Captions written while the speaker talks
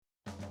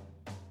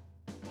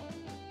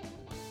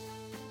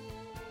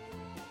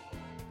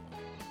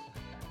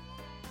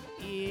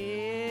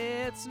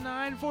It's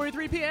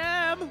 9:43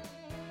 p.m.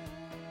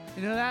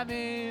 You know that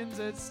means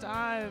it's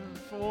time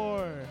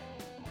for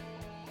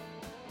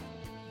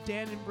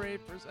Dan and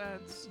Brave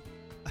presents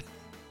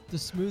The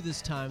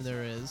smoothest time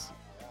there is.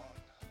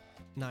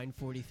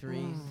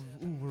 9:43.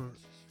 Ooh,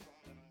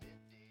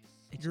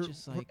 It's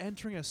just we're like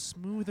entering a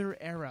smoother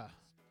era.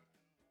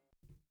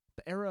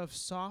 The era of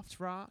soft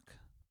rock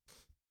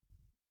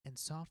and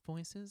soft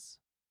voices,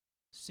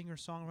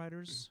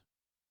 singer-songwriters,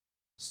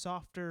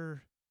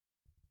 softer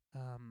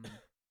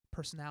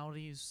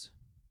personalities.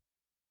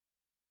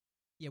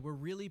 yeah, we're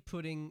really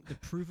putting the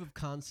proof of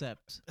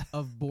concept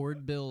of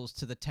bored bills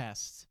to the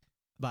test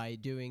by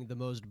doing the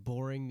most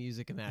boring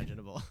music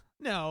imaginable.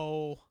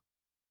 No.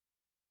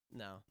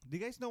 No. Do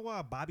you guys know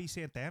Bobby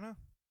Santana?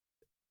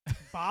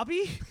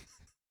 Bobby?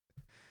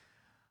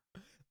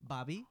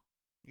 Bobby?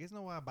 You guys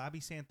know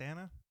Bobby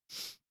Santana?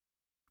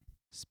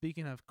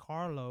 Speaking of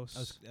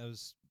Carlos. I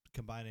was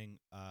combining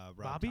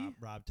Bobby?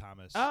 Rob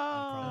Thomas Oh.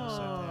 and Carlos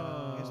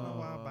Santana. You guys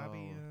know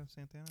Bobby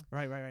Santana?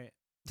 Right.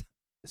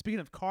 Speaking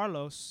of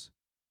Carlos,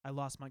 I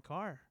lost my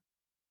car.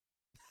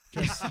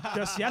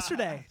 Just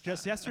yesterday.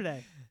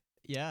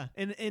 Yeah.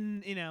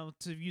 In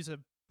to use a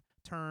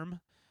term,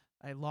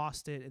 I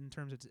lost it in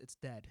terms of it's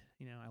dead.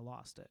 I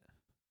lost it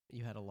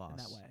You had a loss. in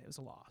that way. It was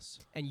a loss.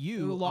 And It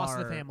you was a loss are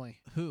to the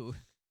family. Who?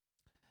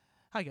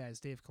 Hi guys,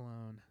 Dave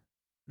Cologne,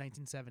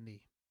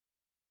 1970.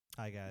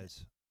 Hi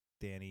guys,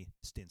 Danny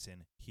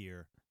Stinson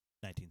here,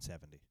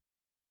 1970.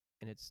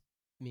 And it's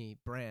me,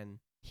 Bran,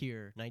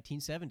 here,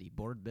 1970,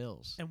 Bored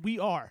Bills. And we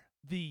are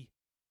the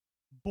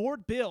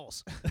Bored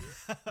Bills.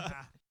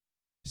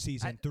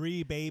 Season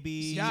 3,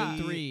 baby. Yeah.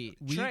 Season 3.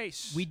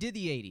 Trace. We did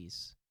the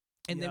 80s.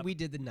 And then Yep. we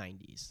did the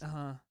 90s.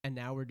 And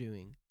now we're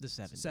doing the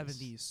 70s.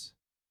 70s.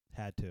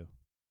 Had to.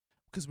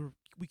 Because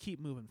we keep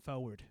moving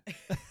forward.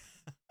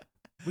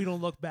 We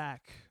don't look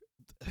back.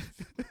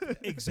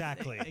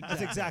 Exactly.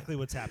 That's exactly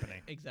what's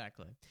happening.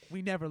 Exactly.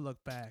 We never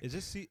look back. Is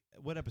this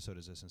what episode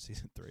is this in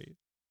season 3?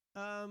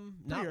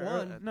 Not Pretty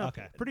one. No,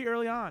 Okay. pretty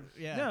early on.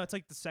 Yeah. No, it's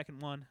like the second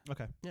one.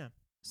 Okay.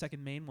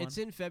 Second main one. It's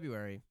in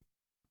February.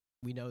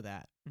 We know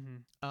that.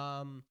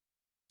 Mm-hmm.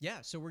 Yeah,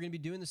 so we're going to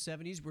be doing the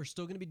 70s. We're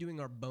still going to be doing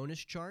our bonus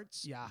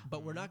charts. Yeah.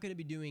 But we're not going to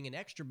be doing an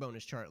extra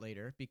bonus chart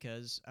later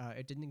because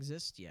it didn't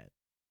exist yet.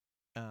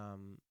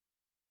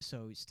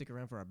 So stick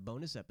around for our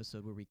bonus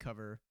episode where we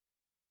cover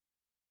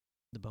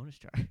the bonus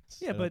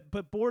charts. Yeah,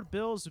 but Bored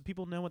Bills, do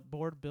people know what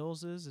Bored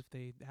Bills is if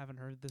they haven't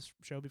heard this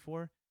show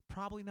before?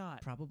 Probably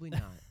not. Probably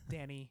not.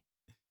 Danny.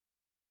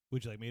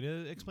 Would you like me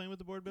to explain what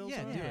the board bills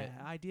Yeah, are? do it.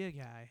 Idea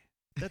guy.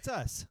 That's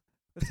us.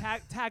 The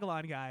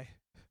tagline guy.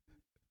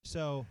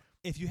 So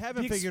if you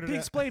haven't figured the it out,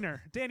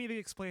 explainer. Danny the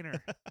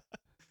explainer.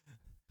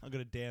 I'm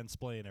going to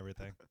Dan-splain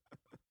everything.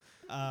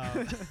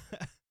 That's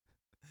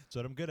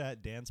what I'm good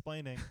at,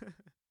 Dan-splaining.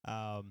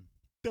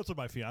 That's what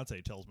my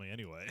fiance tells me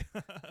anyway.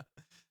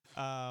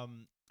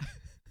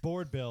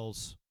 Board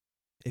bills,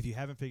 if you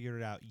haven't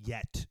figured it out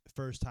yet,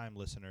 first-time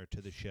listener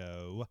to the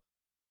show,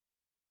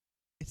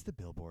 it's the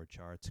Billboard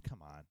charts.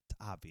 Come on. It's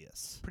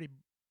obvious.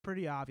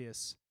 Pretty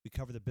obvious. We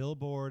cover the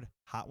Billboard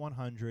Hot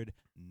 100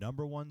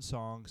 #1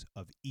 songs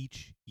of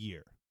each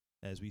year.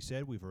 As we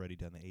said, we've already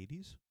done the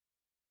 80s.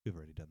 We've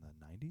already done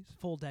the 90s.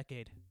 Full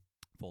decade.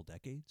 Full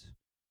decades.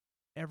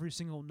 Every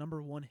single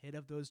 #1 hit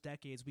of those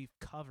decades we've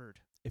covered.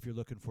 If you're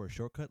looking for a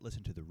shortcut,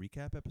 listen to the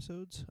recap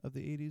episodes of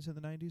the 80s and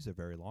the 90s. They're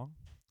very long.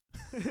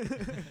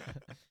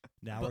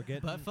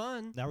 But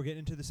fun. Now we're getting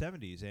into the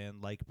 70s,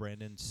 and like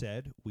Brandon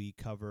said, we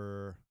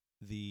cover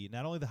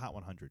not only the Hot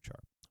 100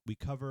 chart, we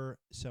cover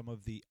some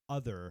of the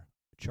other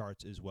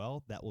charts as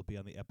well. That will be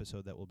on the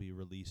episode that will be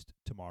released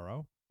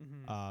tomorrow.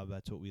 Mm-hmm.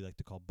 That's what we like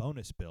to call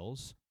bonus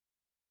bills,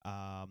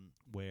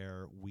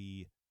 where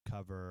we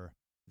cover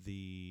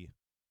the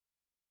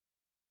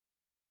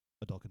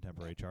adult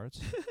contemporary charts.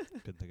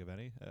 Couldn't think of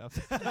any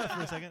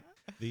for a second.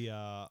 The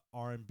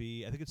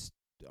R&B, I think it's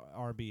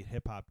R&B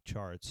hip hop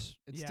charts.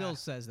 It Yeah. still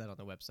says that on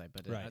the website,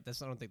 but Right.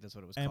 I don't think that's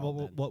what it was And called.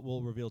 then. what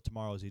we'll reveal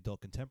tomorrow is the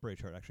adult contemporary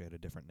chart actually had a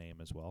different name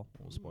as well. A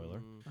little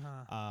spoiler.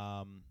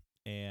 Uh-huh.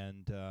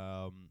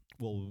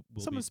 We'll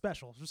Something be,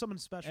 special. There's something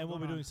special. and we'll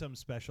be going doing on. some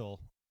special.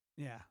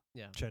 Yeah.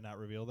 Yeah. Should I not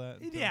reveal that?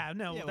 Yeah.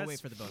 No. Yeah, we'll wait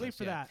for the bonus. Wait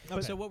for yeah. that.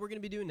 But so what we're going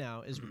to be doing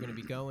now is we're going to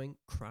be going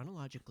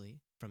chronologically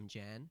from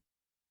Jan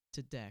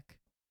to Dec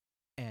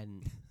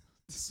and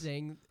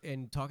sing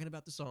and talking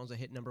about the songs that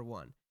hit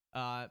 #1.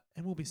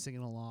 And we'll be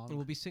singing along. And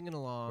we'll be singing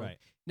along. Right.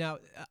 Now,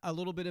 a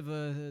little bit of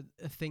a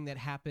thing that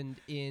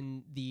happened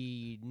in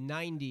the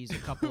 90s a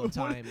couple of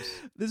times.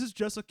 This is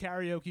just a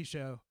karaoke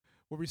show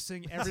where we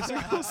sing every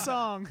single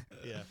song,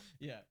 Yeah.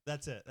 Yeah.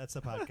 That's it. That's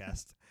the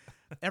podcast.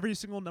 every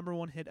single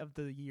 #1 hit of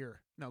the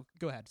year. No,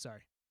 go ahead.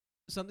 Sorry.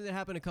 Something that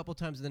happened a couple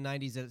times in the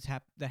 90s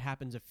that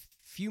happens a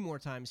few more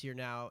times here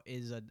now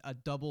is a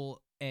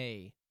double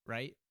A,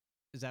 right?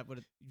 Is that what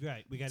it...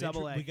 Right. We got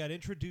Double A. we got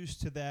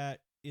introduced to that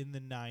in the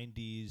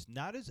 90s.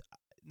 Not as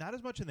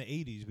much in the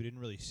 80s. We didn't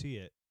really see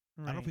it.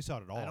 I don't know if we saw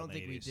it at all. I don't in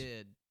the think 80s. we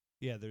did.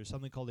 Yeah, there's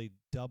something called a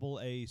double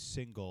A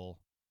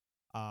single.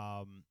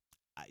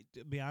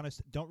 to be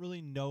honest, don't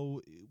really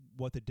know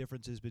what the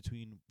difference is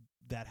between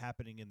that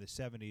happening in the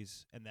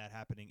 70s and that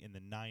happening in the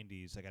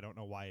 90s. Like, I don't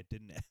know why it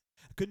didn't.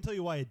 I couldn't tell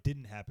you why it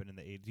didn't happen in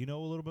the 80s. Do you know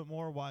a little bit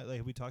more why? Like,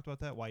 have we talked about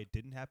that? Why it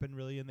didn't happen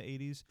really in the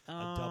 80s? A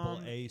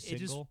double A It just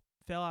single.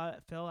 fell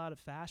out of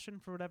fashion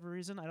for whatever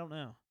reason. I don't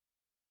know.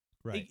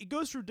 Right. It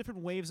goes through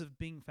different waves of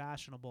being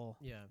fashionable.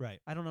 Yeah. Right.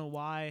 I don't know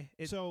why.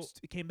 It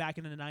came back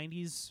in the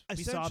 90s.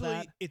 We saw Essentially,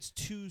 that. it's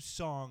two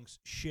songs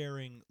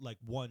sharing like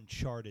one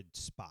charted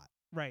spot.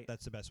 Right.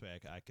 That's the best way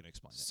I can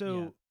explain it. So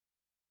Yeah.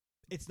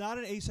 It's not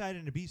an A-side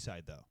and a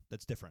B-side, though.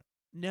 That's different.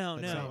 no,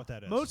 That's no. not what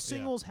that is. Most Yeah.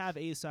 singles have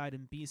A-side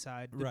and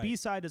B-side. The Right.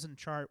 B-side doesn't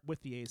chart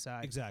with the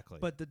A-side. Exactly.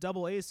 But the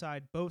double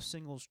A-side, both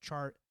singles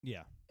chart,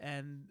 yeah.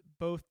 and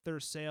both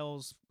their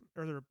sales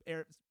or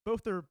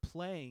both their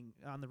playing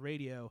on the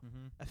radio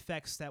Mm-hmm.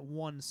 affects that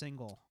one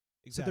single.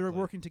 Exactly. So they're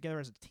working together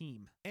as a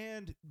team.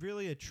 And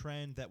really a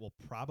trend that will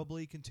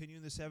probably continue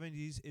in the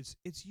 70s.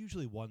 It's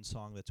usually one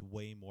song that's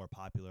way more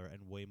popular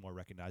and way more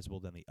recognizable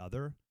than the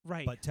other.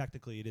 Right. But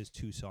technically, it is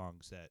two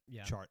songs that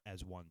Yeah. chart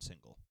as one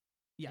single.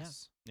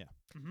 yes. Yeah.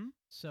 Mm-hmm.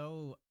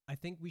 So I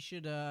think we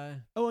should.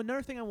 Oh,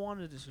 another thing I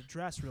wanted to just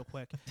address real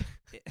quick.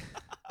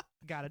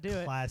 Gotta do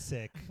it.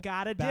 Classic.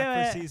 Gotta do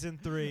Back for it. season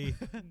 3.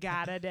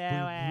 Gotta do We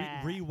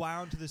it.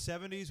 rewound to the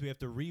 70s. We have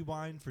to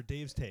rewind for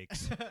Dave's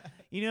takes.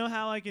 You know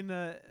how like in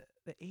the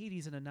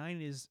 80s and the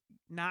 90s,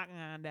 not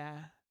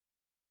gonna.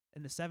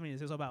 In the 70s,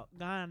 it was all about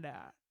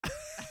ganda.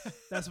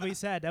 That's what he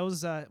said. That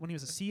was when he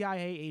was a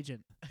CIA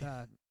agent,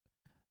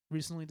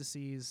 recently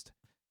deceased.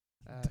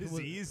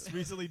 Disease?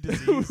 Recently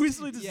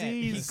Recently diseased? Yeah,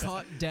 he diseased.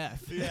 caught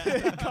death.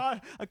 Yeah.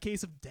 Caught a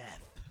case of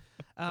death.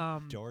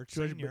 George George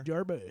Senior.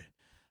 Jorba.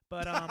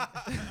 But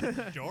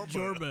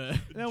Jorba.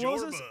 now, what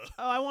was this?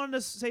 Oh, I wanted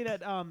to say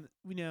that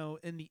you know,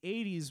 in the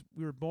 80s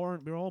we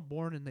were all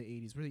born in the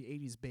 80s. We're the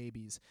 80s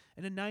babies.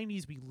 In the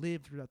 90s we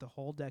lived throughout the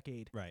whole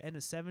decade. Right. And the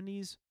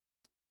 70s,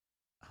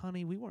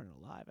 honey, we weren't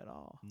alive at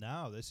all.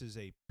 No, this is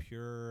a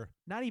pure.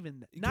 Not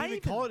even. You Not can't even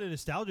even call it a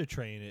nostalgia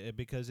train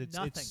because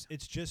Nothing.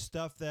 it's just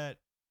stuff that.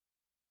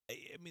 I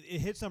mean, it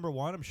hits number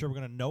one. I'm sure we're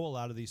gonna know a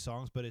lot of these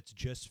songs, but it's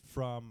just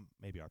from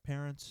maybe our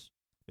parents,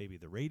 maybe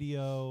the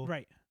radio,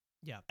 right.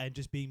 and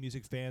just being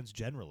music fans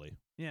generally.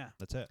 Yeah.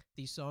 That's it.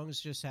 These songs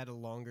just had a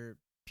longer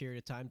period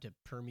of time to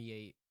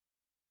permeate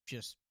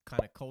just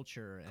kind of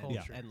culture and,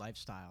 Culture. and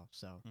lifestyle.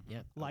 So, Mhm.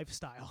 yeah.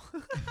 Lifestyle.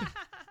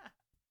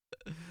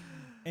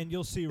 And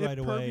you'll see It right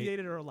away.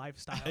 permeated our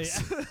lifestyles.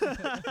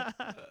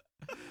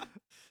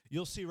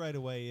 You'll see right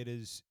away. It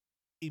is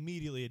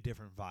immediately a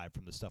different vibe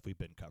from the stuff we've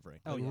been covering.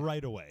 Oh, Like, yeah.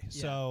 right away.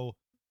 Yeah. So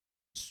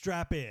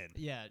strap in.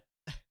 Yeah.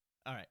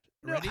 All right.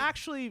 No, Ready?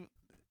 actually,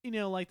 you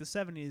know, like the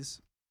 70s,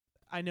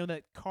 I know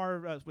that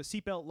with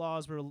seatbelt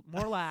laws were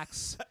more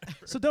lax,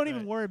 so don't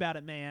even Right. worry about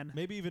it, man.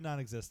 Maybe even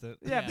non-existent.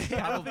 Yeah,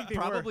 I don't think they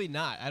were. probably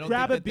not. I don't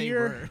Grab think a that they beer.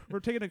 were. We're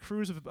taking a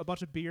cruise with a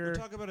bunch of beer. We're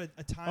talking about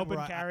a time Open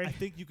where carry. I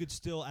think you could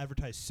still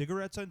advertise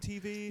cigarettes on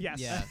TV. Yes.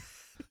 Yeah.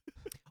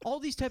 All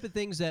these type of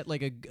things that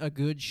like a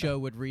good show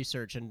would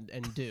research and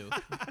do,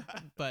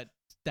 but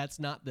that's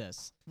not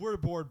this. We're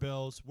bored,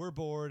 Bills. We're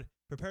bored.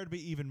 Prepare to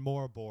be even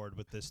more bored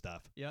with this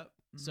stuff. Yep.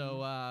 Mhm.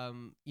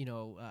 So you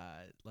know,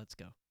 let's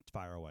go.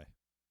 Fire away.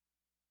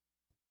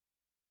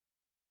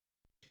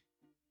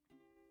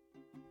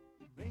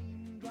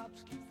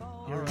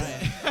 All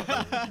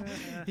right.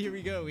 Here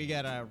we go. We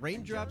got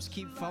Raindrops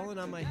Keep Falling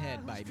on My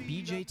Head by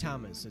BJ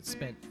Thomas. It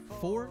spent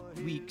 4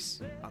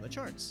 weeks on the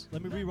charts.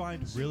 Let me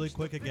rewind really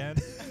quick again.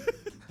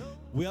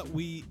 I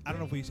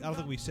don't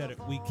think we said it.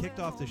 We kicked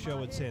off the show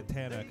with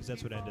Santana because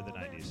that's what ended the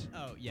 90s.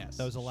 Oh, yes.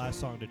 That was the last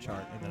song to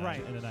chart in the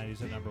Right. in the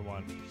 90s at number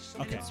 1.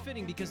 And Okay. it's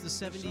fitting because the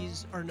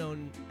 70s are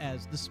known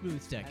as the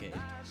smooth decade.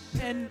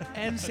 and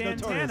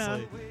Santana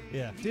Notoriously.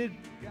 Yeah. did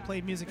play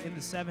music in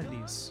the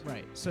 70s,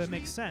 Right. so it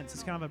makes sense.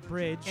 It's kind of a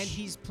bridge. And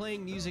he's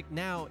playing music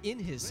now in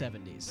his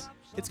 70s.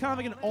 it's kind of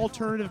like an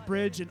alternative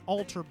bridge, an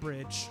alter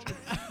bridge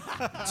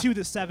to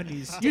the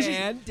 70s.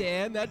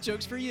 Dan, that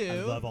joke's for you.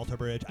 I love Alter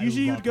Bridge. I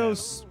Usually you love would go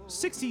that.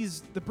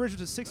 60s, the bridge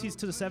was the 60s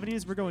to the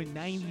 70s. We're going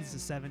 90s to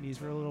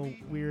 70s. We're a little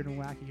weird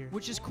and wacky here.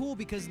 Which is cool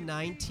because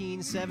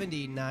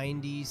 1970,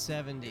 90,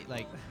 70,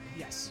 like,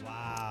 Yes.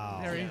 Wow.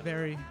 Very, Yeah.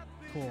 very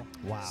cool.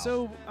 Wow.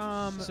 So,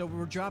 so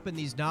we're dropping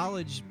these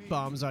knowledge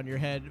bombs on your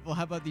head. Well,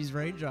 how about these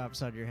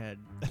raindrops on your head?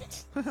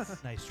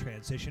 Nice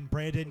transition,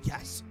 Brandon.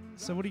 Yes.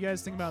 so what do you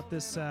guys think about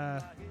this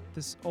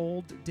this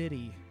old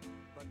ditty?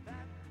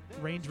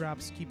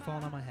 Raindrops keep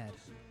falling on my head.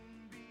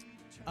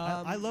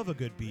 I love a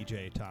good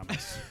BJ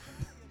Thomas.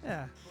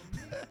 Yeah.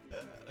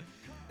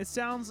 It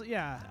sounds,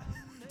 yeah.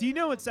 Do you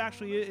know it's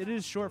actually, it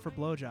is short for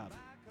blowjob?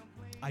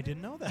 I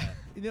didn't know that.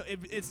 You know,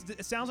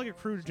 it sounds like a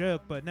crude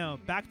joke, but no.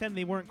 Back then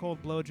they weren't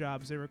called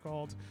blowjobs; they were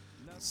called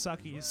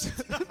suckies.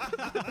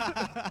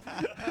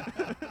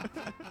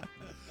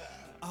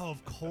 Oh,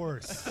 of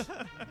course.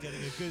 Getting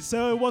a good.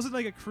 So it wasn't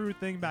like a crude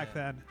thing back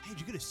then. Hey, did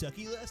you get a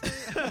sucky last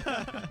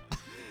night?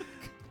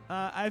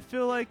 I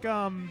feel like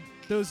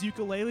those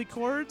ukulele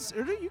chords.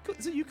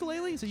 Is it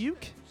ukulele? Is it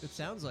uke? It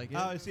sounds like it.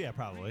 Oh, yeah,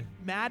 probably.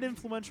 Mad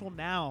influential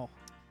now.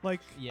 Like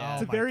Yeah.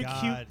 it's a my very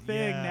God, cute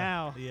thing yeah.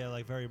 now. Yeah,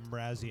 like very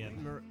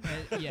Mrazian.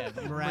 Yeah,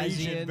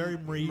 Mrazian, Mrazian. very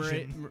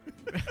Mrazian.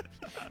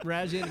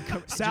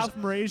 Mrazian. South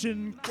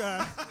Malaysian.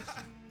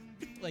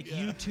 Like Yeah.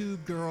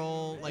 YouTube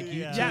girl, like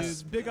Yeah. YouTube.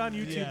 Yes, big on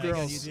YouTube Yeah. big on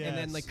girls. YouTube, and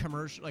then Yes. like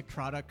commercial, like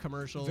product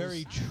commercials.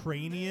 Very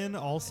Trainian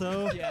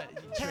also. yeah,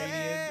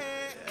 Tranian.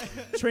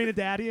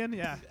 Trinidadian,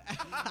 yeah.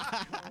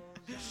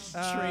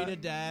 Train a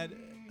dad.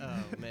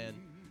 Oh man.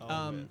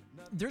 Man.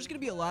 There's gonna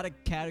be a lot of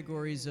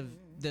categories of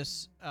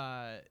this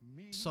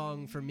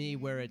song for me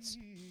where it's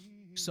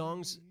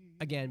songs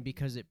again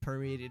because it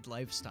permeated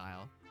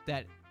lifestyle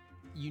that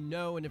you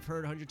know and have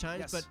heard 100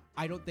 times, Yes. but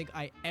I don't think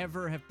I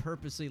ever have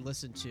purposely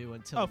listened to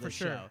until Oh, this for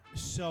sure. show.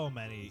 So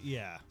many,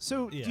 yeah.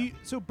 So Yeah.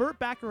 so Burt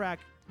Bacharach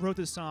wrote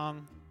this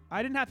song.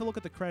 I didn't have to look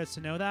at the credits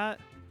to know that,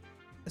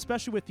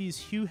 especially with these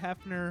Hugh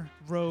Hefner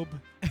robe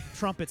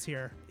trumpets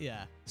here.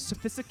 Yeah.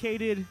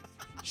 Sophisticated,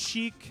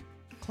 chic,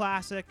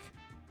 classic.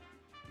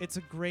 It's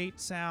a great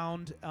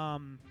sound.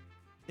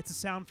 It's a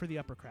sound for the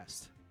upper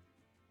crest.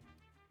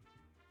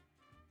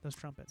 Those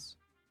trumpets.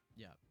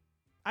 Yeah.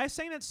 I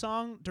sang that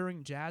song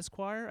during jazz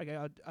choir.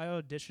 I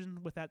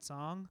auditioned with that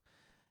song,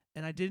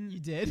 and I didn't. You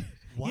did?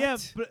 What? Yeah,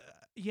 but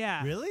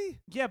yeah, Really?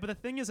 yeah. But the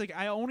thing is, like,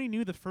 I only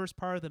knew the first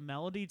part of the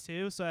melody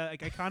too, so I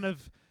kind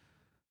of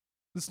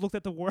just looked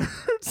at the words.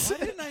 Why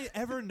didn't I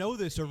ever know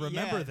this or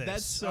remember Yeah, this?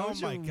 that's oh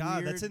such my a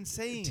God, that's weird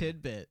insane.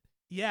 Tidbit.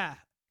 Yeah,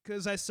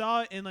 because I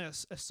saw it in like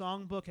a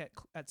songbook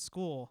at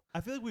school.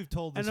 I feel like we've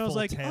told And this I was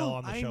full like, tale oh,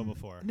 on the show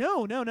before.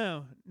 No,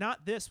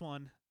 not this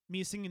one.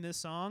 Me singing this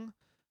song,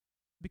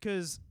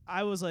 because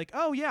I was like,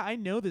 oh yeah, I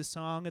know this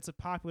song. It's a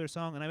popular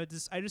song, and I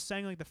just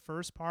sang like the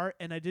first part,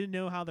 and I didn't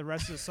know how the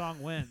rest of the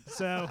song went.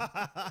 So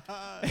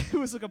it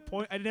was like a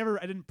point. I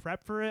didn't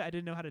prep for it. I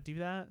didn't know how to do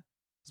that.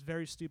 It's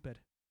very stupid.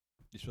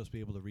 You're supposed to be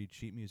able to read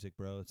sheet music,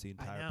 bro. It's the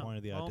I entire know. point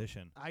of the Well,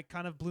 audition. I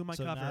kind of blew my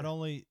so cover. not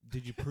only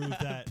did you prove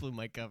that, Blew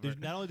my cover.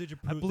 not only did you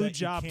prove blew that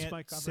jobs you my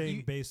can't cover. sing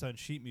You- based on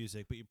sheet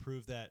music, but you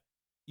proved that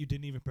you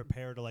didn't even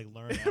prepare to like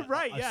learn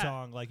Right, a yeah.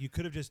 song. Like you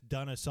could have just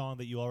done a song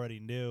that you already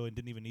knew and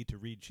didn't even need to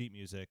read sheet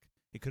music.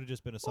 It could have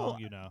just been a song Well,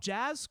 you know.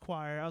 Jazz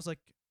choir. I was like,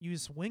 you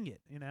just wing it.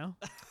 You know,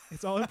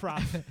 it's all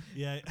improv.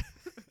 Yeah.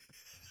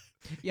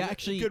 Yeah,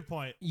 actually, Good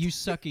point. you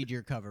suckied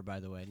your cover, by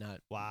the way.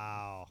 Not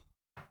Wow.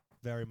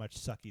 Very much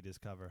sucky this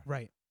cover.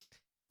 Right.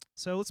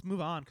 So let's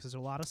move on because there's a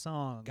lot of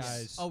songs.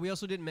 Guys. Oh, we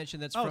also didn't mention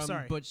that's Oh, from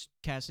sorry. Butch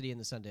Cassidy and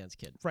the Sundance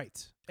Kid. Right.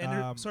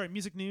 And sorry,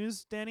 music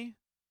news, Danny.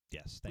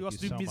 Yes, We thank also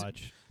you do so music-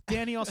 much.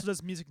 Danny also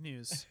does music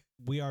news.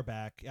 We are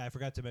back. I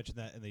forgot to mention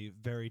that in the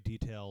very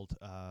detailed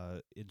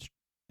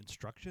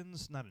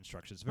instructions, not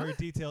instructions, very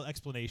detailed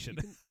explanation.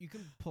 You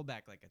can pull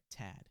back like a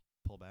tad.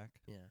 Pull back.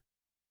 Yeah.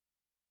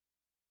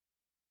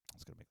 I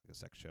was gonna make like a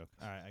sex joke.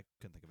 All right, I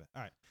couldn't think of it.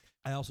 All right,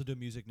 I also do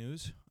music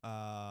news.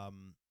 I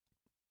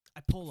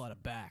pull a lot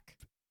of back.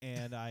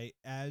 And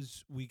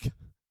as we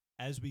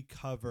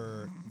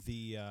cover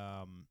the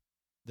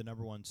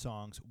number one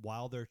songs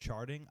while they're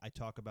charting, I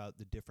talk about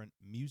the different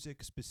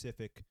music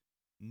specific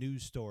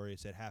news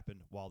stories that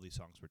happened while these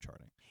songs were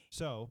charting.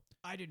 So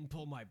I didn't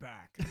pull my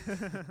back.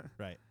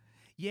 right,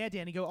 Yeah,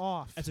 Danny, go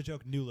off. that's a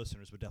joke new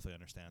listeners would definitely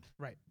understand.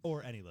 Right.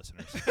 Or any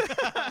listeners.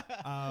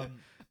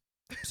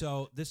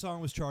 So this song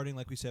was charting,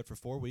 like we said, for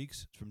 4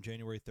 weeks, from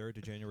January 3rd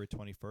to January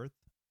 21st.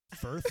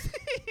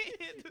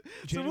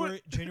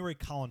 January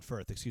Colin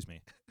Firth, excuse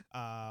me.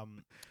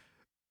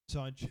 So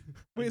on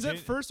Wait, is Jan-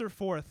 that first or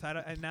fourth? I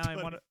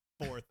want to.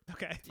 4th.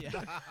 Okay.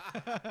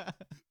 Yeah.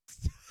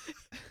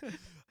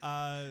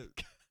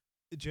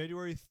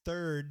 January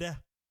 3rd,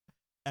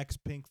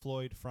 ex-Pink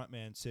Floyd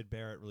frontman Syd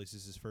Barrett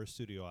releases his first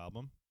studio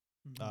album,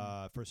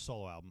 first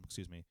solo album,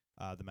 excuse me,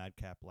 The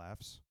Madcap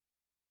Laughs.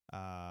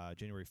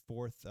 January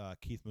 4th,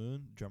 Keith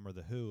Moon, drummer of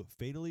The Who,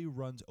 fatally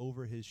runs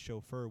over his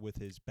chauffeur with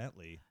his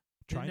Bentley,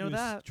 Didn't know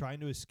that. trying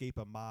to escape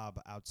a mob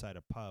outside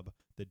a pub.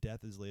 The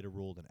death is later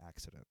ruled an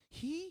accident.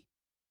 He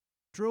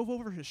drove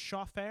over his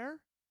chauffeur.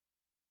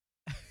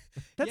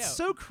 That's Yeah,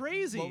 so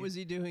crazy. What was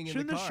he doing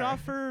Shouldn't in the the car?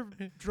 chauffeur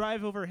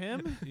drive over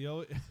him?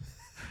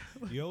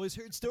 You always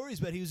heard stories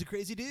about he was a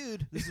crazy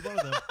dude. This is one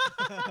of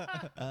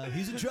them.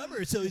 He's a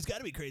drummer, so he's got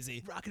to be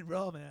crazy. Rock and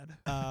roll, man.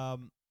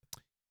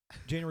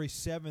 January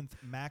 7th,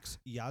 Max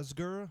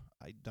Yasgur,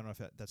 I don't know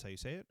if that's how you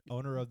say it,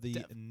 owner of the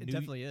It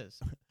definitely is.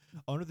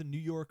 owner of the New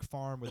York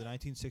farm where the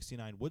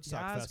 1969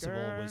 Woodstock Festival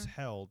was Yasgur.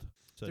 held.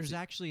 So There's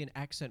actually an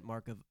accent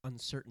mark of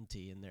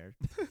uncertainty in there.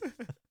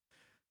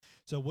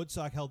 so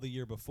Woodstock held the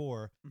year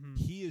before. Mhm.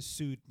 He is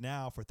sued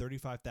now for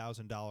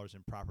 $35,000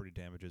 in property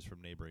damages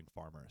from neighboring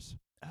farmers.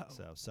 Oh.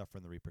 So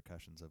suffering the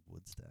repercussions of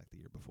Woodstock the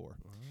year before.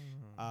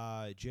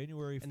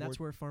 January 4th. And that's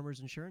where farmers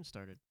insurance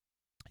started.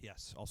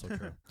 Yes, also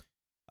true.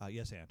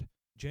 Yes, and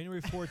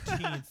January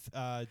 14th,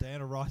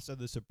 Diana Ross and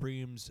the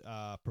Supremes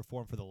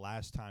performed for the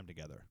last time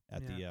together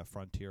at the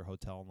Frontier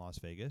Hotel in Las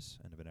Vegas,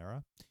 end of an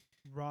era.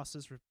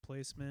 Ross's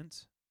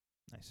replacement,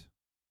 Nice.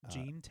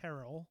 Gene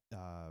Terrell.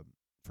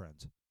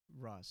 Friends.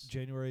 Ross.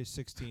 January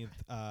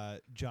 16th,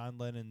 John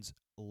Lennon's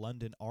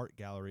London Art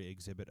Gallery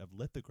exhibit of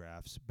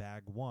lithographs,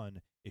 Bag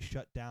 1, is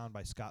shut down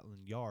by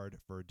Scotland Yard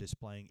for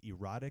displaying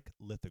erotic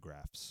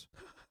lithographs.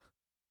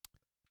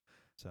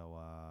 So,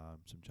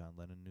 some John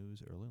Lennon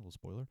news early, a little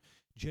spoiler.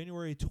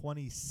 January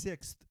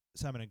 26th,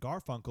 Simon and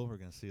Garfunkel, we're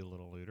going to see a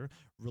little later,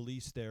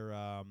 released their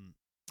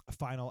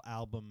final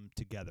album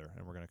together,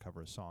 and we're going to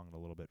cover a song a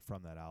little bit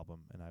from that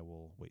album, and I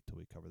will wait till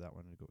we cover that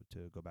one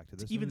and go back to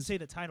this Even news. say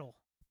the title.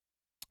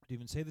 To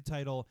even say the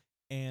title,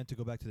 and to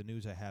go back to the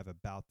news I have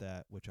about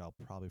that, which I'll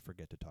probably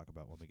forget to talk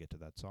about when we get to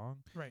that song.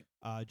 Right.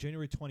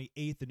 January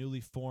 28th, the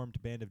newly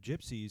formed band of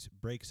Gypsies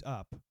breaks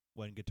up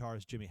when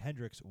guitarist Jimi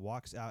Hendrix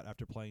walks out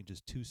after playing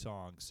just 2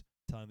 songs,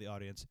 telling the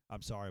audience,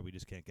 "I'm sorry, we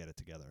just can't get it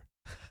together."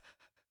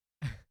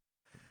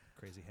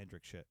 Crazy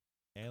Hendrix shit.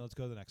 And let's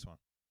go to the next one.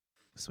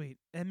 Sweet.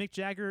 And Mick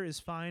Jagger is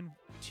fined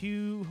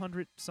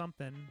 200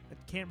 something. I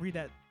can't read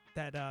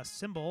that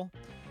symbol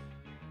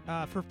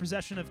for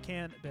possession of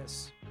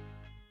cannabis.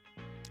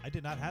 I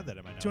did not have that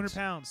in my notes. 200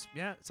 pounds.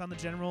 Yeah, it's on the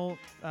general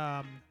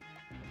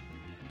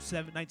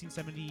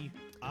 1970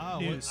 Oh,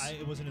 news.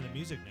 it wasn't in the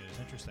music news.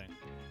 Interesting.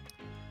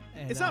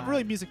 And, It's not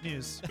really music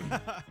news.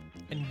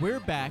 And we're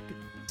back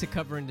to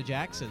covering the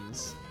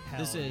Jacksons.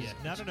 This Hell is yeah.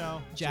 No.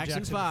 So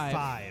Jackson 5.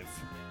 5.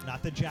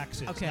 Not the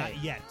Jacksons. Okay.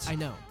 Not yet. I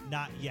know.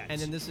 Not yet. And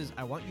then this is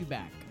I Want You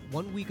Back.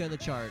 1 week on the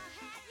chart.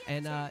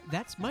 And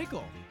that's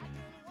Michael.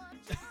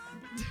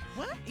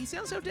 What? He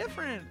sounds so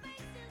different.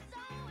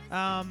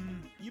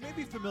 You may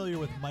be familiar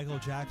with Michael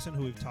Jackson,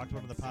 who we've talked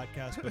about on the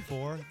podcast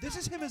before. This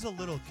is him as a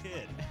little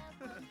kid.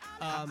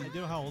 Do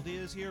you know how old he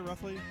is here,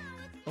 roughly?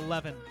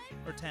 11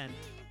 or 10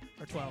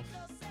 or 12.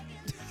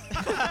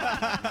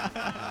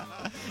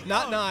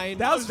 Not 9.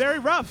 That was very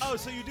rough. Oh,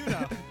 so you do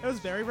know. That was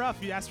very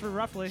rough. You asked for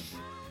roughly.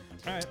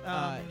 All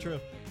right. True.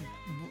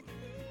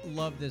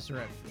 Love this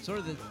riff. Sort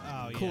of the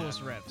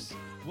coolest riffs.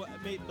 What,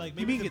 maybe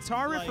You mean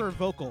guitar riff or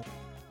vocal?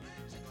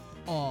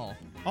 All.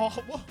 Oh,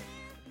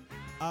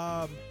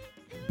 whoa.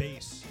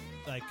 Bass.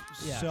 Like,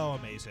 Yeah. so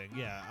amazing.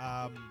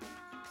 Yeah.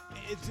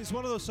 It's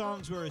one of those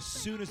songs where as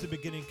soon as the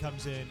beginning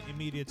comes in,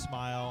 immediate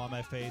smile on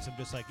my face. I'm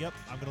just like, yep,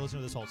 I'm going to listen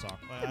to this whole song.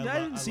 I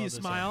didn't see a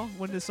smile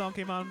when this song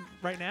came on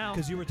right now.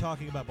 Because you were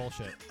talking about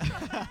bullshit. You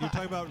were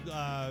talking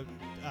about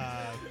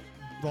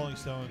Rolling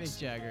Stones. Mick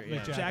Jagger.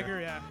 Mick Yeah.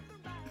 Jagger, yeah.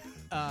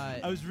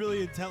 I was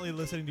really intently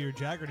listening to your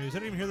Jagger news. I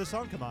didn't even hear the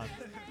song come on.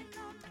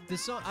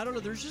 This song, I don't know.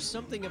 There's just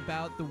something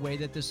about the way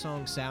that this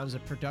song sounds, the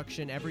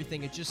production,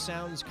 everything. It just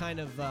sounds kind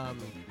of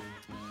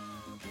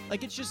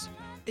like it's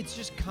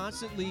just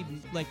constantly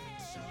like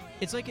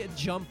it's like a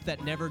jump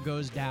that never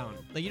goes down.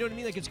 Like, you know what I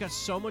mean? Like, it's got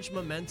so much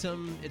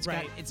momentum. It's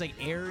like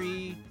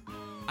airy.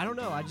 I don't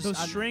know. Those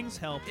strings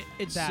help.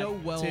 It's that so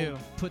well too.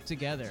 put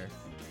together.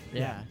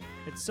 Yeah.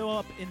 It's so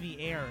up in the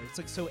air. It's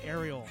like so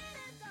aerial.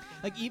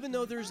 Like, even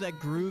though there's that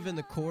groove in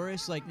the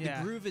chorus, like Yeah.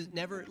 the groove is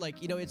never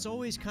like, you know, it's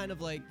always kind of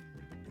like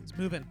It's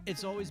moving.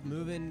 it's always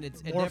moving.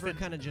 It never Morphing.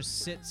 kind of just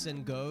sits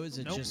and goes.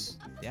 It's Nope. just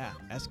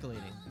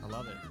escalating. I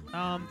love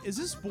it. Is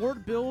this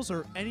board bills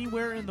or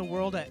anywhere in the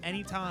world at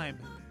any time?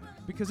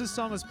 Because this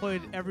song is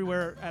played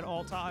everywhere at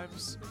all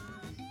times.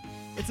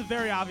 It's a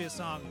very obvious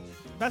song.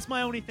 That's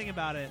my only thing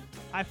about it.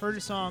 I've heard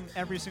a song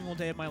every single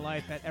day of my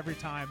life at every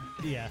time.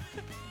 Yeah.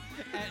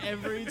 At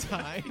every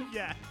time.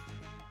 Yeah.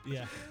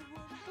 Yeah.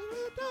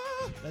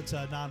 That's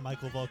a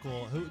non-Michael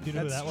vocal. Do you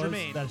know who that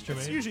Jermaine. was? That's Jermaine.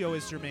 It's usually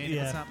always Jermaine.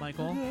 Yeah. It's not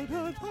Michael.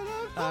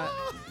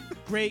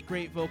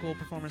 Great vocal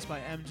performance by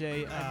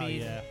MJ. I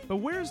mean, yeah. but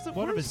where's the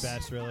One of his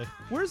best, really.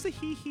 Where's the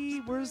hee?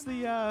 Where's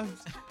the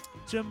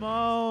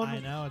Jamone? I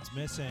know, it's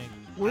missing.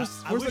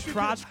 Where's I the wish we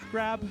crotch could-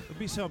 grab? It'd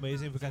be so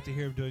amazing if we got to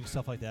hear him doing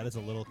stuff like that as a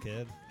little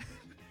kid.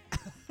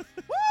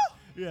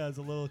 Yeah, as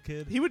a little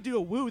kid. He would do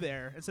a woo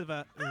there instead of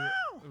a.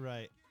 Ow!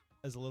 Right.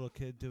 As a little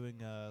kid doing,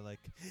 like,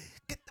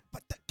 get the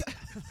butt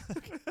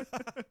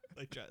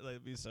like,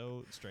 it'd be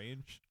so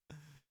strange.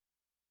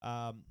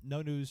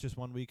 No news, just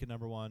 1 week at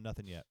number 1,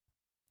 nothing yet.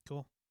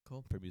 Cool.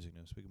 For music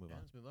news, we can move on.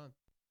 Let's move on.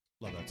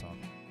 Love that song.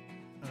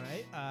 All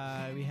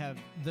right. We have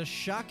The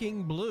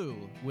Shocking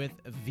Blue with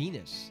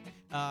Venus.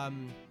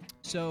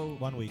 So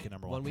 1 week at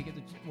number 1. 1 week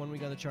 1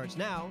 week on the charts.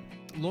 Now,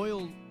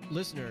 loyal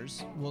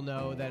listeners will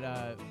know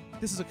that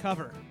This is a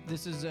cover.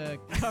 this is a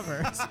cover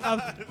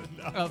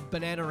of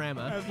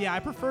Bananarama. Yeah, I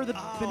prefer the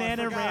Oh, I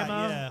Banana forgot,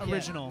 Rama yeah.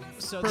 original.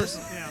 So First,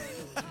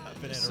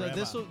 this,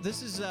 yeah. so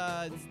this is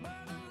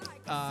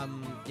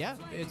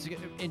it's an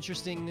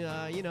interesting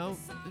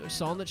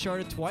song that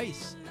charted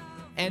twice.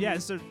 And Yeah,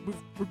 so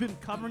we've been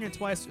covering it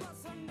twice.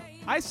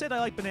 I said I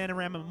like Banana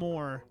Rama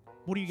more.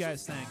 What do you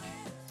guys think?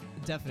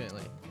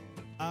 definitely.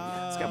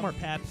 It's got more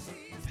pep.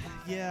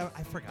 Yeah,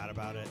 I forgot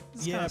about it.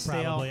 It's Yeah, kinda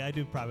stale. probably. I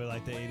do probably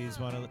like the 80s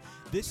one.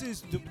 This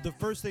is the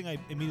first thing I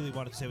immediately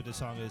wanted to say with this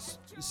song is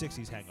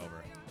 60s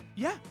Hangover.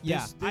 Yeah.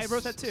 Yeah, I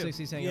wrote that too.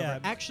 60s Hangover. Yeah.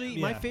 Actually,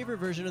 my Yeah. favorite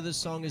version of this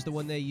song is the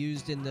one they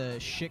used in the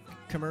Schick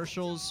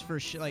commercials for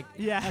like.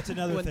 Yeah. That's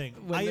another When- thing.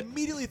 when I the-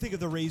 immediately think of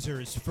the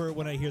Razors for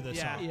when I hear this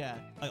Yeah. song. Yeah.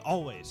 Like,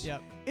 always.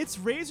 Yep. It's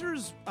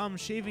Razor's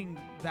shaving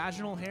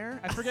vaginal hair.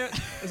 I forget.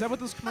 Is that what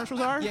those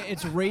commercials are? Yeah,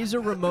 it's Razor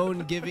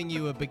Ramon giving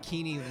you a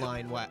bikini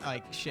line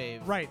like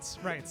shave. Right.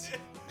 Right.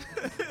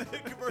 The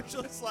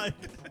commercial is like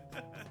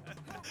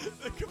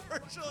the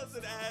commercial is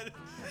an ad.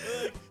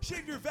 They're like,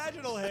 shave your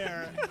vaginal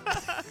hair.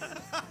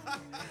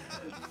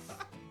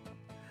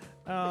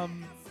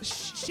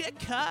 Shit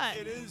cut.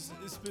 It is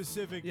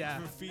specific Yeah.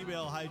 for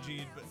female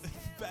hygiene, but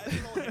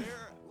vaginal hair.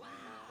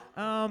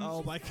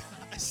 Oh my god.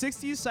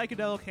 60s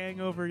psychedelic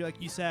hangover,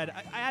 like you said.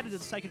 I added the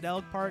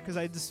psychedelic part because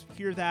I just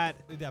hear that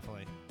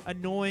Definitely.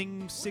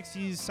 annoying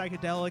 60s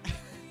psychedelic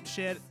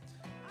shit.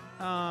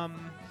 Are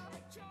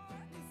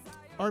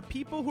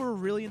people who are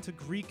really into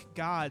Greek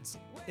gods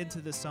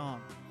into this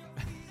song?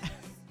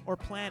 Or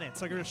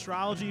planets? Like, are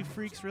astrology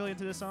freaks really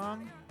into this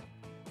song?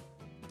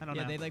 I don't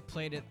Yeah, know. they like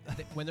played it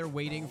when they're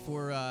waiting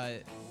for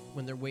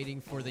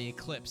the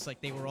eclipse.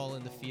 Like they were all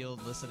in the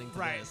field listening to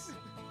Right. this.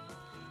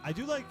 I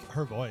do like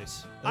her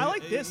voice. I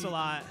like this a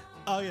lot.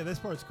 Oh yeah, this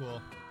part's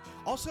cool.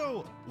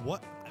 Also,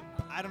 what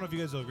I don't know if you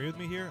guys will agree with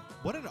me here.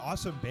 What an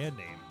awesome band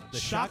name. The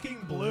Shocking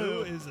Shocking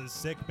Blue. Blue is a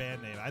sick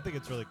band name. I think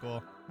it's really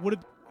cool.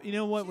 You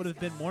know what would have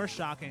been more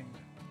shocking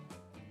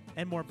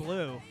and more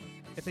blue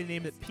if they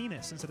named it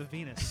Penis instead of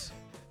Venus.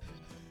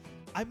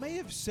 I may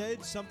have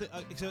said something.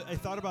 So I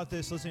thought about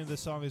this listening to this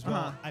song as well.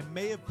 Uh-huh. I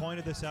may have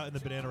pointed this out in the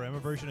Bananarama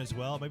version as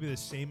well. Maybe the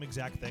same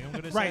exact thing I'm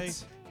going to Right.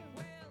 say.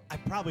 I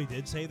probably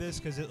did say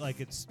this because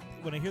it's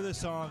when I hear this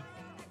song.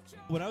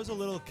 When I was a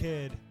little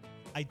kid,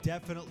 I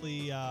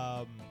definitely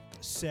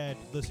said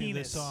listening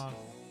Penis. to this song.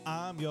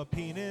 I'm your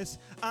penis.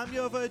 I'm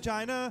your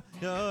vagina.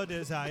 Your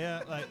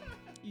desire. Like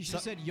You should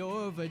have said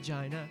your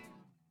vagina.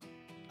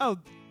 Oh,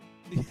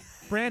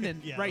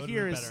 Brandon, Yeah, right that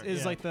here would've is been better,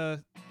 yeah. like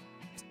the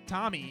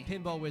Tommy.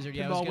 Pinball Wizard.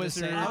 Yeah, Pinball I was gonna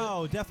Wizard. say.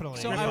 oh, definitely.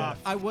 So Rip off.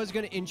 I was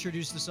gonna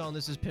introduce the song.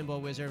 This is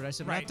Pinball Wizard, but I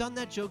said, but Right. I've done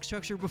that joke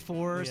structure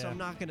before, so Yeah. I'm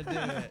not gonna do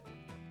it.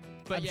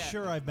 But I'm yeah,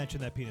 sure I've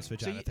mentioned that penis so,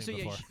 vagina thing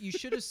yeah, before. you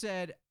should have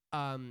said,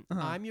 "I'm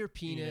your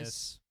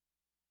penis.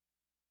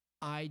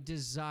 I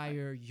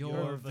desire your,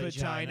 Your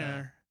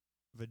vagina."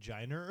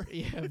 Vagina.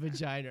 Yeah,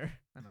 vagina.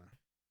 I don't know.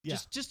 Yeah.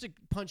 Just to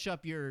punch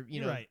up your,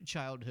 You're right.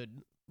 childhood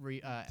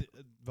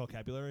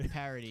Vocabulary.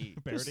 parody.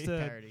 Parody. Just,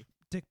 parody.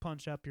 Dick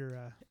punch up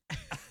your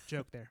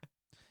joke there.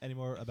 Any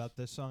more about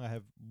this song? I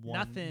have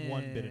one bit of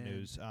Nothing.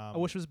 news. I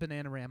wish it was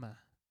Bananarama.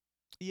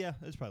 Yeah,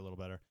 it's probably a little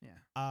better.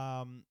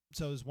 Yeah.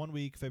 So it was 1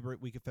 week,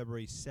 week of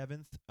February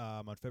 7th.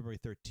 On February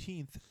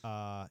 13th,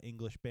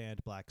 English band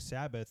Black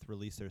Sabbath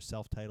released their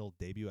self-titled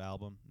debut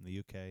album in the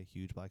UK.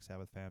 Huge Black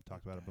Sabbath fan. I've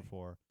talked about it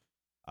before.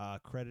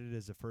 Credited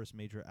as the first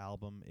major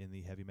album in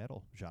the heavy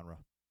metal genre.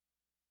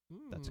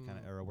 That's the kind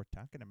of era we're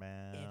talking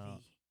about.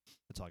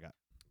 That's all I got.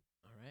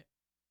 All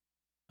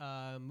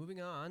right.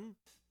 Moving on.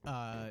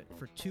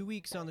 For 2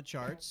 weeks on the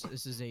charts,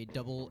 this is a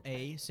double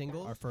A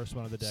single. Our first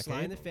one of the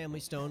Sly and decade. the Family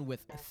Stone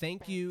with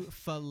 "Thank You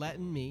for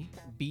Letting Me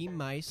Be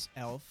Mice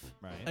Elf"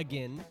 Right.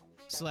 again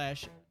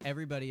 /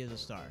 Everybody is a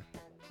Star.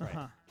 Right.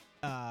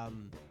 Uh-huh.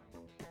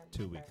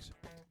 2 weeks.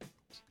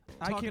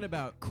 Talking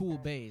about cool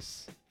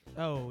bass,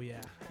 Oh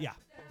yeah. Yeah.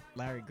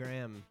 Larry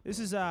Graham. This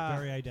is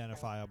Very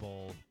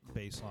identifiable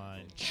bass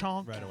line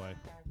chonky, right away.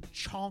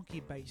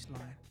 chonky bass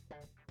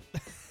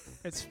line.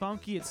 It's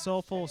funky. It's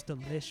soulful. It's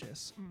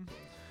delicious.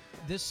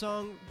 This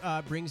song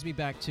brings me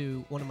back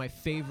to one of my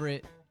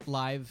favorite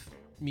live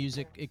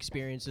music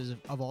experiences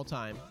of all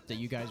time that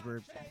you guys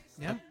were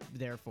Yeah.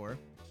 there for.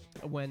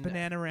 When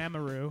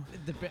Bananarama.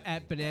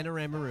 at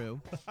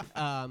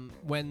Bananarama,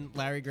 when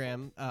Larry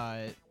Graham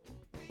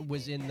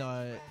was in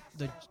the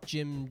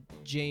Jim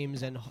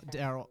James and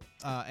Daryl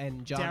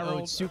and John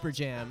Daryl- Oates Super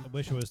Jam. I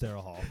wish it was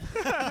Daryl Hall.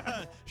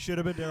 Should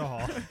have been Daryl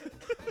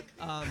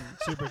Hall.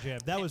 Super Jam.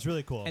 That was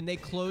really cool. And they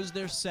closed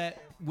their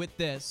set with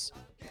this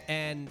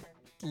and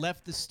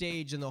left the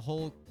stage, and the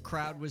whole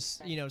crowd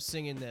was,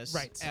 singing this.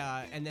 Right.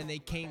 And then they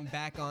came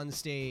back on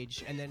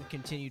stage and then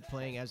continued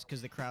playing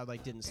because the crowd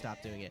didn't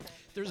stop doing it.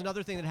 There's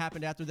another thing that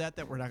happened after that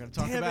we're not going to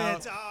talk Damn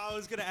about. it. Oh, I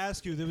was going to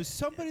ask you. There was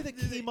somebody that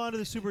came onto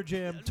the Super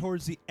Jam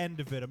towards the end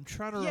of it. I'm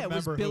trying to Yeah, it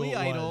was remember Billy who it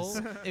Idol.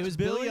 was. It was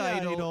Billy Billy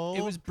Idol. Idol.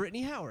 It was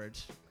Brittany Howard.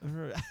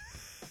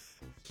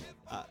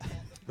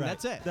 Right.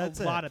 That's it. That's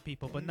a it. lot of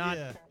people, but not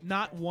Yeah.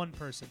 not one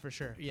person for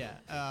sure. Yeah.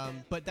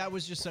 But that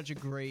was just such a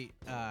great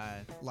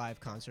live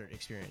concert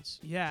experience.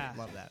 Yeah.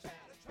 Love that.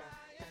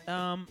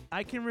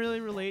 I can really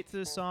relate to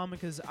this song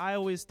because I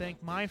always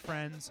thank my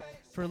friends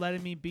for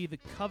letting me be the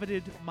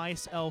coveted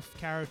mice elf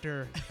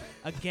character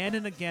again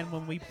and again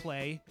when we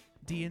play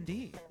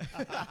D&D.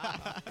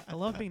 I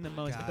love being the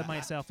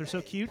mice elf. They're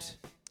so cute.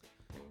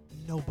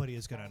 Nobody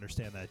is going to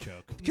understand that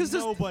joke. 'Cause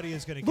this- Nobody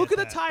is going to get Look at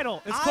the that.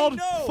 title. It's I called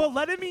know. For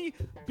Letting Me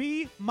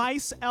Be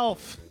Mice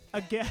Elf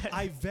again.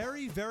 I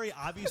very, very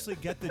obviously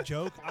get the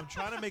joke. I'm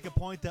trying to make a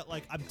point that,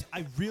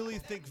 I really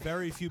think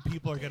very few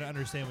people are going to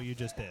understand what you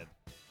just did.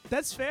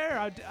 That's fair.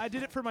 I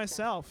did it for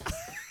myself.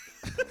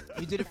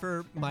 You did it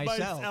for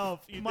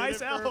myself. You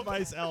Myself. did it for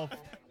myself.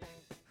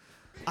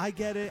 I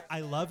get it.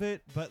 I love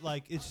it, but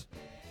like it's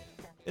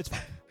fine.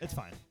 It's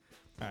fine.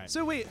 All right.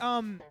 So wait,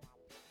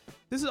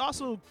 this is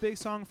also a big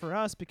song for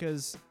us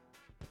because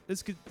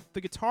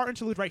the guitar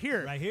interlude right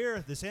here. Right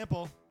here, the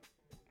sample.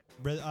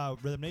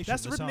 Rhythm Nation.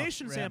 That's the the Rhythm song.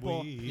 Nation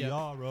sample. We Yep.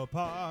 are a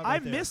part. I've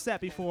right there. missed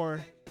that before.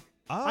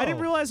 Oh, I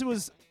didn't realize it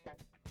was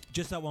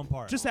just that one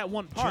part. just that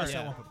one part. Just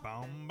Yeah. that one part.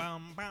 Bum,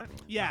 bum, bum,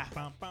 Yeah.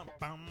 bum, bum,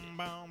 bum,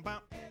 bum, bum.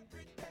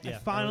 I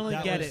finally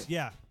that get was- it.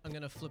 Yeah. I'm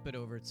gonna flip it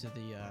over to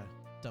the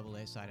double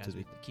A side To as the-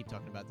 we keep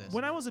talking about this.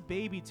 When I was a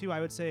baby too, I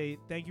would say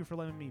thank you for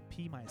letting me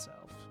pee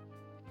myself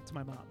to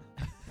my mom.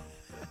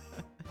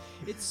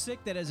 It's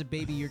sick that as a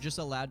baby you're just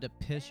allowed to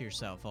piss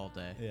yourself all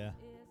day. Yeah.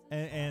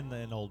 And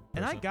an old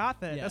And I person.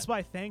 got that. Yeah. That's why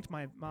I thanked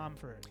my mom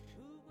for it.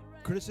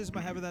 Criticism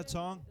I have of that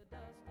song,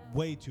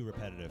 way too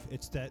repetitive.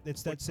 It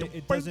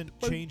Like, doesn't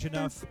change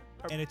enough,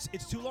 and it's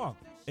too long.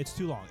 It's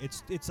too long.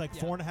 It's like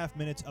Yeah. 4.5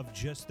 minutes of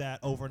just that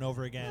over and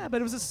over again. Yeah, but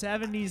it was the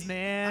 70s,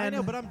 man. I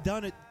know, but I'm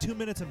done at 2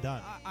 minutes. I'm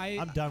done.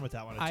 I'm done with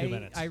that one at 2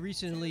 minutes. I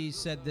recently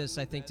said this,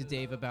 I think, to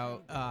Dave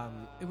about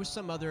it was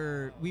some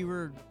other. We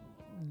were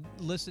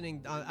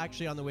listening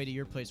actually on the way to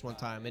your place one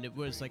time, and it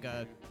was like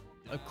a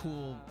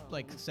cool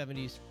like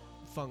 70s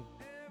funk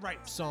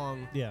right.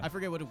 song. Yeah. I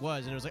forget what it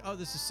was, and it was like, oh,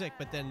 this is sick.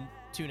 But then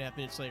 2.5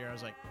 minutes later, I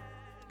was like,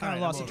 Kind all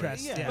of right, lost I'm over it.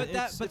 interest. Yeah, Yeah. But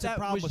it's- that it's a that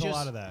problem was with a just,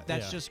 lot of that,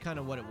 That's yeah. just kind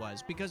of what it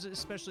was, because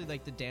especially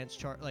like the dance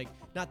chart, like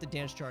not the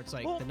dance charts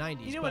like Well, the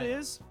 90s. You know but what it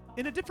is?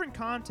 In a different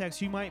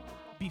context, you might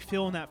be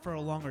feeling that for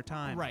a longer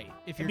time. Right.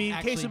 If I you're mean,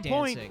 actually case in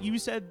dancing. point, you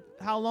said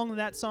how long did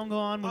that song go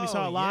on when we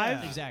saw Oh, it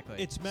live? yeah. Exactly.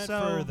 It's meant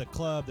So- for the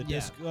club, the Yeah.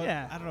 disco.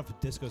 Yeah. I don't know if the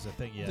disco's a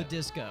thing yet. the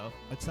disco.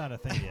 It's not a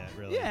thing yet,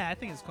 really. Yeah, I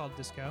think it's called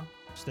disco.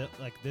 Still,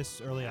 like this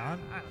early on.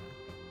 I don't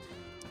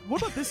know.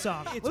 What about this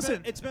song?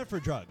 Listen, it's meant for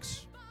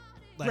drugs.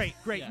 Like,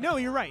 great. Yeah. No,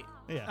 you're right.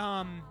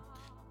 Yeah.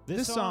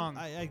 this song-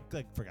 I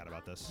like forgot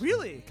about this.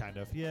 Really? Kind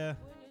of. Yeah.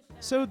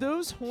 So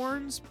those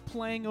horns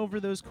playing over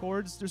those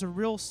chords, there's a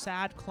real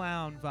sad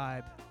clown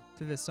vibe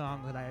to this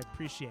song that I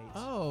appreciate.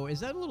 Oh,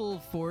 is that a little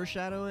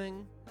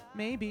foreshadowing?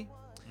 Maybe.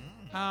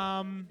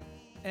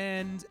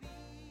 And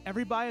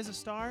everybody is a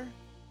star.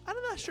 I'm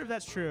not sure if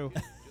that's true,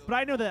 but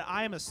I know that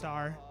I am a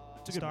star.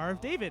 a good Star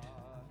of David.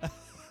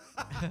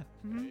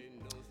 Mhm.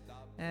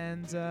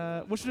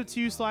 And which of the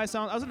two Sly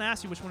songs? I was gonna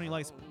ask you which one you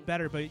likes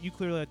better, but you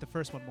clearly like the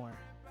first one more,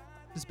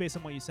 just based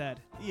on what you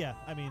said. Yeah.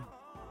 I mean,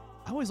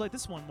 I always like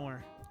this one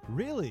more.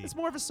 really. It's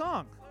more of a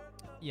song.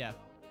 Yeah.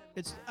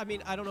 I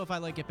mean, I don't know if I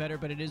like it better,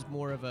 but it is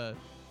more of a.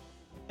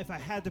 If I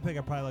had to pick,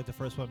 I probably like the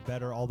first one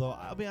better. Although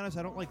I'll be honest,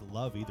 I don't like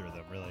love either of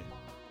them really.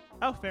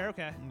 Oh, fair.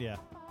 Okay. Yeah.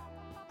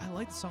 I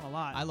like the song a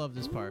lot. I love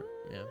this part.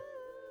 Yeah.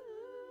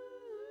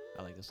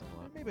 I like this song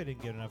a lot. Maybe I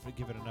didn't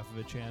give it enough of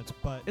a chance,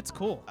 but It's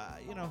cool.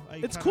 you know,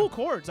 It's cool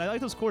chords. I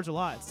like those chords a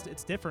lot.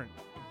 It's different.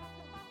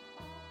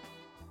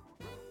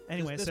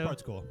 Anyway, this so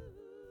part's cool.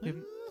 we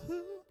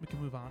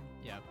can move on.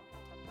 Yeah.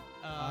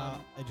 I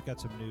just got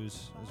some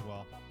news as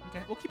well.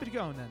 Okay, we'll keep it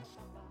going then.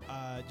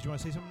 Did you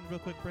want to say something real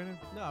quick, Brandon?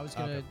 No, I was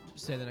gonna Okay.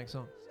 say the next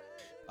song.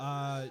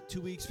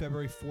 2 weeks,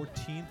 February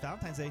 14th,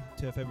 Valentine's Day,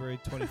 to February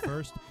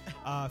 21st.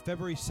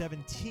 February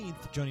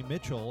 17th, Joni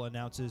Mitchell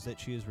announces that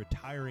she is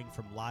retiring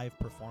from live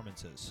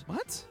performances.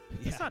 What? Yeah.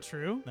 That's not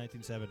true.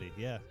 1970,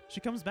 yeah. She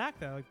comes back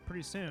though, like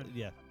pretty soon.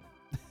 Yeah.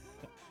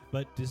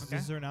 But this Okay.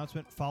 is her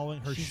announcement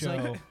following her She's show.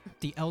 like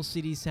the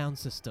LCD sound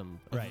system.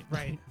 Of Right.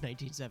 Right.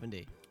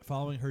 1970.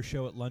 Following her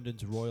show at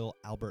London's Royal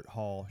Albert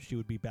Hall, she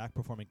would be back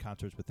performing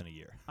concerts within a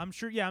year. I'm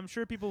sure. Yeah, I'm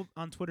sure people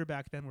on Twitter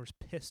back then were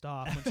pissed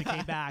off when she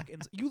came back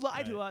and you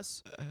lied to Right.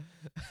 us.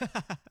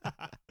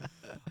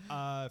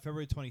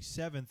 February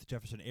 27th,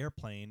 Jefferson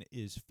Airplane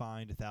is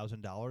fined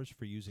 $1,000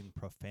 for using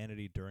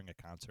profanity during a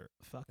concert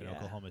Fuck in yeah.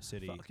 Oklahoma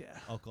City, Fuck yeah.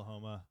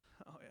 Oklahoma.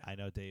 Oh yeah. I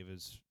know Dave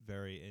is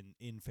very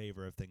in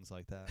favor of things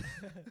like that.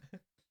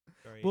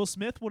 Very- Will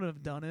Smith would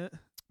have done it.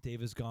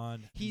 Dave has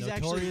gone He's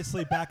actually-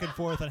 notoriously back and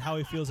forth on how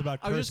he feels about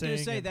I cursing. was just gonna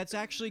say and- that's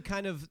actually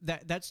kind of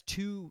that's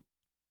two.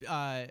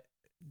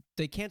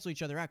 They cancel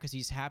each other out because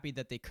he's happy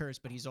that they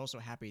cursed, but he's also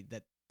happy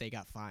that they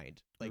got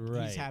fined. Like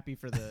Right. he's happy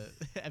for the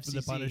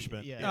FCC.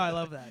 punishment. Yeah. Oh, I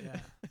love that. Yeah.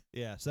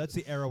 Yeah, so that's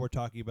the era we're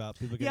talking about.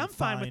 People getting Yeah, I'm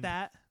fine with fined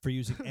that. for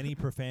using any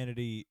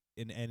profanity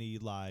in any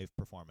live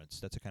performance.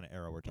 That's the kind of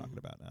era we're talking Mhm.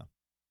 about now.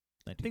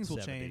 Things will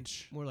 1970.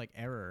 change. More like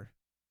error.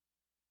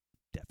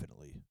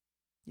 Definitely.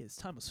 Yeah, this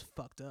time was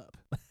fucked up.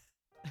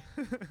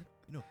 You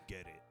don't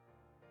get it.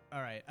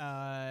 All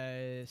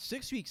right.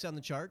 6 weeks on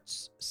the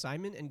charts.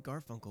 Simon and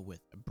Garfunkel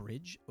with "A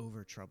Bridge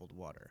Over Troubled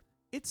Water."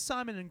 It's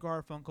Simon and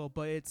Garfunkel,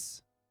 but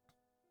it's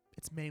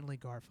mainly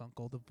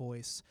Garfunkel, the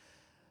voice,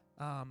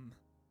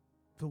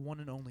 the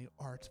one and only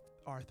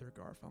Arthur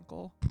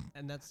Garfunkel.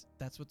 And that's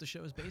what the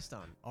show is based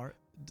on.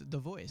 The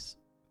voice,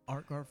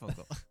 Art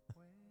Garfunkel.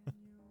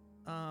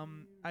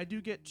 I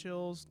do get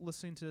chills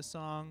listening to the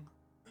song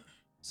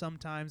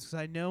sometimes because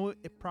I know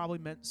it probably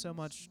meant so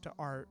much to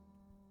Art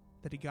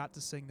that he got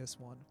to sing this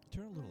one.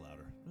 Turn a little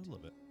louder. A little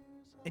bit.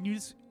 And you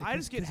just, I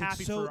just get 'Cause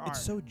happy it's so, for Art.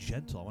 It's so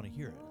gentle. I want to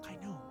hear it. I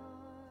know.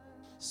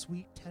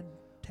 Sweet,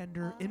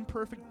 tender,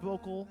 imperfect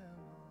vocal.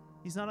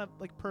 He's not a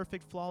like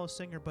perfect, flawless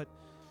singer, but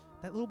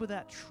that little bit of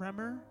that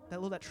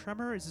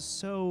tremor is just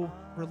so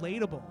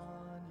relatable.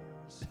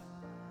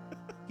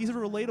 He's a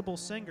relatable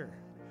singer,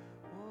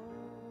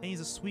 and he's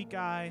a sweet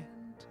guy,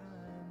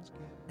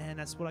 and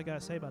that's what I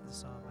gotta say about this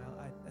song.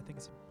 I think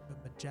it's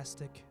a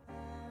majestic,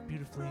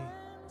 beautifully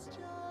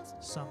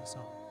sung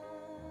song.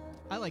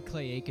 I like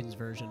Clay Aiken's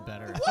version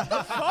better. What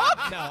the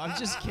fuck? No, I'm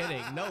just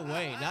kidding. No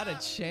way. Not a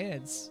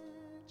chance.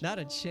 Not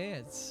a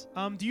chance.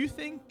 Do you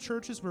think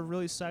churches were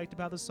really psyched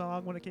about the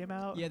song when it came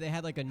out? Yeah, they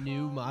had like a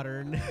new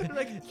modern. They're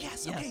like,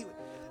 yes, okay,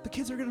 the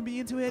kids are gonna be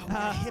into it.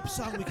 A hip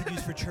song we could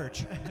use for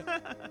church.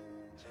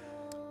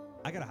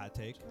 I got a hot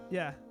take.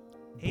 Yeah,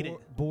 hate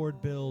it.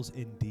 Board bills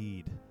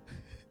indeed.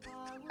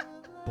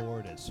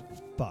 Bored as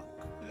fuck.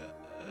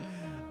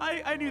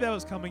 I knew that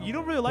was coming. You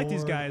don't really like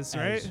these Bored guys,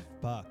 right? as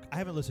fuck. I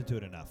haven't listened to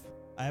it enough.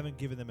 I haven't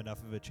given them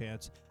enough of a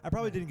chance. I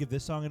probably didn't give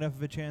this song enough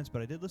of a chance,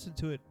 but I did listen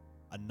to it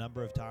a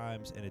number of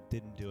times, and it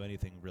didn't do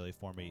anything really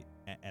for me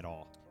at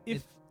all.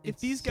 If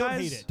these Don't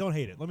guys hate it. Don't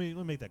hate it. Let me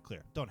make that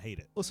clear. Don't hate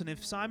it. listen,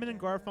 if Simon and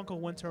Garfunkel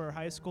went to our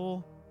high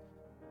school,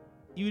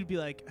 you would be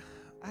like,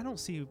 I don't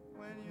see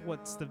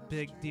what's the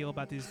big deal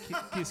about these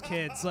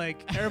kids.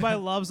 Like everybody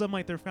loves them,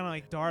 like they're kind of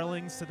like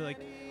darlings. So like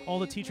all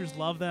the teachers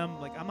love them.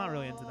 Like I'm not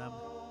really into them.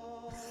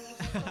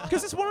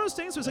 Because it's one of those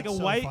things where it's like That's a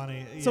so white,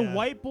 funny. it's a Yeah.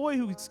 white boy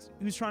who's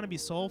trying to be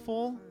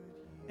soulful,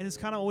 and it's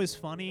kind of always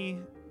funny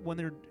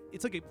when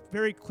it's like a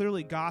very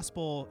clearly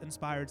gospel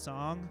inspired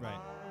song, Right.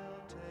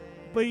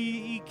 but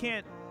he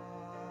can't,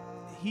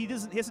 he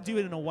has to do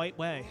it in a white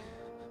way.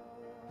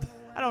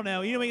 I don't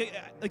know, you know,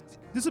 like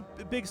this is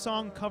a big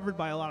song covered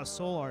by a lot of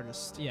soul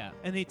artists, Yeah.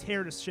 and they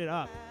tear this shit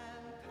up.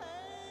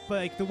 But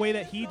like the way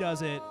that he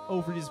does it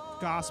over these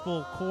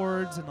gospel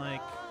chords and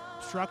like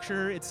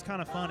structure, it's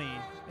kind of funny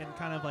and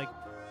kind of like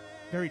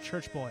very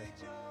church boy.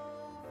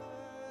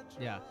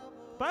 Yeah.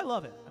 But I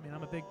love it. I mean,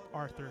 I'm a big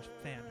Arthur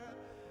fan.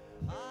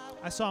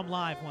 I saw him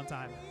live one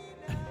time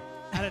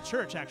at a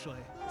church. Actually,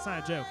 it's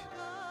not a joke.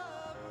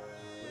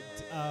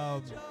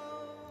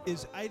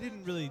 I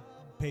didn't really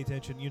pay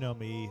attention. You know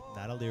me,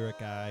 not a lyric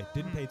guy.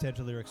 Didn't pay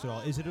attention to lyrics at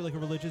all. Is it like a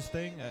religious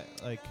thing?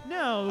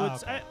 No, Oh,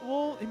 it's okay.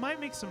 well, it might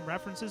make some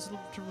references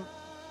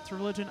to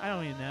religion. I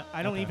don't even know.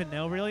 I don't Okay. even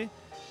know really,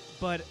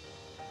 but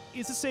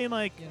it's just saying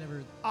like, Yeah,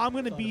 never I'm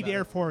gonna thought be about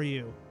there it. for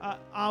you.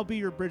 I'll be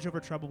your bridge over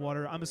troubled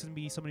water. I'm just gonna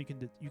be somebody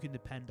you can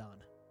depend on.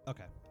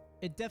 Okay.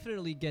 It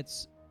definitely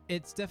gets.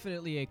 It's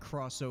definitely a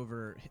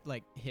crossover.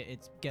 Like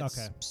it gets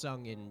Okay.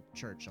 sung in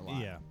church a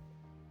lot. Yeah.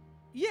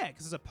 Yeah,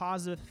 because it's a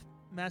positive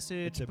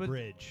message. It's a but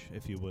bridge,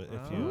 if you would.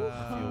 If you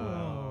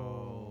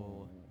Oh.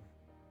 will.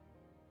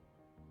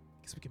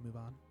 Guess we can move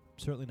on.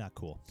 Certainly not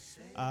cool.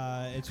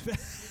 It's.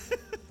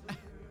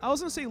 I was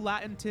gonna say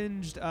Latin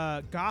tinged,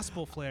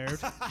 gospel flared.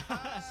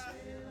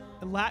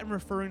 Latin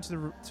referring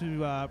to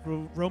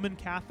Roman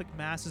Catholic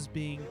masses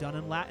being done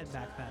in Latin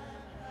back then.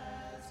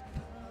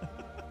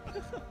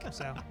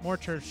 So more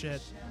church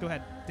shit. Go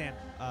ahead, Dan.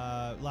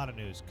 A lot of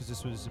news because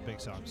this was a big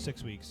song.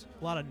 6 weeks.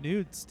 A lot of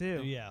nudes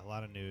too. Yeah, a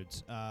lot of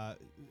nudes.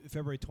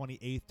 February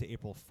 28th to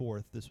April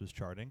 4th, this was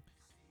charting.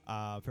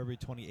 February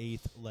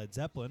 28th, Led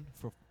Zeppelin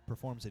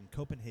performs in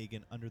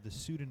Copenhagen under the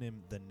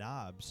pseudonym The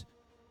Knobs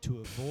to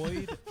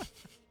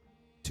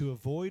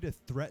avoid a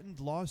threatened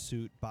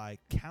lawsuit by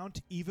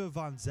Count Eva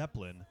von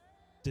Zeppelin,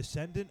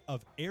 descendant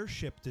of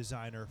airship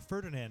designer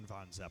Ferdinand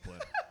von Zeppelin.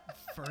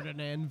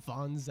 Ferdinand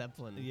von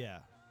Zeppelin. Yeah.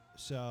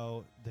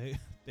 So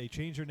they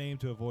changed her name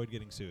to avoid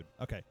getting sued.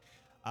 Okay.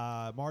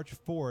 March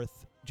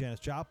 4th, Janis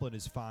Joplin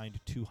is fined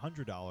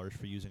 $200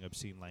 for using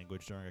obscene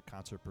language during a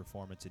concert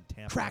performance in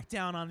Tampa. Crack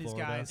down on these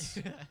Florida. guys.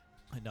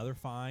 Another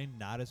fine,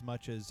 not as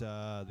much as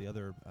the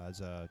other as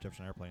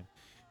Jefferson Airplane.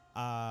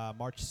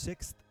 March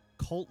 6th,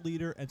 cult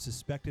leader and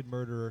suspected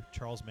murderer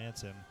Charles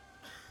Manson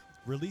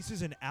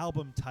releases an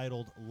album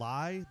titled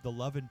 "Lie: The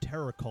Love and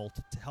Terror Cult"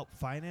 to help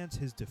finance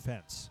his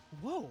defense.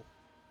 Whoa.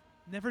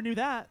 Never knew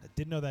that. I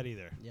didn't know that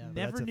either. Yeah. but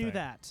Never that's a knew thing.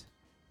 that.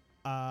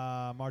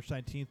 March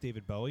 19th,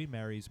 David Bowie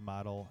marries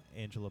model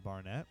Angela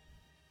Barnett.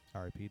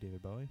 R.I.P.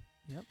 David Bowie.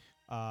 Yep.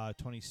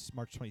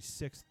 March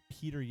 26th,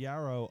 Peter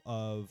Yarrow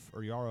of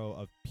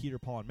Peter,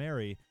 Paul, and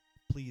Mary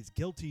pleads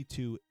guilty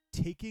to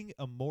taking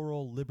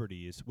immoral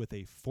liberties with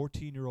a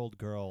 14-year-old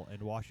girl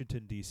in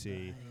Washington,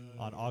 D.C.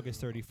 on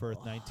August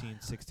 31st,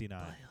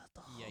 1969.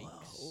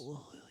 Yikes.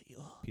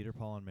 Peter,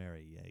 Paul, and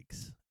Mary.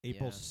 Yikes.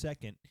 April Yeah.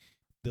 2nd,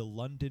 the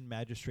London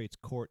Magistrates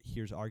Court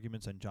hears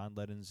arguments on John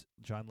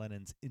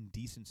Lennon's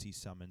indecency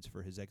summons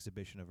for his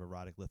exhibition of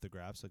erotic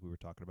lithographs, like we were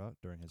talking about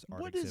during his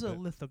art What is exhibit.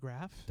 a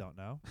lithograph? Don't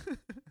know.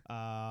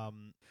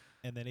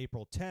 And then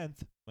April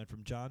 10th, went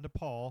from John to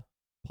Paul.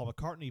 Paul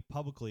McCartney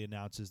publicly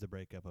announces the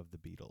breakup of the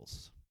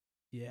Beatles.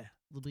 Yeah.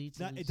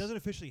 It doesn't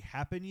officially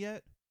happen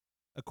yet,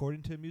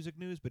 according to Music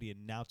News, but he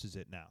announces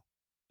it now.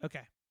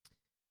 Okay.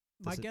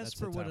 My That's guess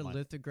the for what a timeline.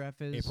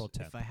 lithograph is, April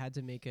 10th. if I had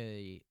to make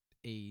a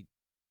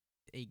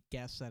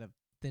guess out of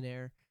thin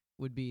air,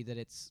 would be that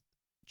it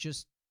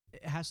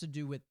has to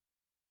do with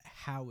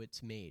how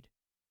it's made.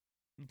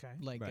 Okay.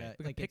 Like Right. uh, Like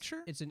a like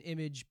picture? It's an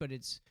image, but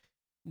it's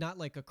not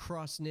like a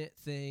cross knit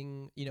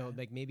thing. You know, Okay.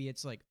 like maybe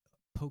it's like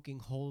poking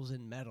holes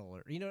in metal,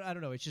 or I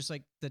don't know. It's just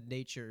like the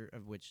nature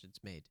of which it's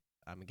made.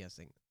 I'm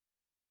guessing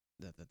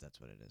that's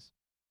what it is.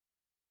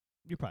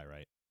 You're probably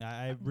right.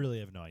 I really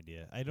have no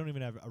idea. I don't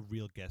even have a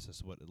real guess as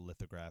to what a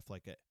lithograph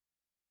like.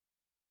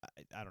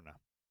 I don't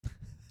know.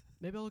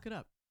 Maybe I'll look it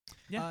up.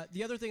 Yeah.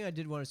 The other thing I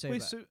did want to say Wait,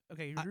 about, so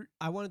okay,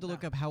 I wanted to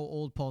look no. up how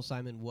old Paul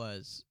Simon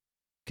was,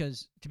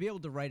 because to be able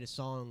to write a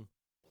song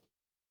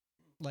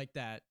like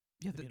that,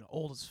 you have to be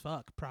old as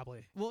fuck,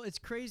 probably. well, it's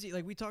crazy.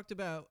 Like we talked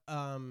about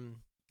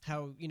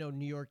how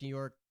New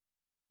York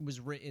was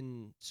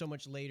written so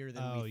much later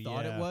than we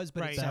thought it was,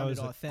 but Right. it That sounded was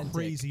a authentic.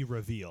 crazy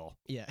reveal.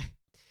 Yeah.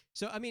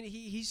 So I mean,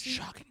 he's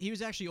Shocking. he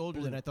was actually older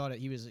than Blue. I thought.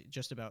 He was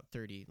just about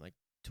 30, like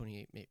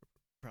 28,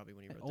 probably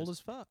when he And wrote old this. as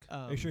fuck.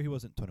 Are you sure he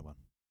wasn't 21?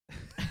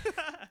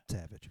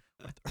 Savage.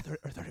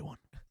 or 31.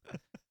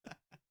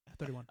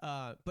 31.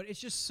 But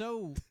it's just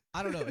so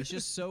I don't know. It's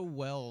just so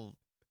well.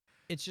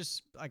 It's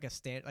just like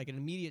like an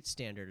immediate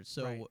standard.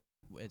 So Right.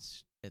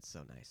 it's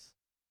so nice.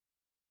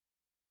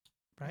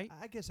 Right?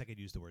 I guess I could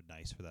use the word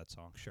nice for that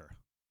song. Sure.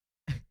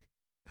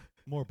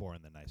 More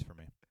boring than nice for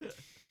me.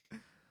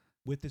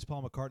 With this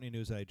Paul McCartney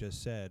news that I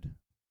just said,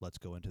 let's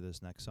go into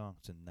this next song.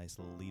 It's a nice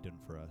little lead-in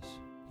for us.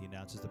 He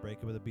announces the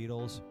breakup of the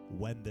Beatles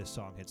when this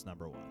song hits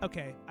number 1.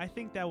 Okay, I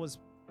think that was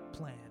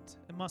planned.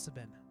 It must have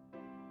been.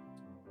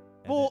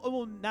 And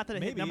Well, not that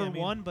it hit maybe, number I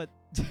mean- 1, but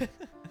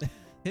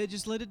Hey,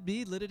 just let it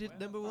be. Let it hit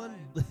number 1.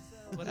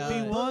 let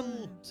it be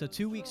one. So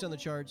 2 weeks on the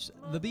charts.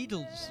 The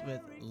Beatles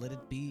with "Let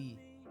It Be."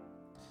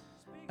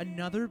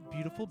 Another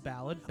beautiful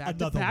ballad back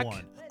another to back.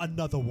 one.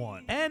 Another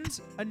one. And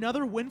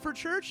another win for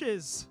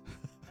churches.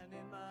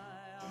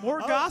 More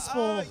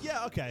gospel.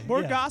 Yeah, okay.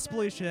 More yeah.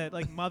 gospel-y shit,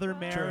 like Mother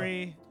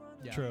Mary.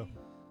 Yeah. True.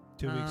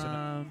 2 weeks.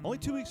 Only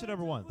 2 weeks to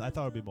number 1. I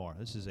thought it would be more.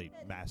 This is a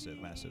massive,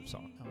 massive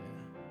song. Oh,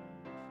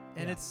 yeah.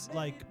 And Yeah. it's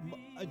like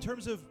in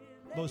terms of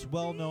most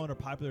well-known or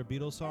popular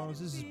Beatles songs,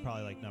 this is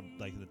probably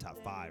like in the top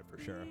 5 for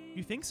sure.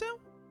 you think so?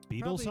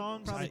 Beatles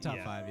songs, Probably top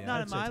yeah. 5. Yeah. Not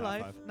I'd in say my top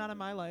life. 5. Not in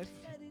my life.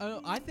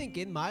 I think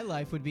 "In My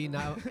Life" would be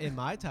now in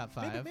my top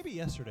 5. Maybe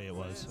yesterday it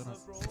was.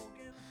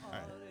 All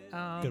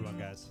right, good one,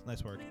 guys.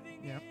 Nice work.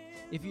 Yeah.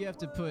 If you have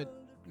to put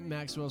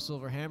Maxwell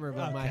Silver Hammer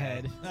above my Okay.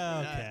 head.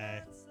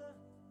 Okay.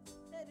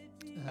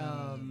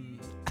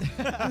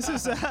 This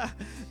is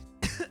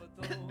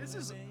this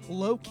is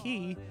low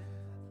key,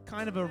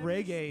 kind of a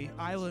reggae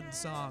island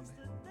song.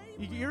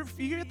 You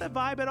get that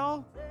vibe at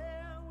all?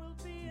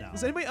 No.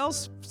 Does anybody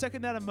else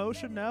second that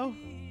emotion? No.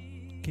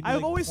 Can you, I've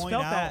like, always point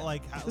felt out, that.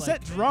 like, how, It's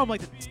like that drum,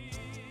 like.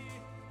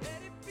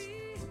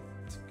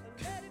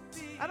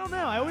 I don't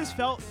know. I always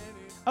felt.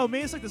 Oh,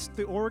 maybe it's like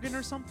the organ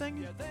or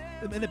something,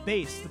 and the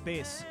bass.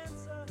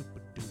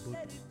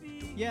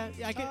 Yeah,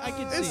 I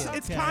could see It's it.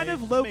 it's Okay, kind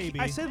of low. maybe. Key.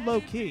 I said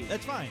low key.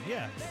 that's fine.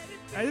 Yeah.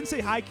 I didn't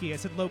say high key. I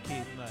said low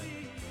key.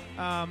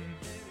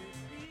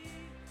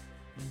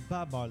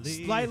 Bob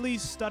Marley. Slightly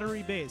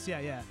stuttery bass.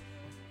 Yeah.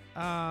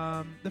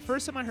 The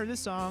first time I heard this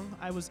song,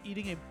 I was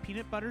eating a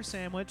peanut butter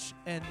sandwich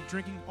and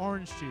drinking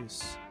orange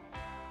juice.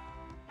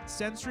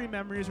 Sensory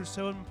memories are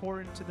so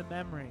important to the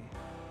memory,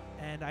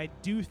 and I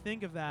do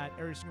think of that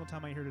every single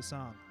time I hear the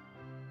song.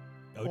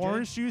 OJ?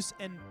 Orange juice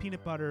and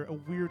peanut butter, a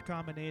weird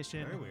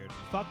combination. Very weird.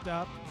 Fucked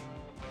up.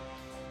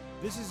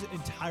 This is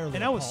entirely.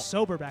 And I was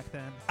sober back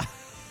then.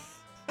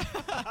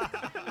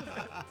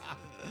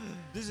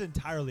 This is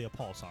entirely a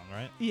Paul song,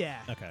 right? Yeah.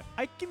 Okay.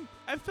 I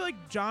feel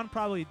like John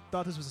probably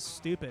thought this was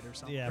stupid or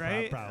something, Yeah,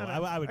 right? probably. don't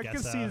know. I would I guess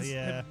could so, see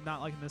yeah. him not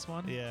liking this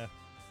one. Yeah.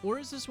 Or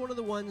is this one of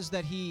the ones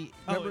that he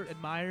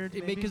Admired,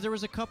 maybe? because there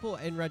was a couple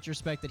in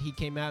retrospect that he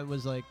came out and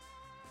was like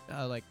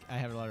I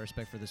have a lot of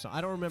respect for this song. I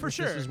don't remember For if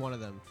sure. this is one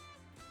of them.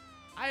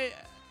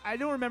 I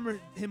don't remember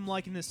him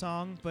liking this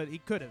song, but he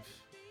could have.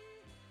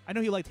 I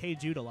know he liked Hey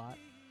Jude a lot.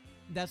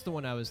 That's the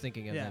one I was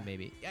thinking of Yeah. then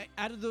maybe.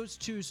 Out of those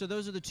two, so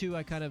those are the two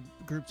I kind of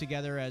grouped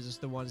together as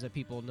the ones that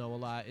people know a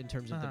lot in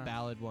terms of the Uh-huh.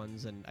 ballad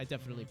ones, and I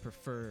definitely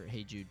prefer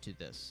Hey Jude to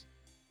this.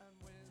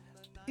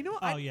 You know,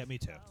 Oh yeah, me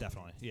too.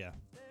 Definitely. Yeah.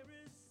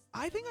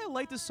 I think I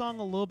like this song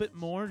a little bit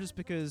more just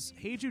because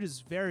Hey Jude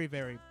is very,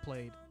 very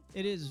played.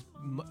 It is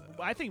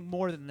I think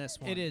more than this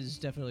one. it is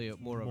definitely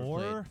more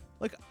overplayed. More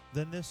Like,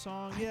 than this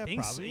song? I Yeah,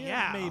 think probably. so.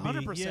 Yeah, maybe.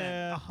 100%.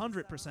 Yeah.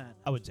 100%.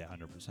 I would say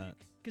 100%.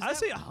 I'd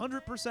say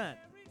 100%.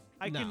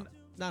 No,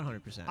 not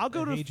 100%. I'll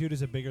go to. Hey Jude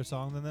is a bigger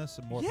song than this,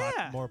 more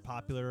Yeah. more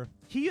popular.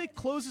 He like,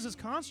 closes his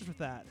concert with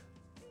that.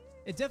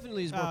 It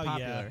definitely is more Oh,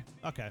 popular.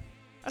 yeah. Okay.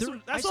 That's I all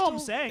I'm still-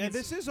 saying. And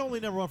It's- this is only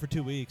number 1 for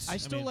 2 weeks. I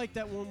still mean, like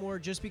that one more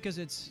just because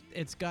it's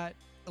got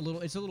a little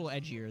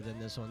edgier than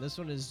this one. This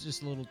one is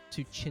just a little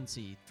too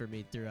chintzy for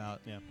me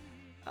throughout. Yeah.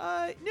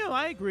 No,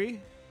 I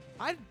agree.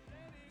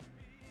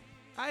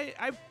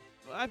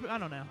 I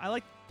don't know. I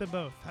like them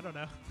both. I don't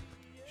know.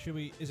 Should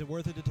we? Is it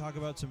worth it to talk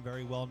about some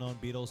very well-known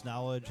Beatles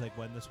knowledge, like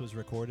when this was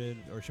recorded,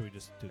 or should we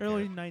just do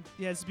Early night.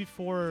 Yeah, this is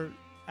before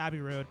Abbey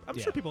Road. I'm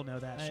Yeah. sure people know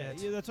that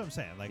shit. Yeah, that's what I'm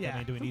saying. Like, Yeah, I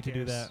mean, do we who need to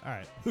do cares? that? All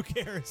right. Who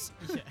cares?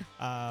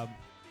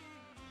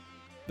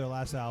 Their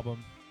last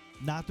album,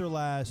 Not their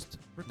last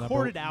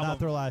Recorded album. Not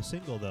their last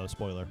single though.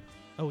 Spoiler.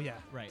 Oh yeah,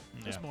 Right.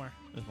 there's Yeah, more.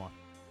 There's more.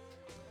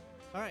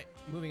 All right,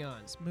 moving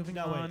on. Moving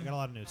No, wait. I on. got a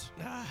lot of news.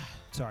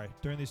 Sorry.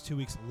 During these 2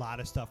 weeks, a lot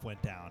of stuff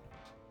went down.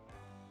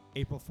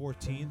 April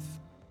 14th.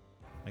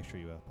 Make sure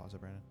you pause it,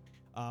 Brandon.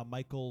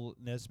 Michael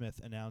Nesmith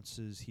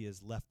announces he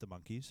has left the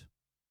Monkees.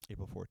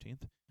 April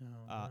 14th.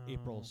 Oh,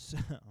 April.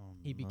 no.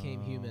 He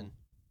became human.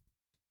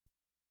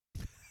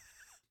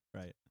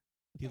 Right.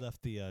 He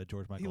left the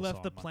George Michael. He left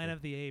song the Monkey. Planet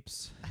of the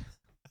Apes.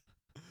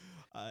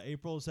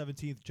 April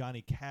 17th,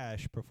 Johnny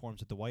Cash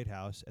performs at the White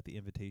House at the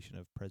invitation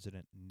of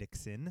President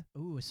Nixon.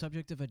 Ooh, a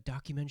subject of a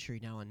documentary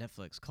now on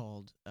Netflix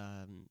called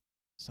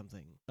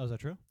something. Oh, is that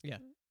true? Yeah.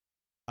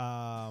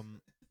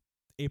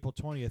 April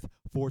 20th,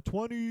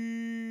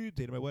 420,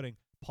 date of my wedding.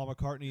 Paul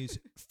McCartney's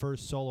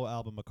first solo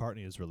album,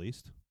 McCartney, is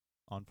released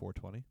on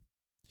 420.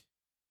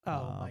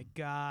 Oh my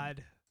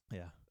God,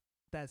 Yeah.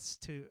 that's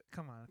too.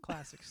 Come on,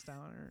 classic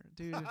stoner,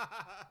 dude.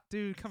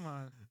 Dude, come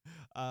on.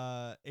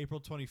 April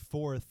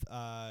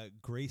 24th,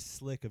 Grace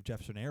Slick of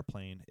Jefferson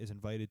Airplane is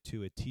invited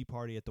to a tea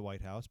party at the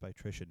White House by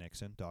Tricia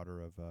Nixon,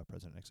 daughter of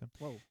President Nixon.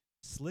 Whoa.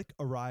 Slick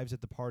arrives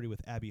at the party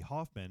with Abby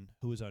Hoffman,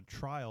 who is on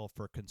trial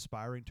for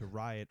conspiring to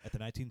riot at the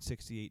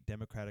 1968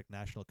 Democratic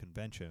National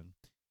Convention.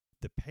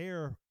 The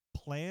pair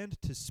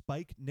planned to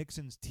spike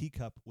Nixon's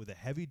teacup with a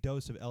heavy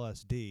dose of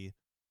LSD.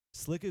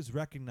 Slick is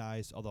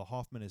recognized, although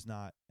Hoffman is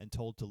not, and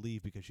told to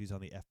leave because she's on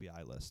the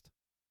FBI list.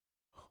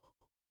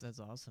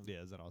 That's awesome.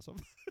 Yeah, is that awesome?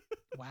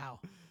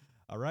 Wow.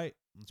 All right,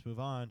 let's move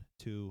on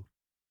to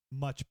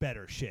much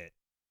better shit.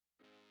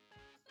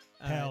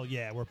 Uh, Hell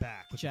yeah, we're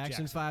back. With the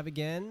Jackson 5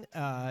 again.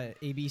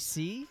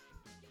 ABC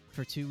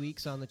for 2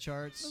 weeks on the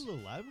charts. A little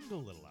loud. Go a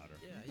little louder.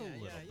 Yeah, Go yeah, a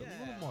little, yeah, bit, a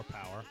yeah. little more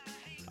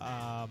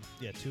power.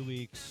 Yeah, 2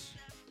 weeks.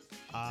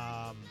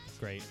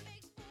 Great.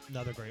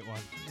 Another great one.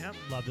 Yep.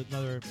 Loved it.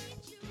 Another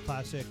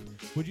classic.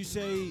 Would you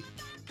say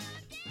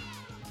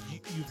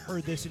you've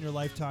heard this in your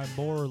lifetime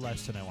more or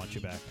less than I Want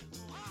You Back?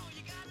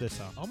 This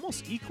song.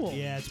 Almost equal.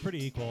 Yeah, it's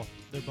pretty equal.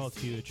 They're both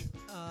huge.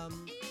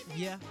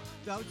 Yeah,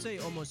 I would say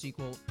almost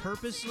equal.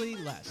 Purposely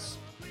less.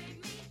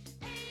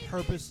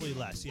 Purposely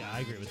less. Yeah, I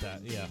agree with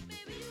that. Yeah.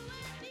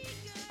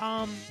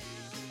 I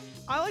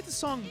like the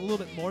song a little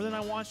bit more than I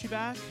Want You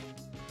Back,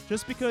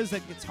 just because the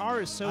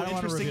guitar is so I don't wanna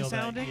interesting reveal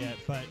sounding. that yet,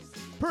 but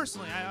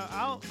Personally,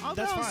 I'll go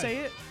That's out and fine. say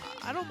it.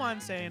 I don't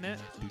mind saying it.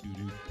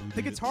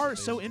 The guitar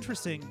is so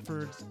interesting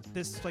for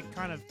this like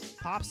kind of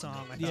pop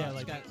song. I yeah, thought.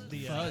 like got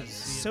the fuzz.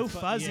 so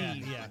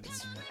fuzzy. Yeah.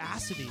 It's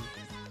acidy.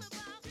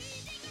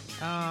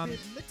 And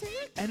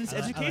it's I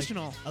like-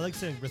 educational. I like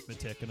saying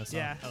arithmetic in a song.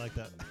 Yeah. I like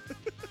that.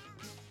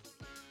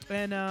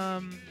 And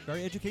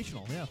Very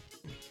educational. Yeah.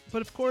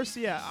 but of course,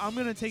 yeah, I'm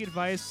gonna take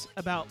advice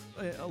about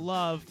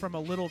love from a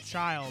little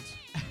child.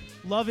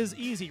 Love is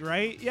easy,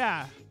 right?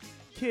 Yeah,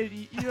 kid,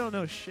 you don't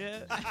know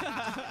shit.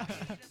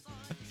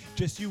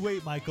 Just you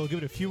wait, Michael. Give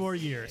it a few more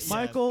years.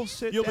 Michael,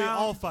 sit You'll down. be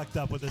all fucked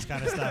up with this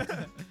kind of stuff,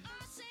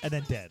 and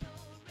then dead.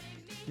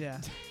 Yeah.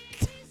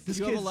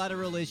 You have a lot of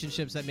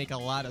relationships that make a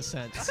lot of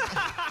sense.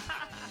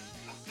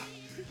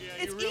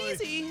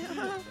 It's easy.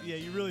 Yeah,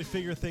 you really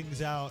figure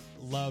things out,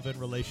 love and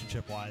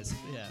relationship wise.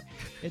 Yeah.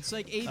 It's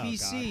like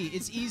ABC.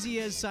 It's easy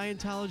as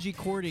Scientology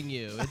courting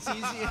you. It's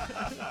easy.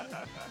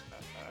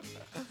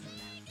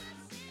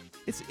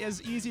 It's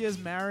as easy as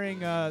marrying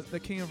the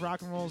king of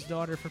rock and roll's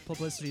daughter for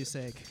publicity's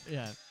sake.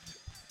 Yeah.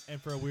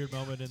 And for a weird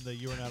moment in the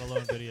 "You Are Not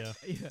Alone" video.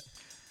 Yeah.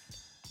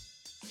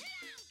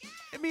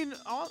 I mean,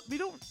 we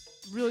don't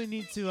really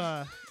need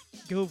to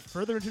go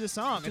further into the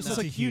song. It's Just just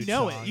a like you huge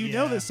know song, it. You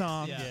know yeah. the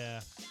song. Yeah.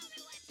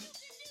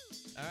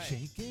 All right.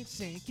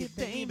 Shake it,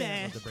 baby.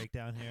 Love the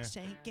breakdown here.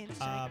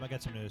 I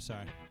got some news.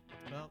 Sorry.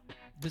 Well,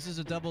 this is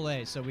a double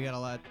A, so we got a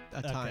lot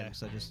of time. Okay.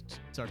 So just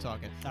start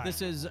talking. All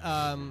This is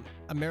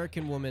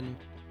American Woman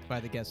by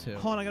the Guess Who.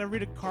 Hold on, I gotta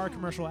read a car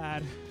commercial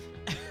ad.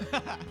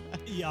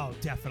 Yeah, oh,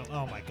 definitely.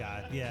 Oh my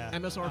God. Yeah.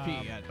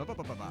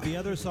 MSRP. The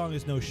other song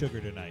is "No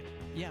Sugar Tonight."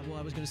 Yeah, well,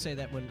 I was going to say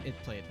that when it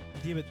played.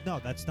 Yeah, but no,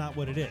 that's not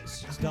what it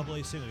is. It's double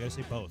A single. You gotta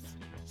say both.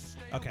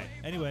 Okay.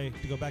 Anyway,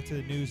 to go back to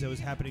the news that was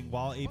happening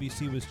while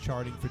ABC was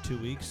charting for 2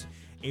 weeks,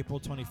 April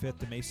 25th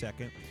to May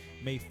 2nd.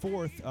 May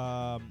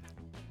 4th,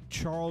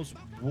 Charles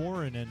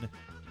Warren,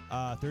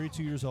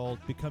 32 years old,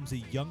 becomes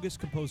the youngest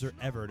composer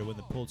ever to win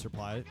the Pulitzer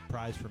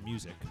Prize for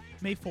Music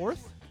May 4th.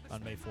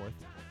 on May 4th.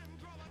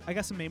 I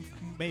got some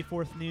May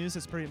 4th news.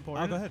 It's pretty Oh,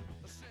 important. go ahead.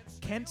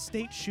 Kent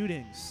State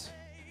shootings.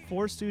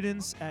 4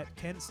 students at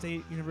Kent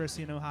State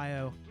University in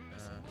Ohio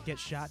get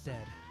shot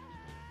dead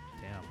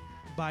Damn.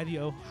 by the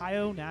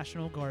Ohio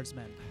National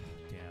Guardsmen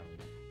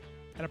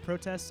Damn. at a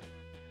protest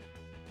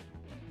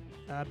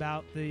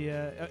about the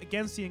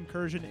against the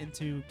incursion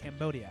into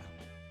Cambodia.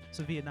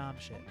 So Vietnam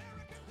shit.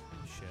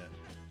 Shit.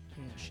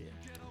 Yeah, shit.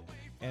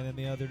 And then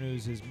the other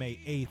news is May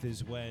 8th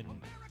is when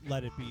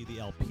Let It Be, the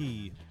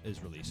LP,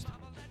 is released.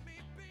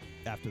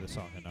 After the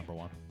song at number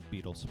 1,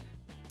 Beatles.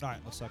 All right,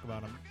 let's talk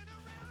about them.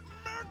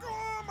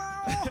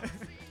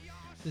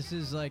 This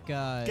is like.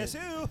 Guess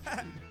who?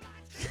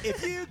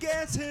 If you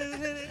guess who.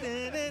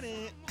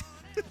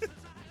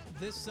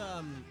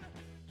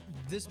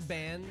 this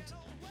band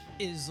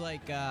is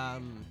like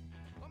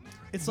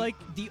It's like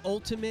the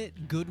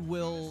ultimate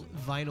Goodwill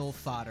vinyl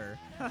fodder.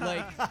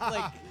 like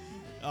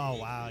Oh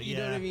wow, you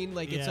know what I mean?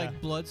 Like it's Yeah.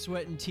 like blood,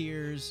 sweat, and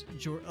tears.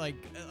 Like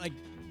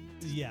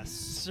Yes.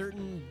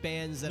 certain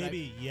bands that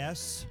Maybe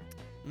yes.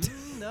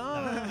 no.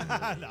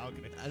 No, I'm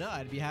kidding. I know.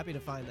 I'd be happy to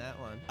find that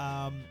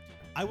one.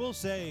 I will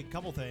say a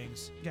couple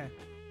things. okay.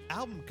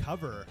 Album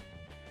cover.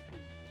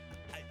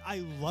 I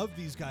love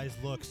these guys'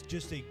 looks.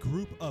 Just a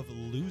group of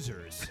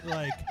losers.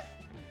 Like,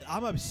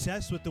 I'm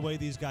obsessed with the way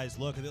these guys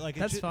look. Like,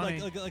 That's it's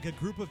funny. like a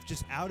group of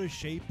just out of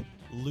shape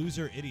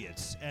loser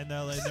idiots, and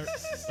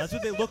that's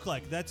what they look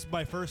like. That's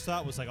my first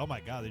thought was like, oh my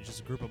god, they're just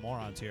a group of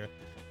morons here.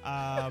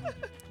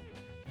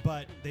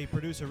 But they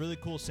produce a really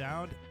cool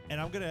sound, and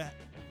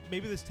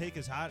maybe this take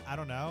is hot. I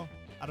don't know.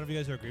 I don't know if you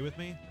guys agree with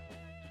me.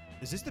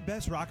 Is this the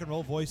best rock and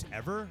roll voice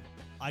ever?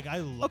 Like, I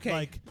look Okay.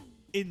 like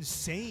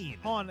insane.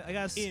 Hold on, I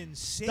got Insane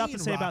stuff to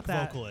say rock about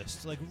that.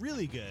 vocalist. Like,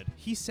 really good.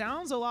 He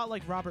sounds a lot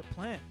like Robert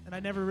Plant, and I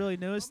never really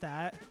noticed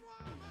that.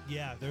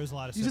 Yeah, there's a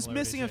lot of He's just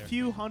similarities missing a there.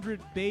 few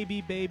hundred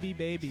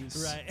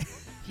babies. Right.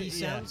 He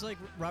Yeah. sounds like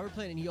Robert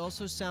Plant, and he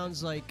also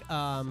sounds like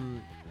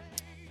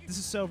This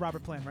is so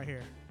Robert Plant right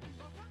here.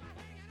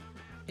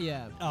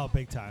 yeah. Oh,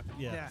 big time.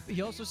 Yeah. Yeah.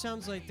 He also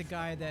sounds like the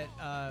guy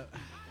that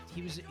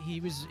he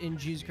was in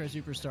Jesus Christ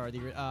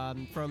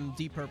Superstar, from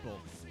Deep Purple.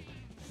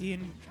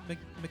 Ian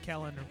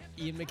McKellen.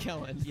 Ian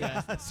McKellen.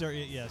 Yeah. Sir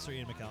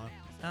Ian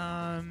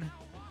McKellen.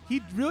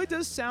 He really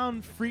does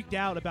sound freaked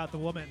out about the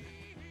woman.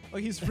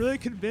 Like he's really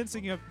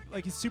convincing of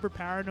like he's super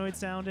paranoid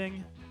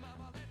sounding.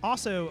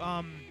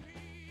 Also,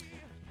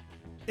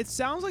 it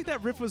sounds like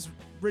that riff was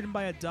written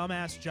by a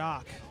dumbass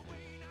jock.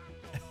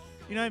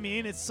 You know what I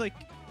mean? It's like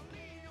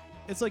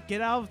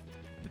get out of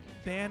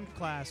band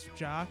class,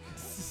 jock.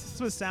 That's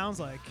what it sounds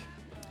like.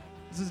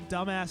 This is a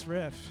dumbass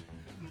riff.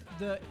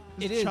 It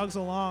Just is. chugs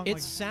along. It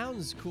like,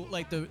 sounds cool.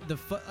 Like the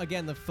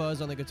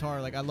fuzz on the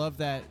guitar. Like I love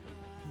that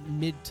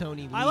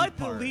mid-tony lead I like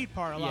part. the lead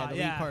part a Yeah, lot. the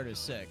lead part is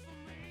sick.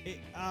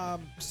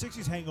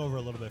 60s hangover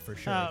a little bit for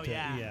sure. Oh, too.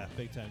 yeah. Yeah,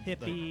 big time.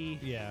 Hippie.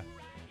 Yeah.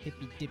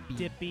 Hippy dippy.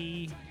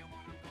 Dippy.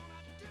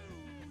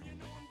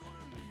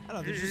 I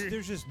don't know.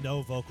 There's just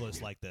no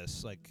vocalist like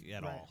this, like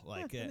at Right. all.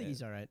 Like, I think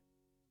he's all right.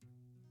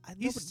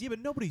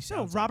 nobody No,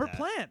 sounds Robert like that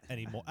Plant.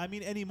 anymore. I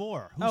mean,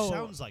 anymore. Who Oh,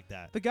 sounds like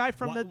that? The guy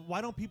from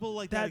Why don't people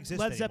like that that exist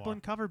Led anymore?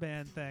 Zeppelin cover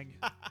band thing.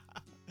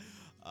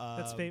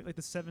 That's like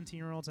the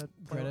 17-year-olds that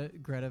play.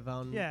 Greta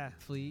Van Yeah.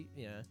 Fleet.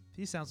 Yeah.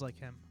 He sounds like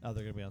him. Oh,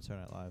 they're gonna be on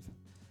Saturday Night Live.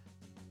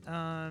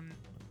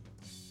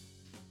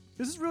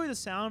 This is really the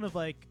sound of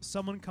like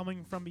someone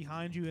coming from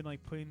behind you and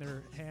like putting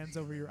their hands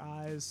over your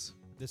eyes.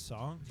 This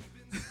song,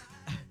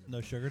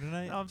 No Sugar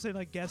Tonight. No, I'm saying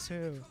like Guess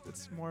Who.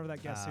 It's more of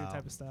that Guess Who Oh.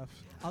 type of stuff.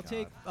 I'll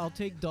God.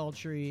 take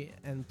Daltrey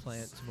and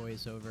Plant's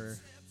voice over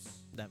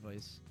that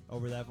voice.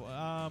 Over that.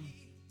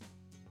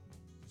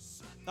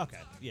 Okay,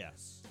 yeah,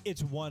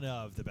 it's one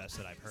of the best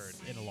that I've heard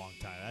in a long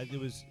time. It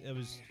was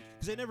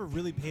because I never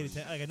really paid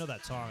attention. Like I know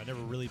that song, I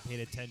never really paid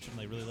attention.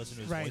 Like really listened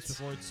to his Right. voice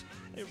before. It's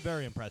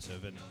very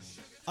impressive and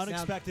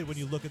unexpected when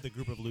you look at the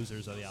group of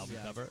losers on the album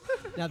Yeah. cover.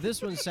 Now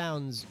this one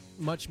sounds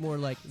much more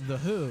like The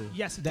Who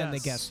Yes, it than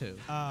does. the Guess Who.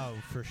 Oh,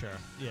 for sure.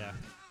 Yeah.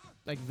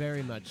 Like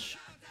very much.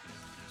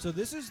 So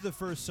this is the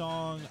first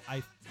song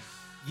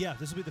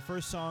this will be the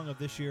first song of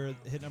this year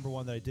hit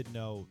 #1 that I didn't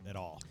know at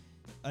all.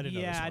 I didn't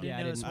know this Yeah, I one. didn't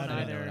know this one I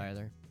didn't either. know it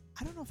either.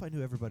 I don't know if I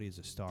knew Everybody Is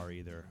a Star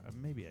either.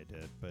 Maybe I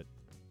did, but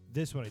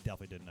this one I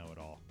definitely didn't know at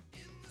all.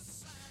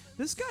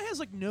 This guy has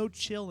like no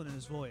chill in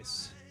his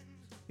voice.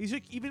 He's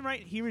like even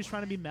right here he's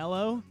trying to be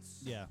mellow,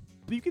 Yeah.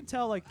 but you can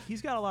tell like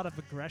he's got a lot of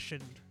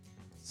aggression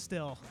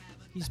still.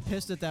 He's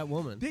pissed at that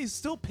woman. He's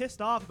still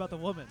pissed off about the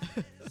woman.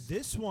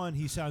 This one,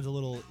 he sounds a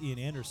little Ian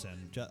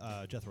Anderson,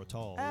 Jethro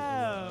Tull,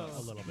 a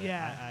little bit.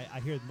 yeah. I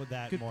hear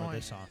that Good more in point.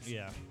 this song.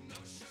 Yeah.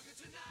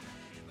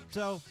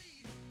 So,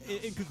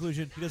 in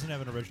conclusion, he doesn't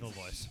have an original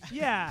voice.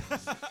 Yeah,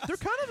 they're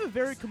kind of a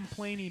very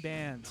complainy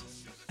band.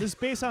 This is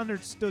based on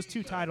those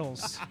two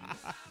titles.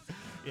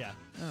 Yeah.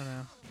 I don't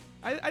know.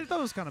 I thought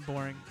it was kind of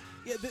boring.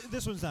 Yeah,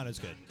 this one's not as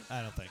good,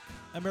 I don't think.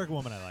 American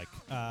Woman I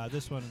like.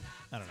 This one,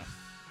 I don't know.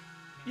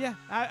 Yeah,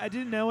 I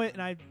didn't know it,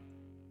 and I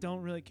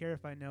don't really care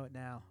if I know it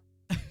now.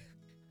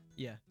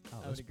 Yeah. Oh,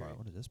 I would this part. agree.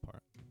 What is this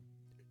part?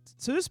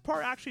 So this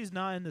part actually is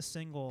not in the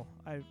single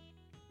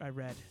I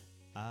read.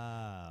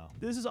 Oh.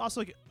 This is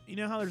also like, you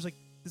know how there's like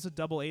this is a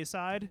double A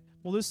side?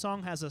 Well, this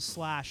song has a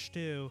slash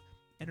too,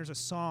 and there's a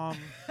song.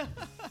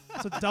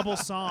 It's a double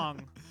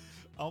song.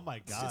 Oh my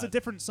God. It's a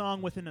different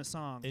song within a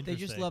song. They just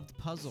Interesting. loved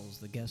puzzles,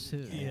 the Guess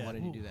Who. They Yeah.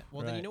 wanted to do that.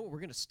 Well, then you Right. know what? We're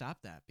going to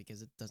stop that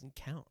because it doesn't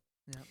count.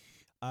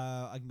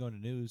 I can go into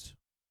news.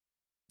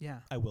 Yeah.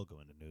 I will go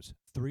into news.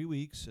 3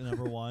 weeks,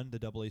 #1, the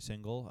double A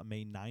single,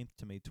 May 9th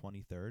to May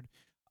 23rd.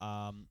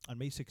 On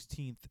May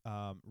 16th,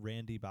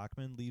 Randy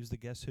Bachman leaves the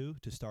Guess Who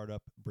to start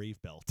up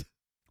Brave Belt.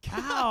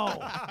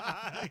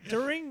 Ow.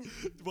 During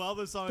While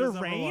the song The is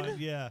 #1, rain?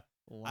 yeah.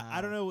 Wow.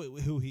 I don't know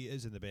who he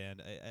is in the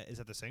band. Is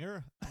that the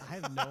singer? I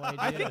have no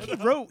idea. I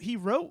think he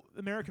wrote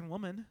American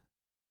Woman.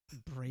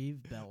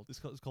 Brave Belt. It's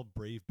called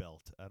Brave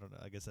Belt. I don't know.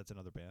 I guess that's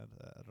another band.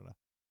 I don't know.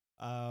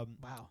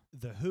 Wow.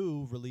 The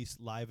Who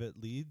released Live at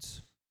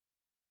Leeds,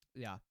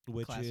 Yeah.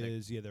 which Classic.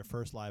 is their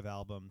first live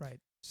album. Right.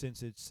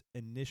 Since its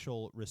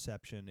initial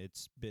reception,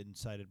 it's been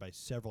cited by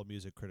several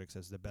music critics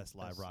as the best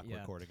live rock yeah.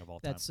 recording of all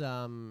time. That's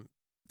John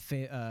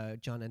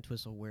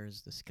Entwistle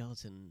wears the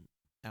skeleton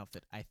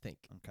outfit, I think.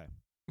 Okay.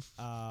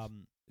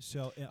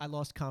 So I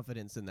lost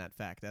confidence in that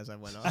fact as I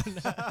went on.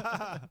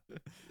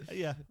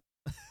 yeah.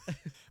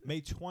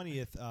 May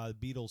 20th,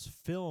 Beatles'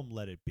 film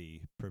 "Let It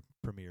Be"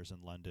 premieres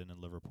in London and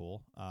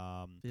Liverpool.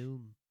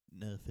 Boom.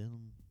 No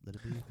film. Let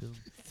it be film.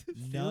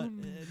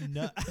 Film.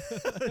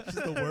 Just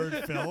the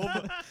word film.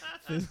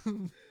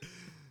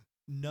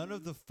 None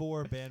of the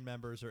 4 band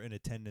members are in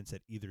attendance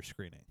at either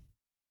screening.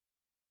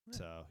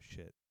 So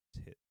shit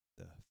hit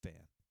the fan.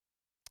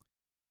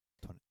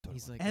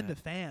 He's like And the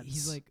fans.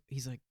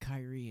 he's like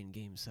Kyrie in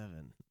Game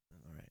 7.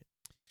 All right.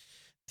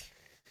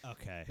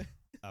 Okay.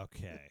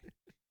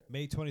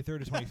 May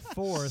 23rd to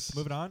 24th.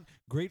 Moving on.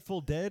 Grateful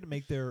Dead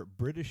make their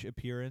British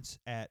appearance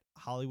at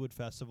Hollywood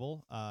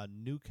Festival,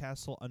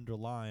 Newcastle under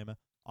Lyme,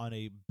 on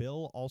a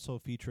bill also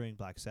featuring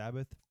Black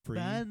Sabbath, Free,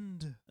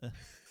 Band.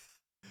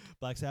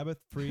 Black Sabbath,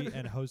 Free,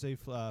 and Jose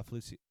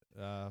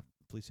Feliciano.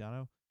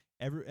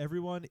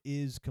 Everyone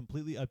is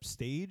completely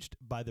upstaged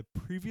by the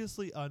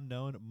previously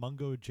unknown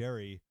Mungo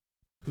Jerry,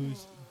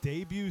 whose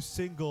debut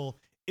single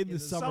in the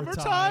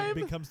summertime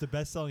becomes the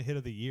best-selling hit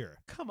of the year.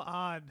 Come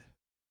on.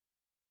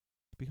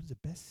 Becomes the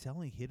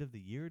best-selling hit of the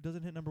year. It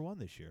doesn't hit number 1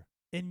 this year.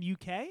 In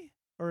UK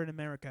or in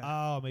America?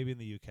 Oh, maybe in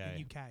the UK.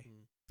 In UK.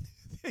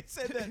 They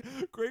said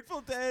that Grateful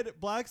Dead,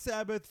 Black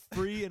Sabbath,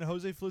 Free, and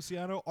Jose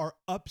Feliciano are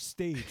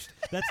upstaged.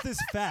 That's this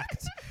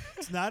fact.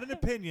 It's not an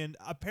opinion.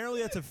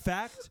 Apparently, that's a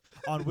fact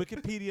on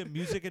Wikipedia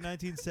Music in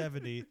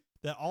 1970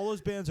 that all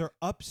those bands are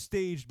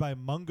upstaged by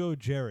Mungo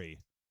Jerry.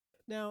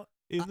 Now,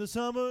 In the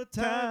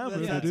summertime. Time,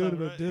 That's yeah. that song,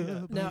 right?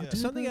 Yeah. now Yeah.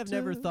 something I've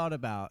never thought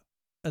about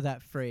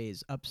that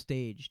phrase,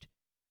 upstaged.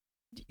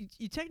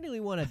 You technically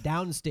want to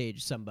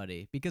downstage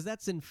somebody because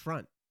that's in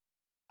front.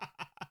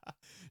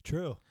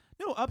 True.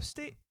 No,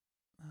 upstate.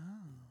 Oh.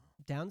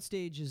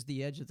 Downstage is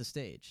the edge of the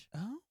stage.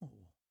 Oh.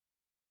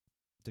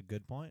 It's a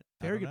good point.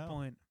 I Very don't good know.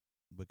 point.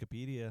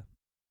 Wikipedia.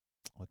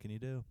 What can you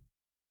do?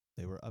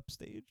 They were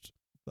upstaged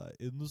by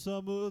In the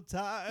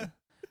Summertime.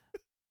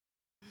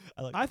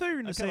 I thought you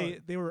were going to I say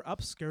kinda- they were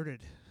upskirted.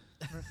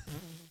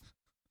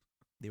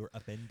 They were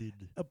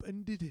upended.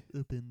 Upended.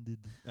 Upended.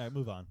 All right,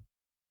 move on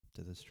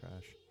to this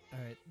trash. All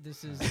right,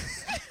 this is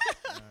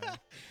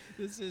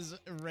this is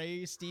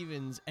Ray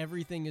Stevens.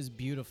 Everything is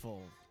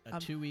beautiful.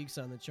 2 weeks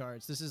on the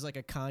charts. This is like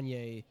a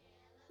Kanye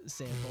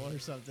sample or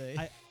something.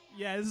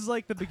 Yeah, this is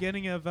like the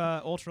beginning of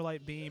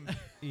Ultralight Beam.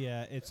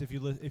 Yeah, it's if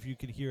you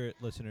can hear it,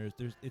 listeners.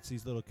 It's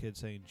these little kids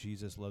saying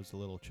Jesus loves the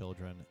little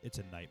children. It's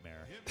a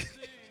nightmare.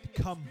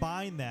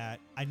 Combine that,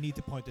 I need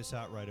to point this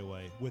out right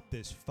away, with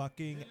this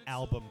fucking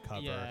album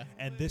cover Yeah.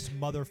 and this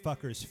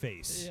motherfucker's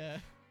face. yeah.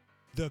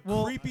 The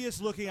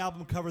creepiest looking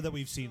album cover that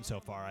we've seen so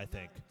far, I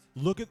think.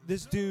 Look at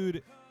this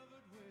dude.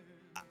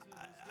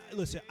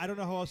 Listen, I don't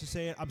know how else to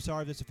say it. I'm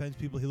sorry if this offends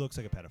people. He looks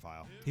like a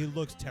pedophile. He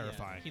looks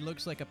terrifying. He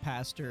looks like a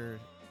pastor.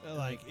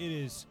 Like, it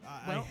is.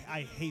 Well-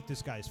 I hate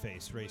this guy's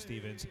face, Ray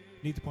Stevens.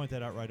 Need to point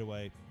that out right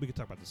away. We can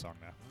talk about the song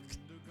now.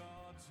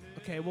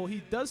 Okay, well,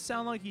 he does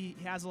sound like he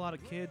has a lot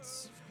of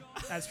kids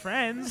as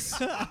friends.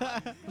 There's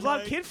a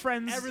lot of kid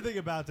friends. Everything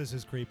about this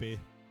is creepy.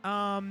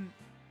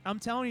 I'm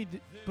telling you,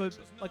 but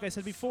like I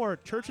said before,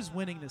 Church is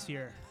winning this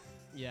year.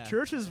 Yeah.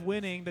 Church is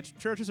winning. The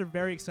churches are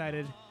very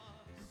excited.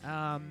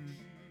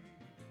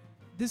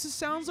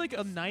 Sounds like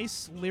a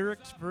nice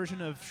lyrics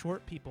version of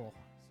Short People.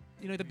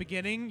 You know, at the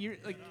beginning,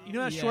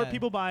 that Short Yeah.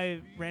 People by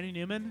Randy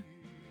Newman.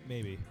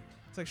 Maybe.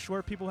 It's like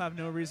short people have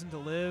no reason to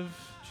live.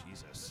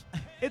 Jesus.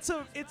 It's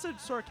a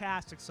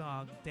sarcastic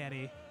song,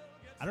 Daddy.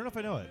 I don't know if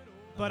I know it.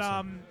 But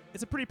honestly.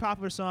 it's a pretty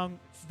popular song.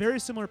 Very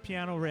similar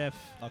piano riff.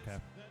 Okay.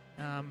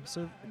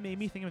 So it made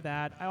me think of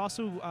that. I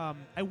also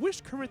I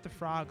wish Kermit the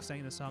Frog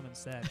sang the song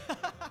instead.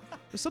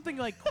 There's something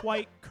like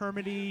quite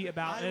Kermity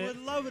about I it.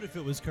 would love it if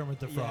it was Kermit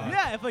the Frog.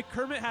 Yeah, if like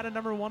Kermit had a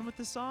number 1 with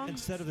this song.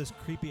 Instead of this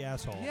creepy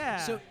asshole. Yeah.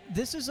 So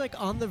this is like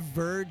on the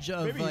verge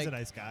of Maybe like. he's a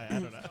nice guy. I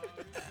don't know.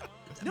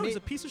 no, he's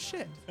a piece of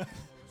shit.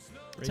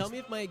 Tell me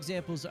if my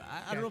examples.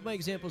 I don't know if my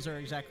examples are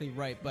exactly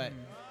right, but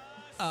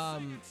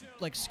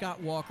like Scott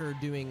Walker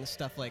doing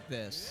stuff like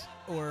this,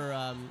 or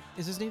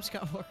is his name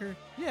Scott Walker?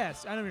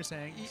 Yes, I know what you're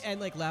saying. And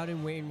like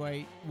Loudon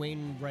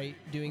Wainwright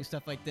doing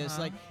stuff like this.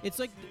 Uh-huh. Like it's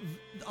like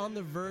on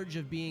the verge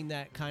of being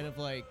that kind of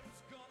like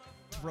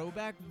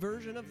throwback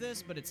version of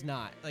this, but it's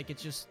not. Like it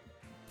just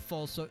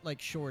falls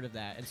short of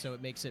that, and so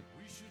it makes it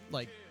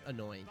like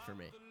annoying for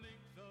me.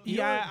 You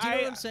know what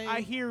I'm saying?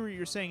 I hear what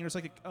you're saying. There's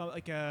like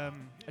a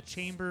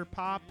chamber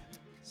pop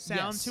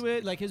sound Yes. to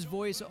it. Like his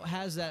voice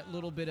has that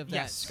little bit of that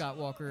Yes. Scott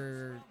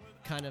Walker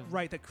kind of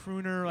right, the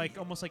crooner, like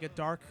almost like a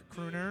dark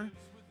crooner.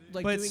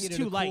 like but doing it's it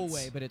too in a light. cool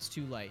way, but it's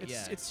too light. It's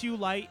yeah. it's too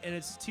light and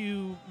it's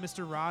too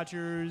Mr.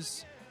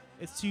 Rogers.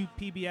 It's too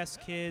PBS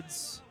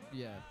Kids.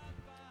 yeah.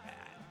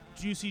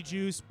 Juicy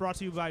Juice, brought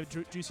to you by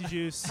Juicy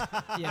Juice.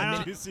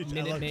 Yeah, I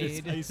Minute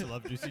Maid. used to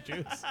love Juicy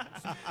Juice.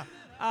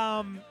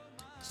 um,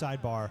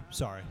 Sidebar.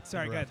 Sorry.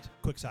 Sorry, go ahead.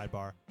 Interrupt. Quick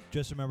sidebar.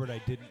 Just remembered I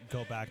didn't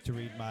go back to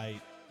read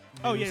my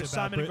Oh, news yeah, about,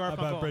 Simon and Garfunkel.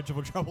 about Bridge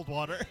Over Troubled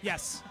Water.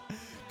 yes.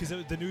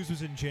 Because the news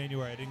was in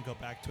January. I didn't go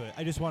back to it.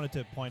 I just wanted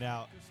to point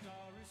out,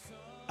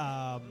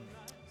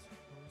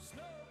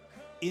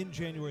 in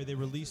January, they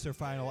released their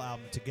final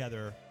album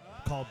together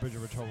called Bridge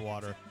Over Troubled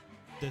Water.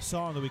 The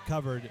song that we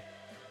covered,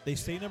 they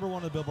stay number 1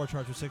 on the Billboard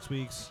charts for 6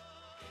 weeks,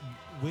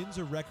 wins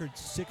a record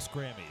 6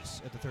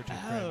 Grammys at the 13th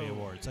Grammy Oh.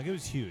 Awards. Like, it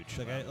was huge.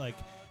 Like,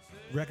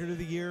 record of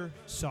the year,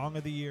 song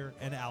of the year,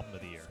 and album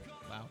of the year.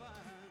 Wow.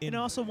 And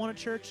also won a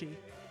Churchy.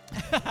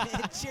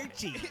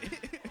 Churchy.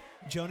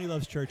 Joni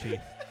loves Churchy.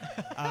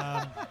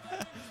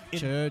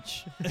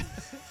 Church.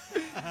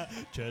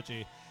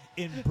 Churchy.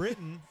 In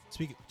Britain,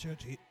 speaking of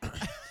Churchy,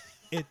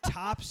 it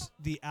tops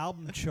the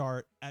album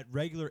chart at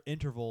regular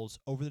intervals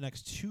over the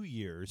next 2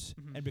 years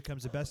and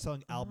becomes the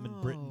best-selling album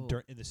in Britain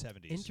in the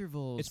 70s.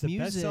 Intervals. It's the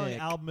music. best-selling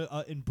album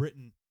in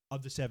Britain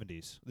of the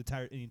 70s,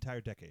 the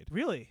entire decade.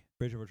 Really?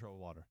 Bridge Over Troubled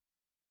Water.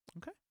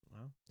 Okay.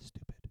 Wow.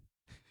 Stupid.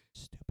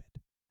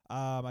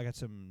 I got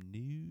some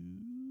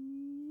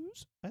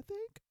news, I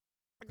think.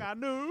 I got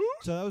news.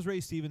 So that was Ray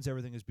Stevens'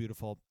 Everything is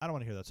Beautiful. I don't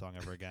want to hear that song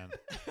ever again.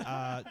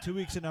 2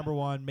 weeks at number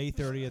 1, May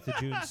 30th to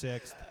June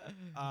 6th.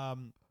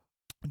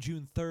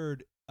 June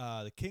 3rd,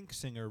 the Kinks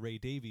singer Ray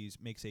Davies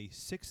makes a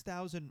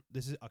 6,000.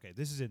 This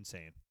is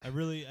insane.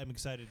 I'm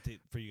excited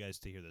for you guys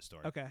to hear this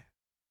story. Okay.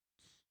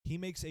 He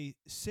makes a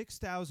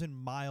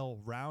 6,000-mile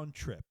round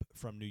trip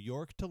from New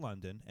York to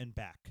London and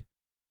back,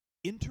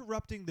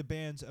 interrupting the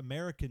band's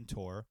American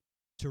tour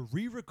to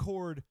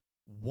re-record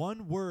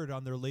one word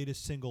on their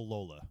latest single,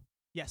 Lola.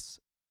 Yes.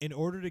 In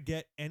order to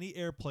get any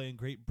airplay in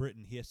Great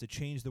Britain, he has to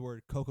change the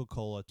word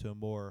Coca-Cola to a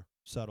more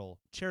subtle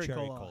Cherry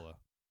cola. cola.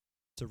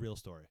 It's a real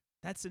story.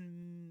 That's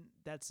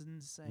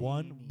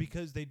insane.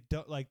 Because they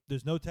don't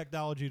there's no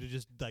technology to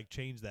just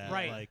change that.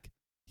 Right. Like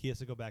he has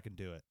to go back and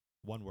do it.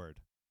 One word.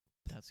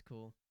 That's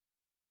cool.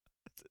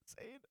 That's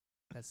insane.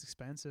 That's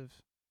expensive.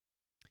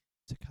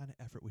 It's the kind of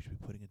effort we should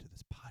be putting into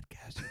this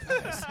podcast,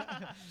 you guys.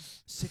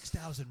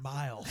 6,000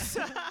 miles.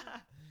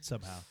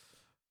 Somehow.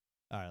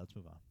 All right, let's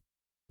move on.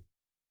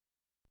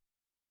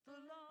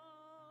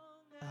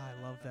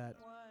 I love that.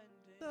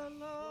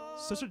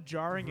 Such a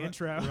jarring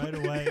intro. Right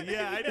away.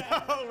 Yeah, I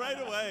know.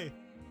 Right away.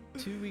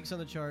 2 weeks on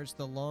the charts,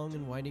 The Long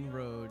and Winding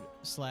Road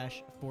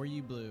 / For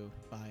You Blue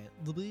by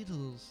The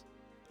Beatles.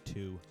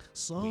 2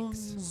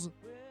 Songs.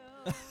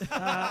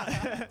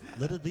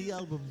 Let it be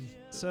album.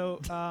 So,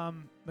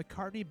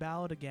 McCartney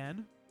Ballad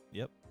again.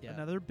 Yep. Yeah.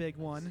 Another big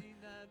one.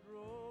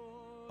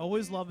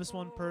 Always love this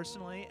one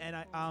personally, and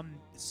I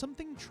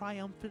something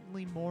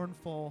triumphantly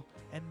mournful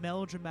and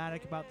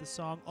melodramatic about the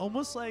song.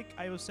 Almost like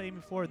I was saying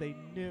before, they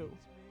knew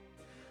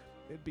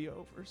it'd be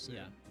over soon.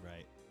 Yeah.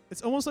 Right.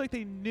 It's almost like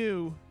they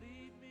knew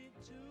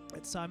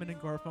that Simon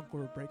and Garfunkel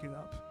were breaking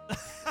up.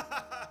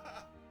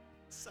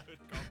 Simon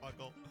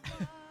Garfunkel.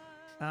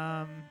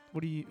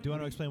 What do you? Do you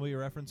want to explain what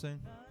you're referencing?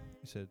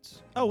 You said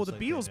it's Oh well, almost the like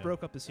they Beatles knew.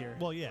 broke up this year.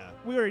 Well, yeah,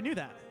 We already knew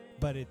that.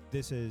 but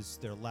this is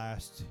their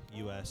last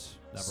U.S.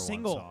 number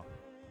Single. 1 song.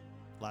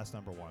 Last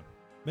number 1.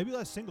 Maybe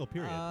last single.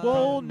 Period.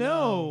 Well,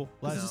 no.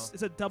 no, Last-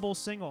 it's a double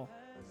single.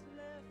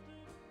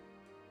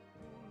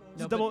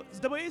 No, It's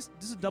double A. This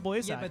is a double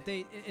A side. Yeah,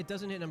 but it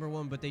doesn't hit number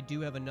 1, but they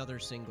do have another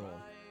single.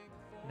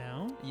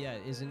 no. Yeah,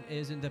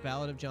 isn't the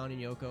Ballad of John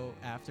and Yoko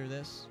after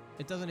this?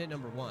 It doesn't hit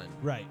number 1.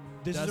 Right.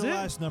 This Does is their it?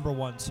 last number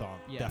 1 song.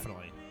 Yeah.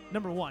 Definitely.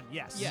 Number 1,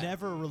 yes. Yeah.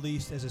 Never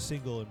released as a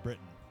single in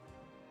Britain.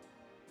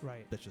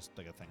 Right. That's just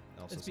like a thing.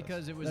 it also It's says.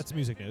 because it was. That's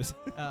music news.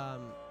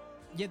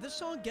 Yeah, this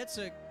song gets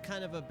a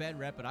kind of a bad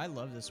rep, but I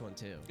love this one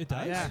too. It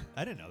does. Yeah.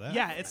 I didn't know that.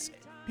 Yeah, it's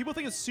people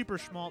think it's super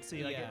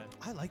schmaltzy. Like Yeah.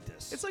 I like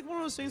this. it's like one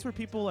of those things where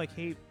people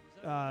hate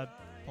Paul.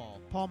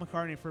 Paul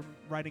McCartney for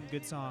writing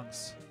good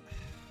songs.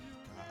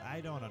 God,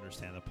 I don't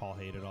understand the Paul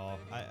hate at all.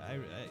 I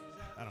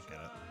don't get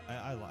it.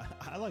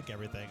 I like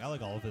everything. I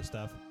like all of his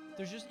stuff.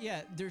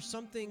 There's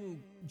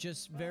something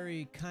just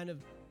very kind of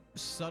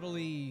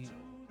subtly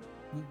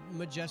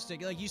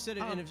majestic. Like you said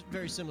it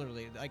very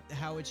similarly. Like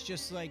how it's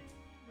just like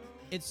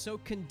it's so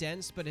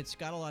condensed, but it's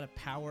got a lot of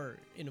power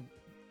in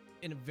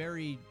a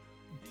very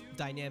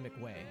dynamic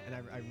way, and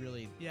I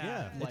really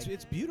like-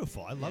 it's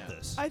beautiful. I love Yeah.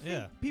 this. I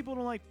think people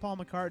don't like Paul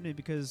McCartney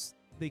because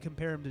they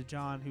compare him to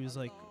John, who's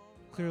like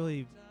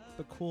clearly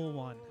the cool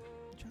one.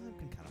 John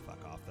can kind of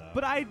fuck off though.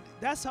 But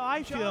that's how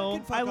I John feel.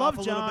 can fuck I off love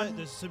a little bit. John.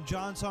 There's some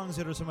John songs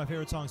that are some of my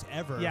favorite songs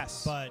ever.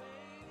 Yes. But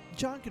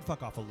John can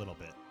fuck off a little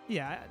bit.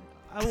 Yeah,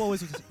 I will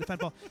always defend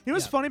Paul. You know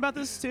what's Yeah. funny about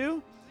this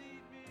too?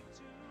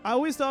 I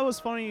always thought it was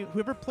funny.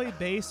 Whoever played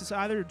bass, it's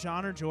either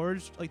John or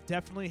George. Like,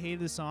 definitely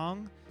hated the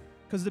song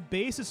because the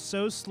bass is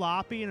so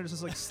sloppy and it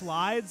just like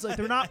slides. Like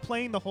they're not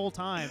playing the whole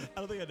time. I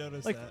don't think I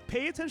noticed Like, that.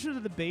 pay attention to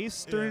the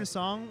bass during Yeah. the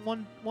song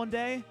one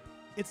day.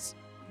 It's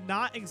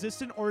not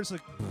existent, or it's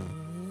like,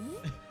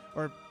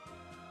 or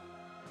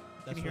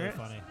That's you hear really it?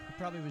 funny. It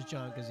probably was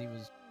John because he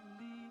was.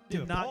 did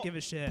Dude, not Paul- give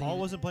a shit. Paul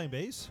wasn't playing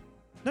bass?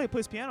 No, he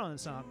plays piano on the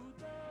song.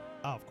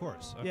 Oh, of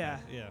course. Okay. Yeah.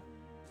 Yeah.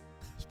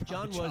 It's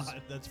John probably was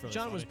That's really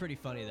John was funny. pretty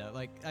funny though.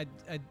 Like I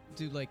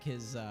do like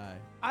his.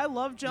 I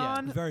love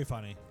John, Very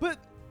funny. but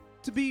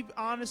to be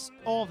honest,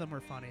 all of them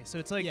were funny. So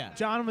it's like Yeah.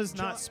 John was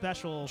John- not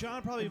special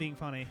John probably in being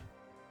funny.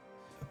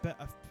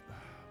 a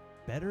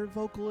better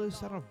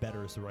vocalist. I don't know if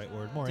better is the right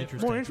word. More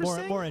Different. interesting. More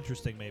interesting? More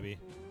interesting, maybe.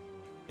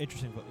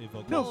 Interesting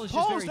vocalist. No, Paul is just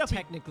Paul's very definitely-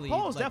 technically.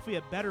 Paul's like, definitely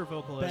a better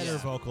vocalist. better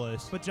Yeah.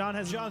 vocalist. But John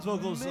has John's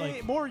vocals,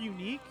 like- more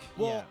unique.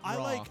 Well, Yeah,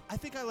 raw. I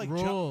think I like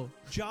raw.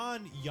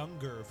 John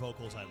Younger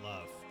vocals. I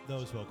love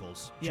those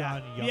vocals. Yeah.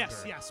 John Younger.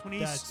 Yes. When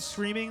he's That's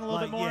screaming a little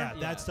like, bit more. Yeah, Yeah.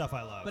 that stuff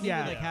I love. But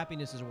Yeah. even like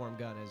 "Happiness Is a Warm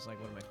Gun" is like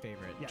one of my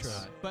favorite. Yes. True.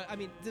 But I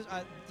mean, this,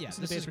 yeah, Listen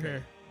to this the is bass great.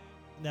 here.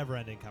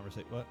 Never-ending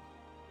conversation. What?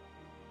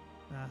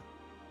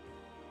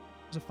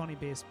 There's a funny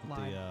bass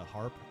line. The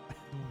harp.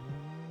 And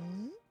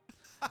then,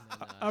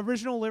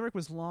 Original lyric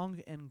was long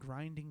and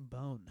grinding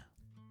bone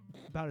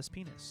about his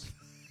penis.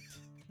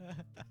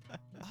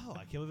 Oh, I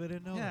can't believe I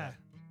didn't know Yeah.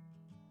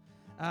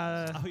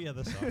 that. Oh yeah,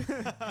 this song.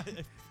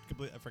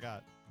 I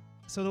forgot.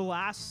 So the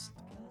last,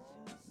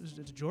 it's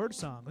a George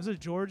song. This is a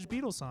George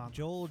Beatles song.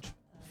 George.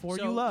 For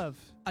So- You Love.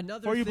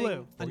 another For You thing,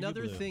 Blue. For You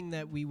another Blue. thing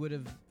that we would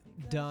have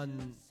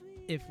done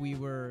if we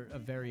were a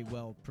very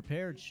well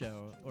prepared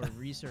show or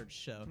research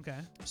show. Okay.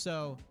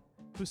 So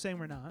Who's saying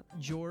we're not?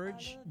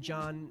 George,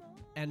 John,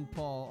 and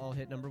Paul all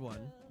hit number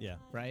one, Yeah.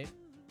 right?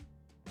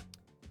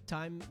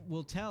 Time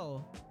will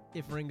tell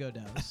if Ringo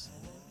does.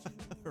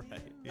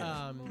 Right.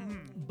 Yeah.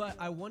 But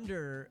I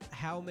wonder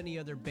how many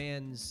other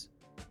bands,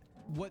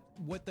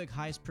 what the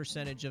highest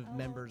percentage of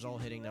members all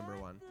hitting number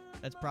one.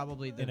 That's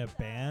probably the In a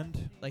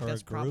band. like or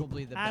that's a group?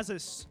 probably the As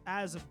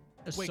a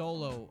wait,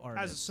 solo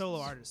artist. as a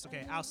solo artist.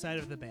 Okay, outside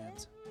of the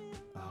band.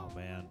 Oh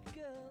man,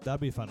 that'd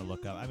be fun to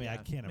look up. I mean, I Yeah.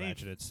 can't Maybe.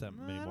 imagine it's that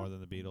many more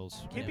than the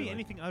Beatles. Can't Yeah. be Like-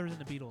 anything other than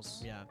the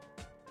Beatles. Yeah,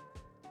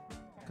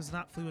 Because it's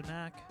not Fleetwood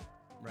Mac.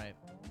 right.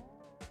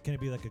 Can it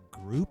be like a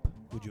group?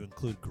 Would you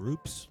include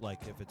groups?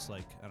 Like if it's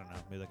like I don't know,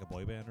 maybe like a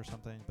boy band or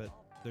something? But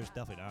there's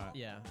definitely not.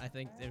 Yeah, I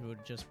think it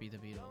would just be the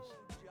Beatles.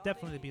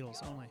 Definitely the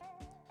Beatles only.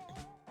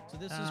 So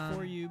this is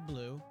For Um, You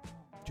Blue.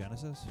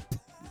 Genesis.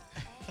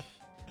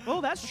 Oh,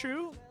 that's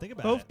true. Think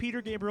about Both it.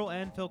 Peter Gabriel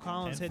and Phil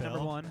Collins And hit number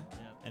Phil. one.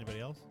 Anybody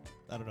else?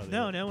 I don't know. the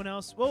No, other- no one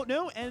else. Well,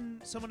 no,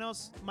 and someone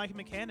else, Mike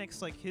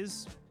Mechanics, like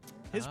his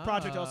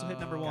project also hit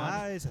number Oh. one.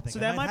 Guys, I think So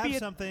I that might might be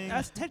have a- something.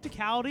 That's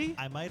technicality.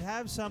 I might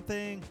have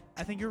something.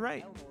 I think you're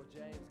right.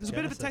 There's a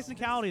bit of a Genesis.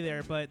 technicality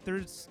there, but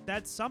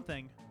that's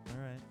something.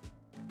 All right.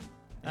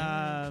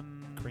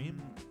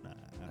 Cream. Nah,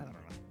 I don't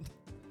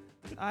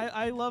know.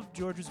 I love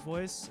George's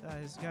voice.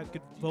 He's got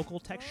good vocal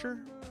texture,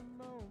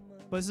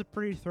 but this is a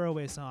pretty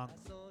throwaway song.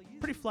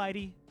 Pretty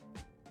flighty.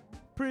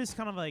 Pretty just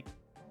kind of like,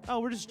 oh,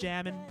 we're just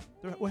jamming.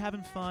 We're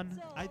having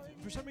fun.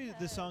 For some reason,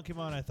 this song came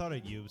on. I thought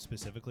of you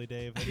specifically,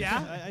 Dave.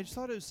 Yeah? I just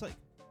thought it was like.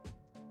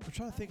 I'm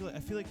trying to think. Like, I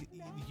feel like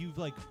you've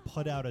like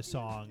put out a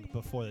song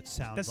before that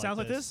sounds. That sounds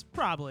like this?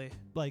 Probably.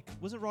 Like,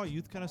 was it Raw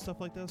Youth kind of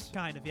stuff like this?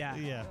 Kind of, yeah.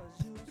 Yeah.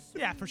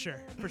 Yeah, for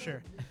sure. For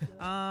sure.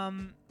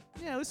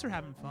 Yeah, at least they're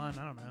having fun.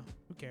 I don't know.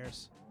 Who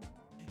cares?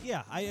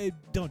 Yeah, I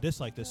don't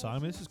dislike this song. I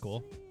mean, this is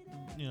cool.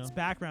 You know. It's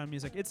background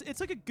music. It's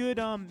like a good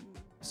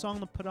song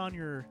to put on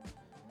your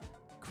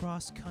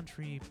cross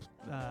country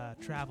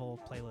travel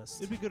playlist.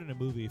 It'd be good in a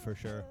movie for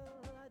sure.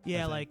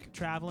 Yeah, think. like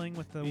traveling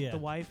with the Yeah. the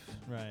wife.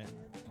 Right.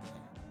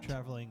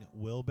 Traveling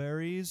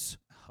Wilburys.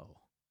 Oh.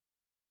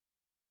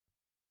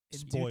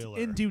 Spoiler.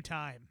 In due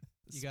time.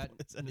 You got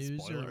Is that a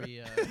news or spoiler?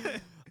 we,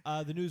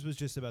 The news was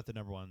just about the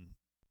number one.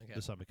 okay.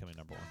 The song becoming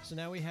number one. So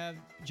now we have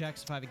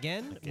Jackson 5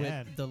 again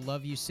Again. with the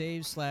Love You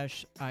Save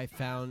 / I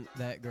Found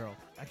That Girl.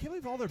 I can't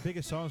believe all their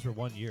biggest songs were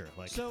 1 year.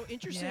 Like, So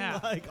interesting. Yeah.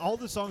 like all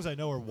the songs I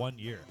know are 1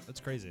 year. That's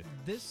crazy.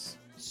 This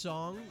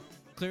song,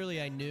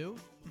 clearly I knew.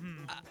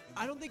 Mhm.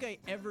 I don't think I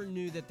ever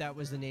knew that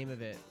was the name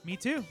of it. Me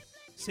too.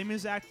 Same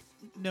exact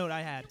note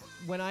I had.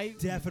 When I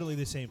Definitely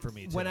the same for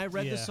me too. when I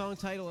read yeah. the song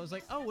title, I was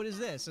like, oh, what is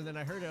this? And then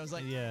I heard it, I was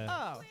like, Yeah.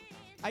 oh.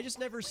 I just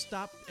never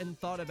stopped and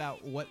thought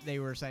about what they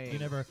were saying. You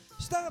never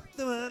stop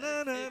the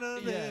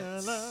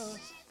Yeah. love.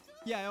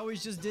 Yeah, I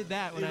always just did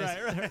that when Right,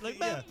 I right, like,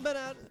 yeah. but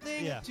I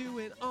think Yeah. to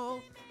it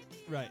all.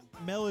 Right.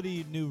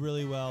 Melody knew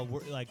really well.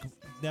 Like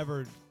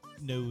never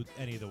knew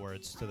any of the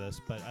words to this,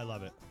 but I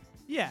love it.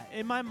 Yeah,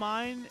 in my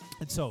mind,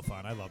 It's so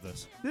fun. I love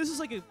this. this is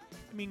like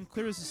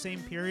clearly it's the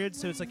same period,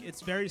 so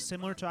it's very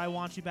similar to I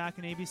Want You Back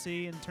in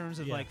ABC in terms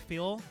of Yeah. like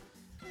feel.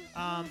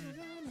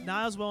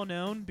 Not as well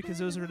known because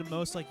those are the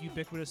most like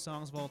ubiquitous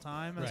songs of all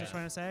time, as I was Right.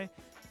 trying to say.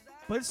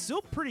 But it's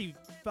still pretty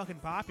fucking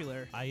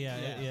popular. Yeah,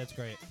 Yeah. it's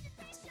great.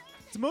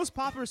 It's the most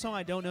popular song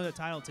I don't know the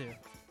title to,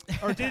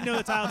 or didn't know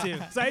the title to.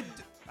 Because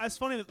it's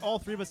funny that all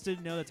three of us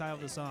didn't know the title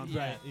of the song.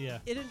 Yeah. Right. Yeah.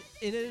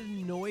 It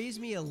annoys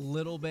me a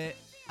little bit.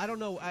 I don't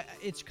know.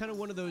 It's kind of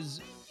one of those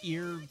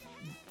ear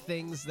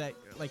things that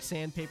like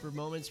sandpaper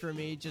moments for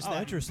me. Just Oh,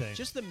 that, interesting.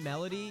 Just the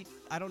melody.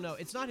 I don't know.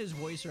 It's not his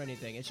voice or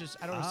anything. It's just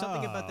I don't know.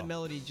 Something about the Oh.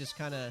 melody just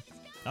kind of.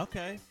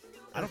 Okay.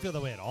 I don't feel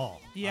that way at all.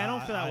 Yeah, I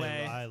don't feel that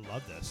way. I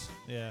love this.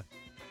 Yeah.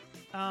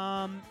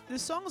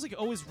 This song is like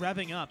always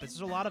revving up. It's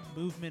just a lot of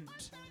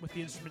movement with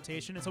the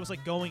instrumentation. It's always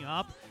like going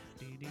up.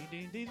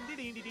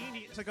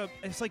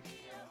 It's like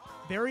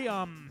very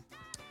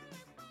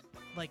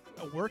like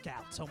a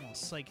workout. It's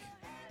almost like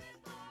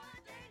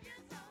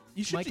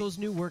you should. Michael's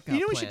new workout.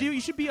 You know what you plan. should do?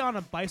 You should be on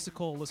a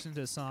bicycle listening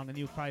to a song, and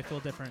you would probably feel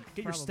different.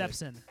 Get your Probably.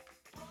 steps in.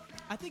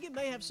 I think it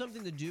may have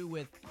something to do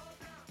with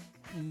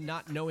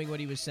not knowing what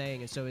he was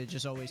saying, and so it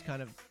just always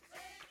kind of,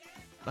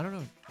 I don't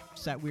know,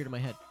 sat weird in my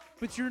head.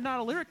 But you're not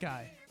a lyric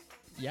guy.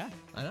 Yeah,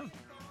 I know.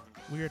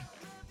 Weird.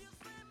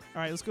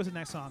 All right, let's go to the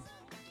next song.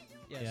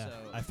 Yeah. So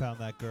I found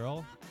that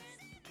girl.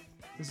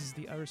 This is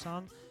the other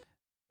song.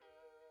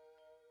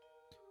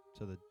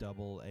 So the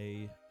double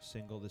A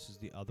single. This is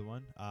the other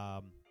one.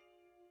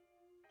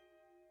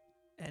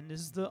 And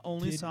this is the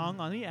only Did- song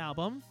on the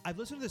album. I've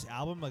listened to this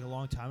album like a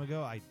long time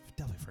ago. I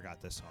definitely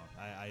forgot this song.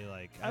 I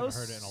haven't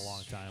heard it in a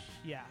long time.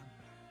 Yeah.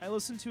 I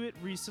listened to it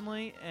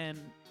recently, and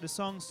the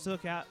song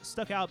stuck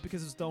out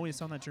because it's the only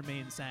song that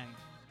Jermaine sang.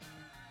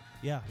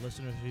 Yeah,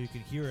 listeners, if you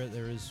can hear it,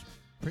 there is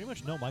pretty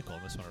much no Michael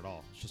in this one at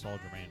all. It's just all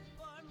Jermaine.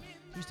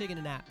 who's taking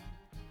a nap?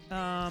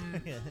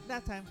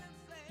 That time.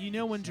 You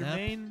know when Snap.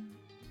 Jermaine...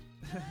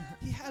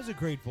 He has a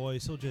great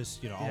voice. He'll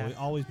just, Yeah.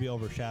 always be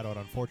overshadowed,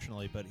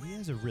 unfortunately. But he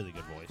has a really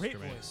good voice. Great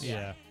Jermaine. voice.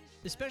 Yeah.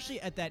 Especially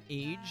at that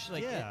age,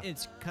 like Yeah.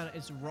 it's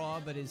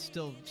raw, but it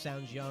still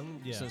sounds young.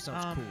 Yeah. So it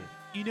sounds cool.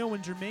 You know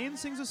when Jermaine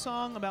sings a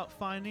song about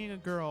finding a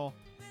girl,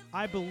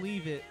 I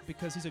believe it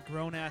because he's a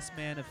grown-ass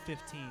man of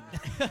 15.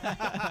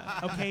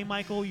 Okay,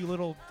 Michael, you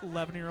little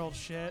 11-year-old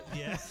shit.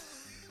 Yeah.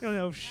 You don't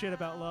know shit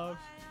about love.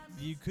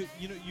 You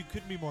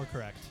couldn't be more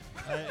correct.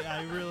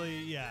 I really,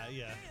 yeah.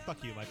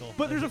 Fuck you, Michael.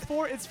 But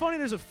it's funny,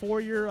 there's a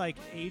 4-year like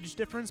age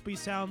difference, but he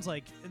sounds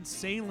like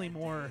insanely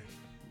more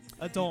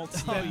adult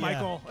Oh, than yeah.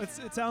 Michael.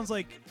 It sounds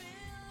like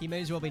He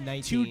may as well be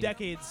 19. 2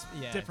 decades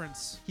Yeah.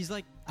 difference. He's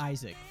like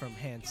Isaac from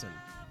Hanson.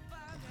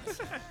 Oh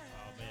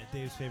man,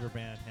 Dave's favorite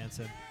band,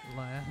 Hanson.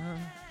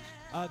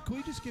 Can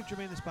we just give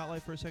Jermaine the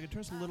spotlight for a second? Turn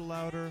us a little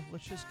louder.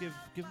 Let's just give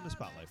him the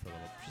spotlight for a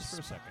little, just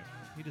for a second.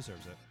 He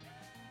deserves it.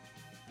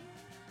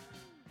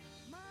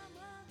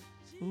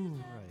 Ooh.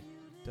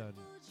 Right, done.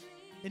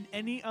 In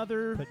any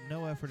other, Put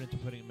no effort into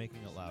making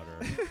it louder.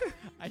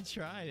 I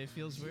tried. It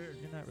feels weird.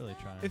 You're not really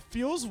trying. it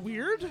feels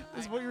weird.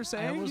 Is what you're I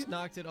saying? almost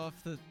knocked it off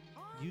the.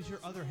 Use your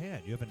other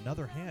hand. You have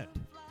another hand.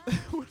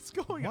 What's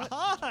going What?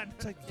 on?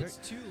 It's like It's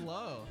too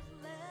low.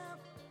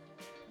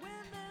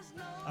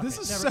 This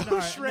is never, so all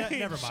right, strange.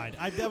 never mind.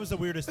 That was the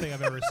weirdest thing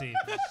I've ever seen.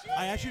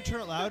 I actually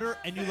turn it louder,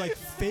 and you like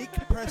fake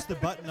press the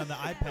button on the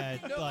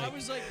iPad. No, like, I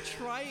was like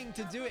trying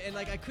to do it, and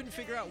like I couldn't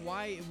figure out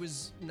why it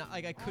was not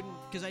like I couldn't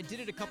because I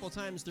did it a couple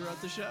times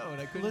throughout the show, and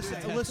I couldn't.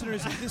 do it.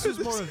 listeners, this is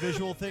more a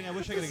visual thing. I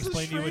wish I could This is the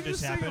explain to you what just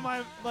strangest thing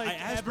happened. in my, I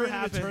asked ever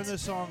Brandon to turn happened. the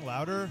song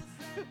louder,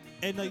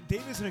 and like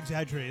Dave isn't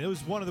exaggerating. It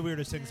was one of the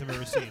weirdest things I've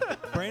ever seen.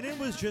 Brandon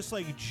was just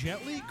like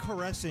gently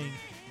caressing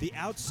the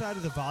outside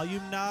of the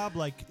volume knob,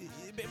 like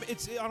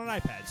it's on an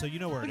iPad, so you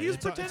know where Like it he is.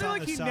 was It's on pretending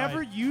like the he side.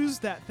 never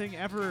used that thing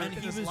ever And in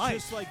he his was life.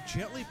 just like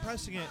gently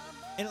pressing it,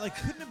 and it like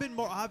couldn't have been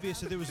more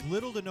obvious that there was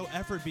little to no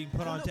effort being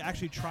put on no. to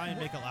actually try and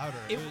make it louder.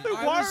 It- was, Like,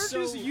 I why was aren't you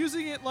just so-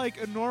 using it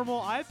like a normal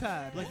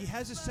iPad? like he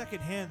has a second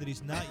hand that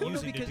he's not Well, no,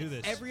 using to because do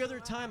this. every other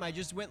time I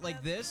just went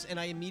like this, and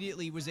I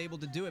immediately was able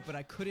to do it, but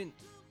I couldn't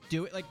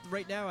do it. Like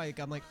right now,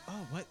 I'm like,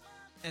 oh, what?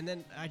 And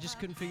then I just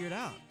couldn't figure it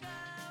out.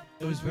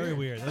 it was very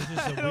weird. That was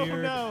just I a don't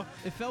weird. know.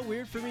 It felt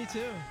weird for me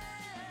too.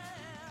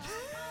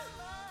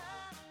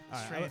 All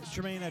right,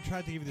 Jermaine, I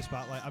tried to give you the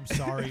spotlight. I'm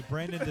sorry.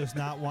 Brandon does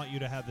not want you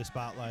to have the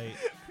spotlight.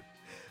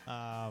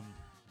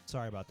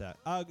 Sorry about that.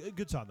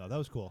 Good song though. That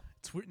was cool.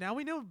 It's weird. Now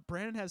we know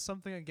Brandon has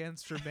something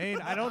against Jermaine.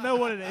 I don't know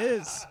what it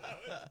is.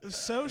 It's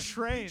so He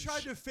strange.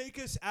 tried to fake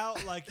us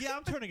out like, yeah,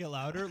 I'm turning it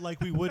louder, like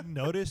we wouldn't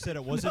notice that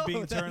it wasn't No,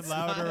 being turned that's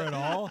louder not. at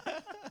all.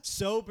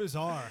 So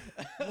bizarre.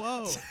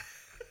 Whoa.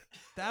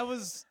 That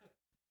was.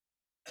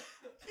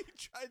 He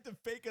tried to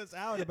fake us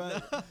out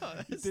about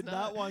he it's did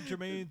not want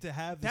Jermaine to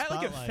have the That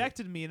like spotlight.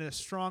 affected me in a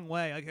strong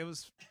way. Like it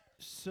was.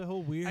 So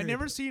weird. I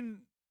never seen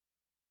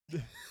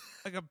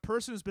like a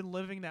person who's been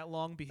living that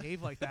long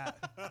behave like that.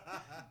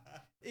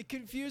 It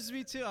confused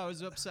me too. I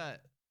was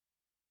upset.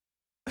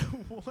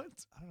 What?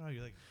 I don't know.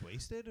 You're like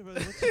wasted. Or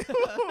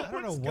I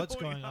don't know what's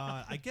going going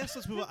on. I guess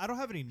let's move on. I don't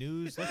have any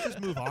news. Let's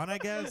just move on. I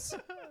guess.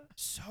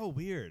 So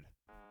weird.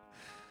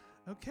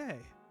 Okay.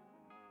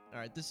 All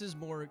right, this is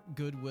more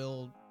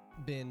Goodwill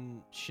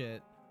bin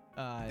shit.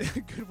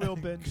 Goodwill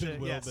bin shit.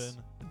 Goodwill Yes.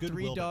 bin. Goodwill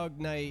Three bin. Dog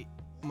Night.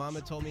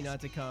 Mama told me not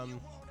to come.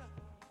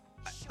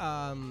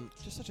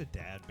 Just such a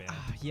dad band.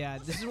 Yeah,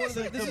 this is one of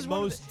the. Like This the is one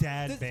of most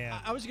dad this- band.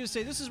 I was gonna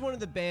say this is one of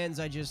the bands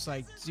I just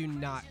like do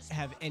not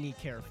have any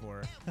care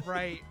for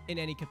Right. in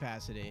any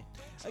capacity.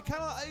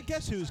 I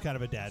guess who's kind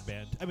of a dad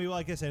band. I mean, well,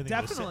 I guess anything.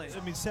 Definitely. I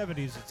mean,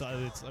 70s. It's.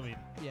 I mean,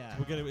 Yeah.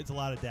 it's a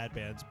lot of dad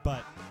bands,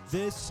 but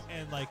this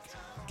and like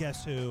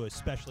Guess Who,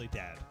 especially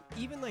dad.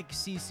 Even like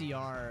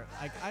CCR,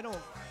 like I don't.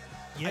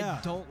 Yeah.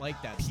 I don't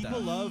like that People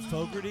stuff. love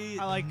Fogarty.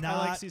 I like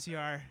not,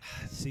 CCR.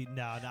 See,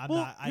 no, I'm Well,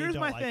 not. I here's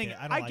don't my like thing. it.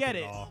 I don't I like get it.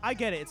 it. At all. I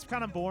get it. It's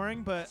kind of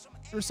boring, but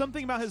there's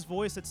something about his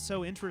voice that's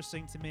so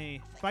interesting to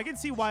me. But I can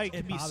see why it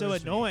can be so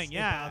bothers me. annoying. It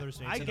Yeah, bothers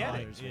me. I It's get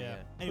annoying. it. me, Yeah. yeah.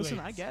 Anyway, Listen,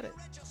 I get it.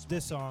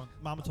 this song,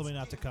 Mama Told Me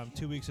Not to Come,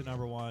 2 weeks at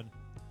 #1.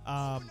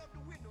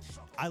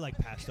 I like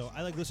Pasto.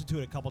 I like listened to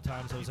it a couple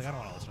times. I was like, I don't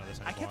want to listen to this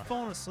I anymore. kept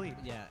falling asleep.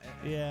 Yeah.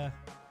 Yeah.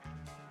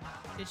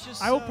 It's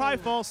just. I will so- probably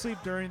fall asleep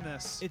during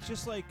this. It's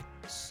just like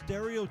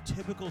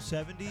stereotypical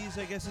 70s,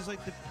 I guess, is like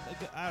the,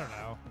 I don't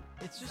know.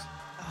 It's just.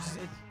 It's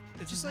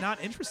just just like-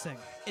 not interesting.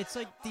 It's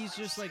like these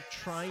just like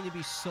trying to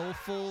be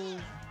soulful,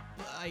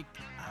 like.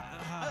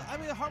 I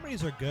mean, the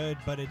harmonies are good,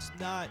 but it's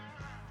not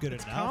good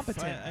It's enough.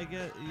 competent. I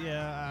get,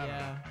 yeah. I don't know.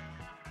 yeah.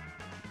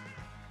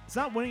 It's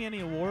not winning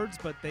any awards,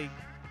 but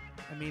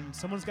I mean,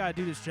 someone's got to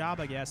do this job,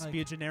 I guess. Like-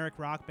 be a generic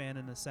rock band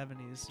in the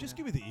 70s. Just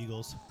give me the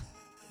Eagles.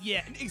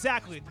 Yeah,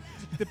 exactly.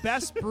 The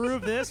best brew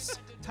of this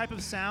type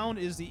of sound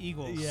is the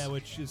Eagles. Yeah,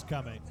 which is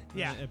coming.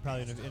 Yeah. And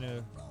probably in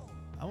a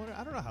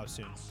I don't know how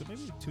soon, but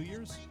maybe 2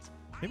 years?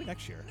 Maybe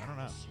next year. I don't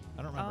know.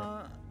 I don't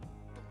remember.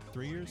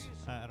 3 years?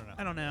 I don't know.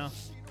 I don't know.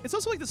 It's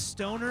also like the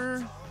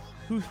stoner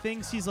who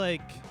thinks he's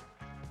like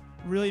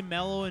really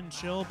mellow and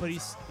chill, but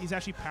he's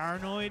actually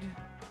paranoid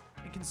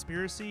and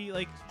conspiracy.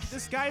 Like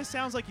this guy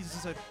sounds like he's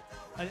just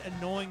an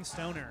annoying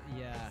stoner.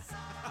 Yeah.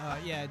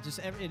 Yeah. Just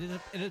it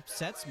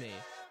upsets me.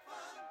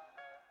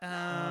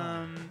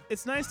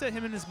 It's nice that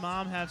him and his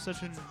mom have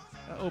such an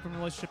open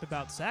relationship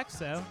about sex,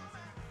 though.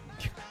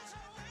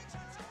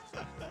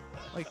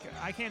 Like,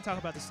 I can't talk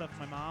about this stuff with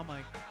my mom.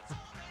 Like,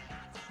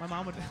 my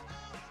mom would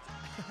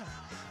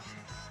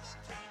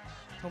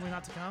told me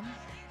not to come.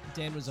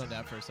 Dan was on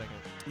that for a second.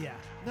 Yeah.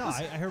 No,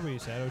 I heard what you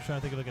said. I was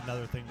trying to think of like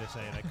another thing to say,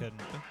 and I couldn't.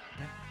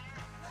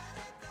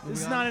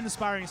 This is not an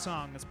inspiring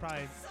song. That's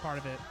probably part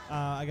of it.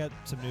 I got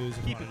some news.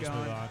 If Keep you it want to just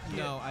move going. on.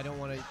 Yeah. No, I don't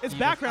want to. It's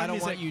background I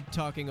don't want music. you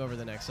talking over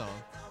the next song.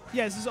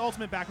 Yeah, this is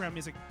ultimate background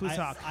music. Please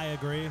talk. I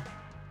agree.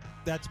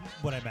 That's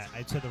what I meant.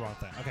 I said the wrong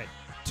thing. Okay.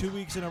 2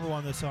 weeks at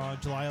 #1 this song,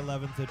 July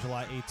 11th to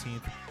July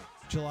 18th.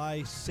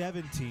 July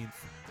 17th,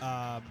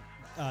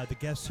 the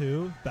Guess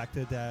Who, Back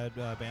to Dad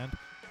band,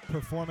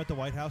 perform at the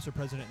White House with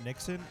President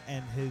Nixon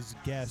and his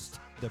guest,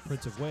 the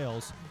Prince of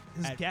Wales.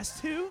 His at- guest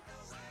who?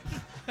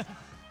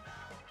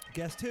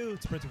 Guess Who?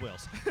 It's Prince of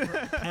Wales.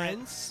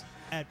 Prince.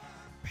 At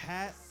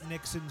Pat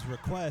Nixon's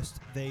request,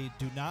 they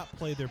do not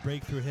play their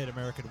breakthrough hit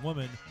American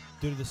Woman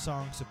due to the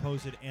song's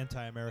supposed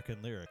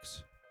anti-American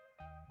lyrics.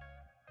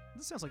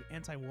 This sounds like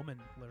anti-woman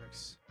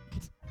lyrics.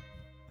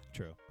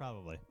 True.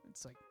 Probably.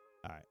 It's like,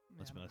 All right.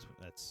 Yeah.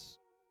 That's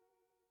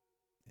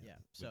Yeah.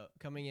 So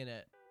coming in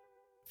at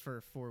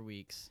for 4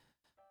 weeks,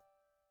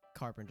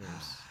 Carpenters.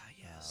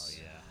 yes.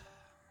 Oh, yeah.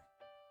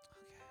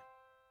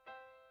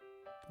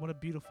 What a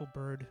beautiful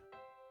bird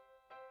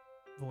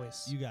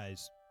voice. You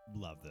guys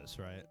love this,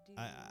 right?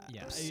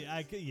 Yes. I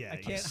I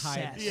can't Obsessed.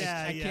 hide.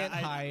 Yeah, I can't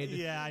hide.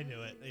 Yeah, I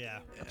knew it. Yeah.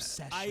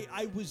 Obsession.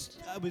 I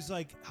was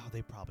like, oh,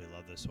 they probably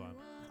love this one.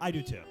 I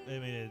do too. I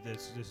mean,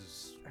 this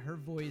is Her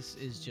voice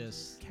is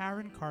just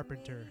Karen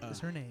Carpenter is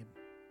her name.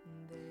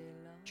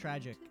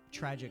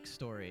 tragic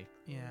story.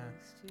 Yeah.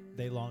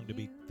 they long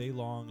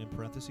in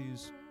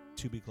parentheses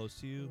to be close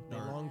to you. They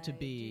or long to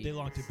be. they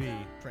long to be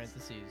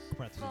parentheses.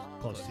 parentheses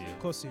close to you.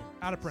 Close to you.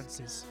 Out of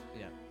parentheses.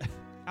 Yeah.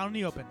 Out in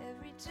the open.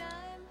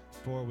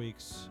 4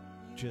 weeks,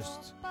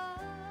 just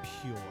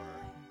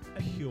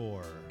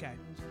pure. Okay.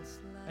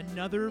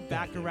 Another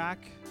Bacharach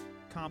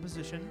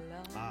composition.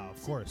 Ah,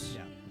 of course.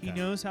 Yeah. He Okay.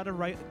 knows how to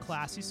write a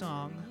classy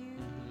song.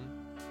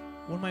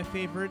 Mm-hmm. One of my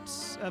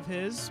favorites of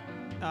his,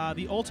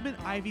 the ultimate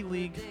Ivy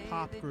League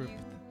pop group,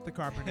 the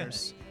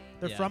Carpenters.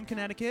 They're Yeah. from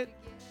Connecticut.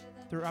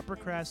 They're upper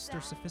crust. They're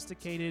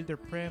sophisticated. They're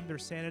prim. They're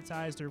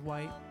sanitized. They're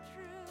white.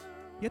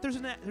 Yet there's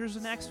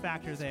an X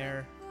factor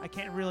there. I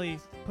can't really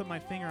put my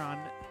finger on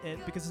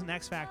it because it's an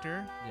X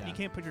factor. Yeah. You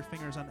can't put your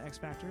fingers on the X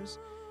factors.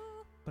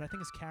 But I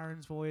think it's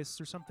Karen's voice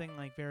or something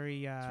like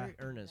very. It's very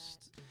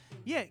earnest.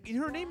 Yeah,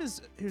 her name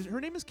is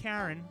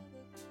Karen.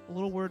 A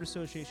little word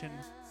association.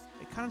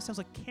 It kind of sounds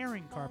like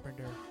Karen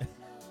Carpenter.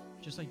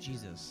 Just like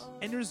Jesus.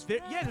 And there's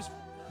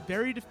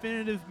very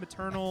definitive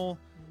maternal,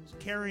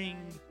 caring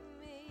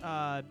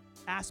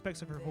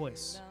aspects of her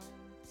voice.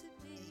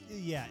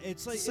 Yeah,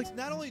 it's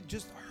not only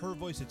just her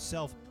voice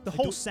itself, The like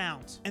whole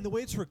sound, and the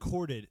way it's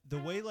recorded, the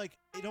way like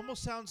it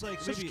almost sounds like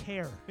such maybe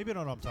care, I don't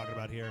know what I'm talking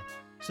about here.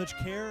 Such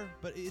care,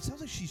 but it sounds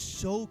like she's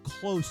so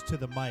close to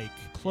the mic,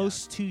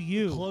 close to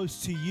you,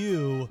 close to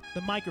you.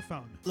 the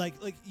microphone. Like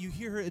you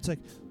hear her, it's like,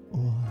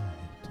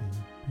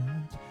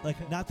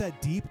 like not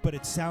that deep, but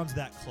it sounds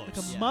that close. Like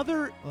a Yeah.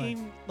 mother Like-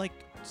 in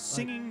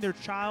singing their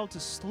child to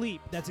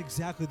sleep. That's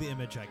exactly the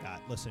image I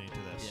got listening to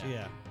this. Yeah.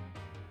 Yeah.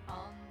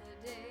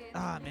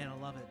 Ah, man, I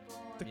love it.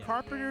 The Yeah.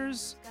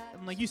 Carpenters,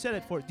 and like you said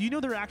it before, do you know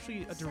they're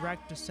actually a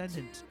direct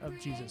descendant of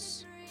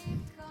Jesus?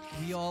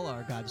 We all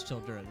are God's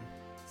children.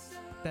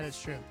 That is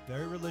true.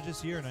 Very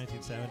religious year,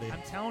 1970.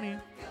 I'm telling you.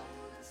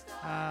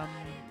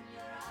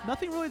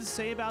 Nothing really to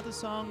say about the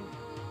song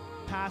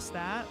past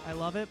that. I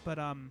love it, but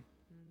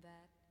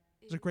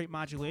There's a great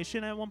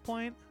modulation at one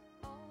point,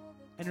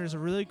 and there's a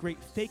really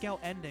great fake out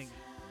ending.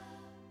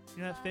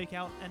 You know that fake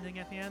out ending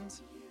at the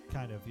end?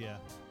 Kind of, yeah.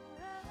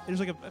 There's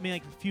like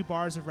a few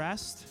bars of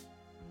rest,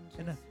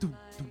 and then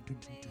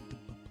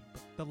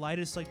the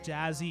lightest like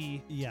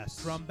jazzy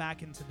Yes. drum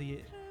back into the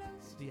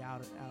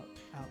out.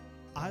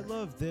 I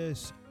love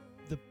this.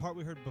 The part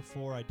we heard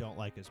before, I don't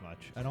like as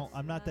much.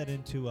 I'm not that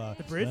into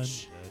The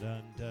bridge?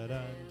 The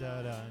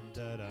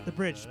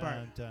bridge part.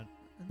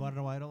 Want to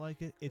know why I don't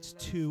like it? It's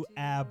too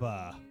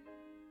ABBA.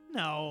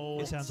 No.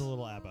 It sounds a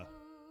little ABBA.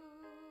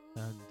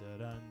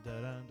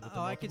 With the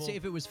I could see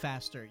if it was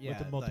faster. Yeah, with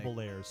the multiple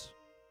like, layers.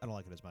 I don't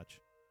like it as much.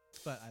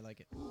 but I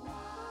like it.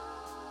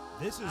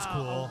 This is A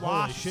cool. Holy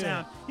wash shit.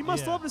 sound. You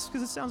must Yeah. love this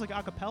because it sounds like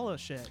acapella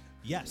shit.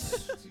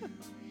 Yes.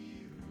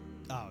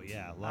 Oh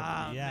yeah,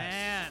 love it. Yes.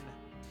 Man.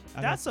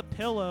 I'm That's a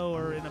pillow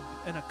or in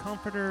a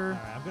comforter, All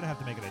right, I'm gonna have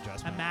to make an a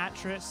adjustment.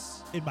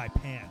 mattress. In my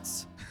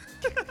pants.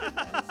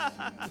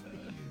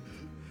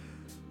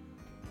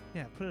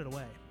 Yeah, put it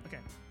away. Okay.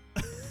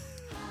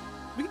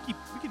 we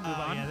can move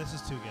on. Yeah, this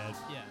is too good.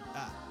 Yeah.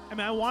 I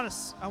mean, I want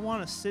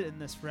to sit in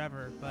this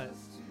forever, but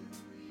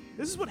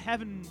this is what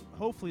heaven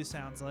hopefully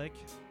sounds like.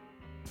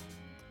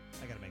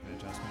 I gotta make an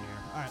adjustment here.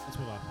 All right, let's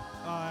move on.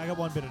 I got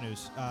one bit of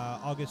news.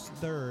 August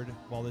 3rd,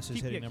 while this is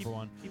Keep- hitting yeah, number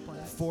one, Keep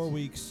playing. 4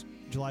 weeks,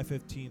 July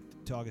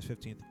 15th to August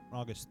 15th.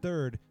 August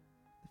 3rd.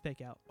 Fake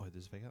out. Oh,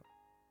 this is fake out.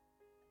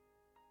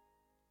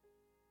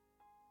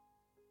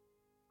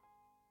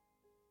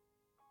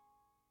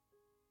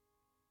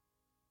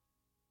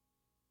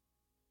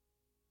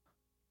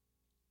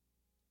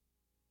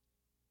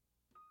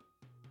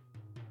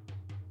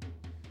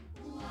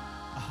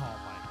 Oh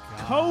my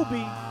God.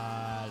 Kobe.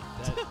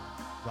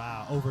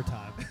 Wow,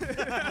 overtime.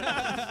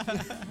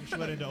 Just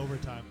went into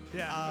overtime.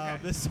 Yeah.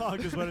 Okay. This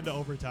song just went into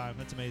overtime.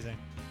 That's amazing.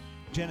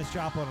 Janis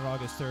Joplin on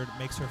August 3rd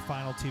makes her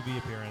final TV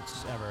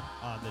appearance ever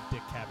on the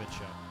Dick Cavett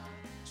Show.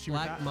 She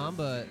Black forgot-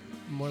 Mamba,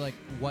 more like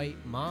White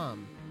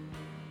Mom.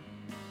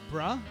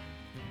 Bruh.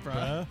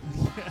 Bruh.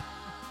 Alright.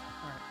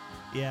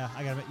 Yeah,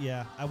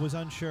 yeah, I was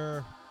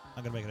unsure.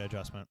 I'm gonna make an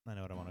adjustment. I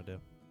know what I want to do.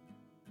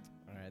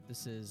 All right,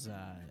 this is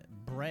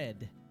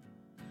Bread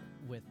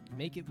with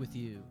Make It With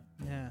You.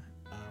 Yeah.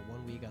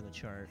 1 week on the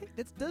chart. Hey,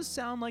 it does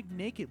sound like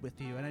Naked With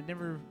You, and I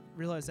never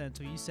realized that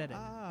until you said it.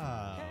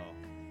 Oh,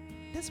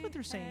 That's what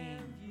they're saying.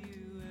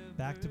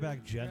 back to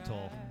back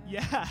gentle.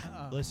 Yeah.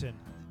 Listen,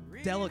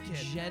 Delicate.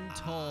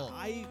 Gentle.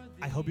 I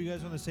hope you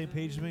guys are on the same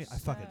page as me. I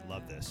fucking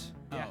love this.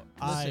 Yeah.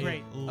 Oh, This is I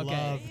great. love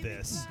Okay.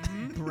 this.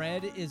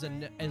 Bread is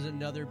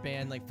another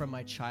band like from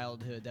my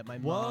childhood that my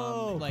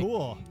Whoa, mom like.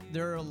 cool.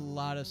 There are a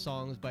lot of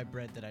songs by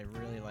Bread that I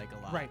really like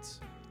a lot. Right.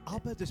 I'll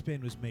bet this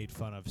band was made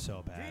fun of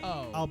so bad.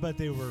 Oh, I'll bet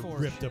they were for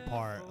ripped sure.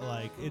 apart.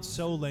 Like, it's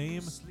so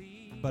lame,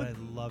 but I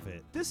love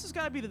it. This has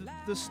got to be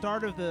the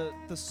start of the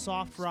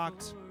soft rock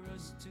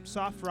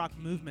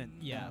movement.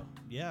 Yeah.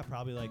 Yeah,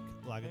 probably like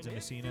Loggins and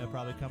Messina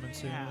probably coming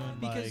soon. Yeah.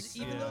 Because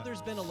like, even though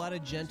there's been a lot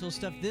of gentle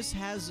stuff, this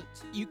has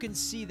you can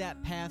see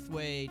that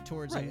pathway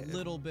towards Right. a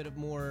little bit of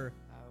more.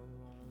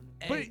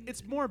 But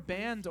it's more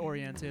band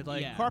oriented.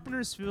 Like Yeah.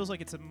 Carpenters feels like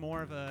it's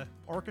more of a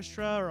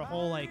orchestra or a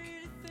whole like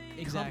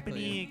exactly.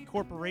 company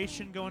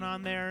corporation going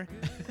on there.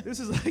 This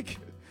is like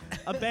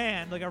a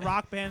band, like a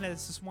rock band that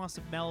just wants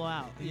to mellow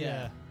out.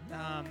 Yeah.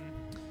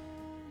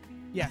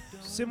 Yeah,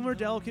 similar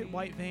delicate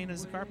white vein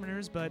as the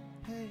Carpenters, but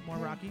more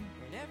rocky.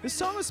 This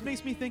song just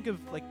makes me think of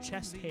like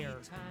chest hair,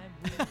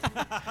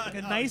 like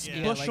a nice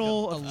yeah.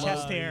 bushel Like a of low-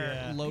 chest hair.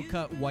 yeah. Low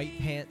cut white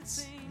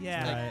pants.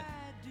 Yeah, Right.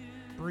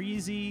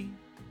 breezy,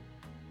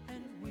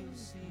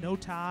 no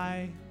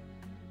tie.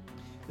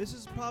 This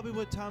is probably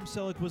what Tom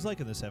Selleck was like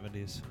in the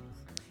 70s.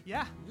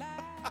 Yeah,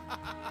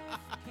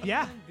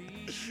 yeah.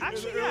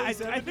 Actually, yeah, I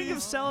think of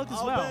Selleck as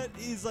I'll well. bet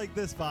he's like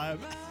this vibe.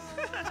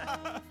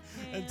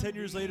 And 10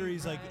 years later,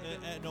 he's like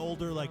an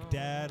older like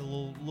dad, a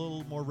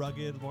little more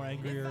rugged, more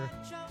angrier,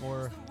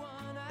 more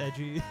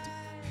edgy.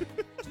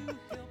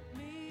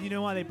 You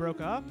know why they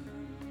broke up?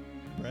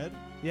 Bread?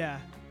 Yeah,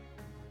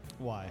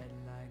 Why?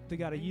 they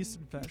got a yeast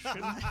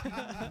infection.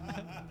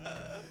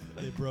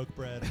 They broke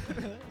bread.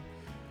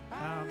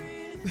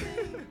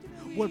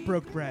 What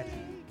broke bread?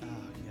 Oh,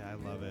 yeah,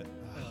 I love it.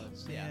 Oh,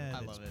 yeah, man, I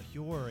it's love it.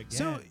 pure again.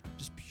 So-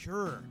 just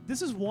pure.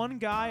 This is one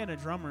guy and a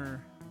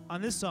drummer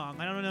on this song.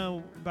 I don't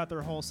know about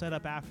their whole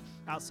setup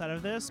outside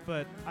of this,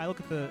 but I look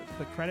at the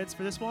credits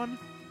for this one.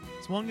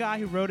 It's one guy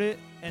who wrote it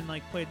and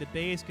like played the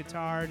bass,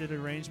 guitar, did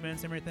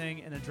arrangements,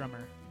 everything, and a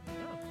drummer.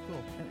 Oh,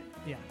 cool. And,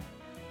 yeah,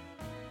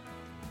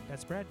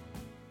 that's Bread.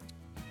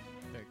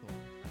 Very cool.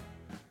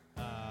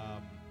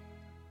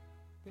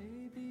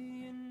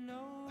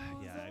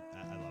 Yeah,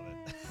 I love it.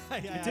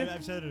 Good tune.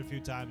 I've said it a few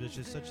times. It's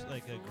just such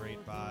like a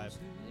great vibe.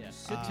 Yeah.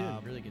 Good tune.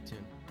 Um, Really good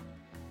tune.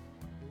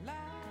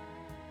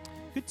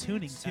 Good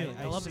tuning too.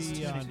 I love this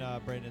see tuning.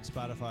 on Brandon's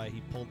Spotify, he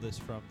pulled this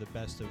from the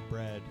Best of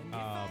Bread.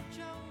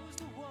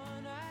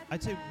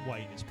 I'd say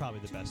white is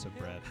probably the Best of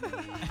Bread.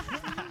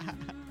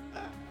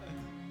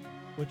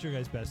 What's your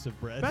guys' Best of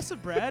Bread? Best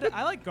of Bread.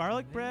 I like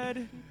garlic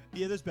bread.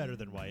 Yeah, that's better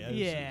than white. I was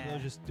Yeah.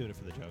 just doing it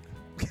for the joke.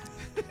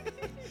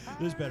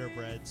 There's better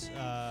breads.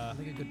 I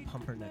like a good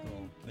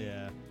pumpernickel.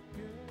 Yeah.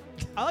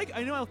 I like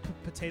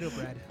potato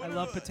bread. I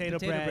love potato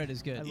bread. Potato bread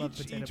is good. I love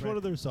Each potato one bread.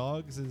 of their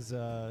songs is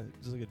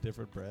just like a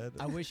different bread.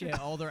 I wish it had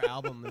all their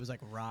album. It was like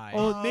rye.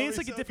 Oh, Oh, maybe it's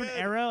it's like a so different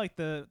good. era, like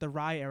the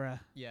rye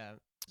era. Yeah.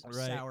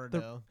 Right.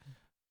 Sourdough.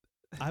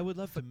 I would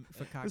love to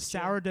The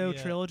sourdough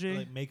yeah, trilogy.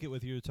 Like make it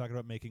with you talking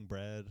about making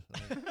bread.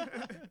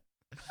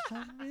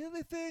 Like, I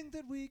really think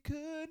that we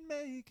could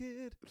make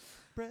it.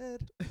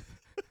 Bread.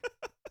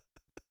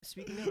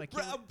 Speaking of, I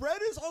can't.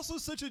 Bread is also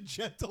such a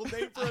gentle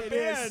name for a It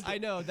band. is. I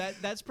know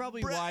that's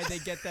probably Bread. why they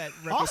get that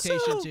Also,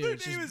 reputation too. their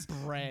It's name just is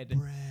bread.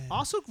 Bread.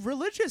 Also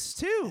religious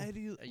too.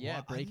 Eddie- Yeah,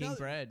 What? breaking Another-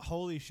 bread.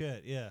 Holy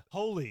shit! Yeah,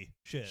 holy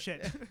shit.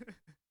 Shit.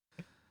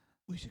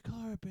 We should call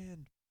our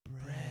band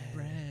Bread.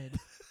 Bread.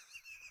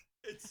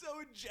 It's so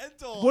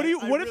gentle. What do you?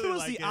 I What if really it was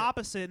like the it.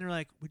 opposite? And they're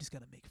like, we just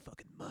gotta make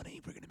fucking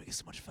money. We're gonna make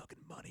so much fucking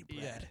money, bread.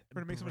 Yeah,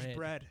 We're gonna make so much bread.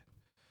 bread.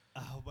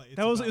 Oh, but it's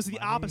That was about it was the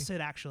money?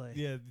 opposite actually.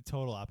 Yeah, the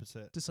total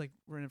opposite. Just like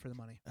we're in it for the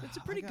money. It's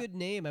a I pretty got- good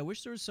name. I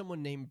wish there was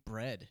someone named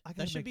Bread. I gotta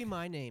That should be make-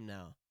 my name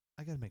now.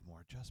 I gotta make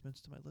more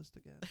adjustments to my list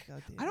again.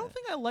 God damn I don't it.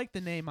 think I like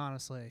the name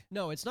honestly,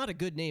 No, it's not a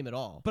good name at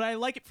all. but I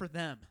like it for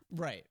them.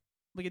 Right.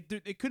 Like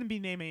it couldn't be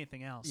named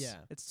anything else. Yeah.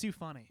 It's too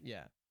funny.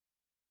 Yeah.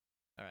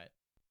 All right.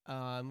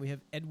 We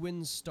have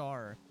Edwin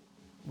Starr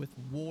with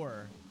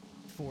War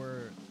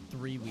for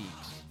 3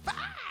 weeks.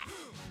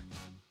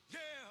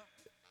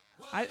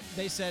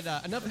 They said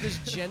enough of this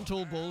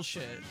gentle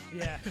bullshit.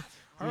 Yeah.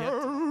 We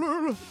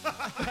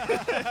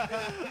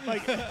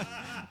like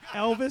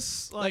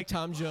Elvis, Like like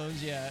Tom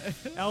Jones, yeah.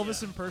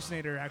 Elvis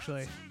impersonator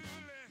actually.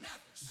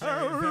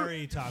 Very,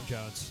 very Tom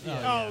Jones.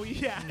 Yeah. Oh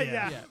yeah, Yeah.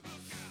 yeah. Yeah.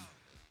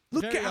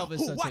 Look Very out! Elvis,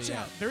 Oh, that's watch it,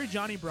 yeah. out! Very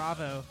Johnny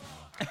Bravo.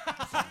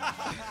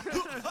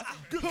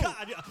 Good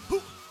God! Yeah.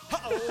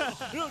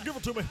 Uh-oh. Give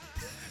it to me.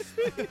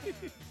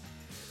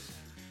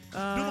 Do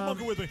the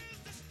monkey with me.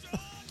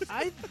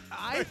 I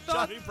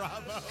thought Johnny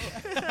Bravo.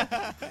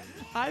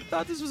 I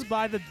thought this was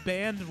by the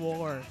band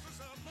War.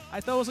 I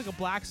thought it was like a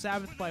Black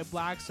Sabbath by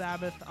Black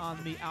Sabbath on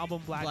the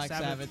album Black Black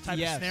Sabbath Sabbath, type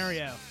yes. of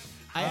scenario.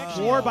 I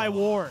actually, War by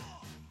War.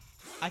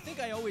 I think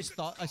I always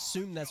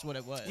assumed that's what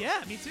it was.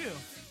 Yeah, me too.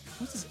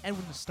 Who's this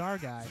Edwin the Star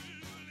guy?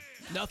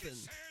 Nothing.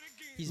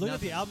 He's Look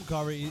nothing. at the album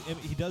cover. He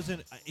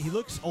doesn't. He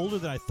looks older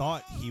than I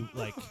thought. He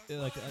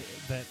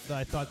that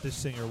I thought this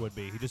singer would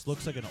be. He just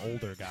looks like an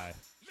older guy.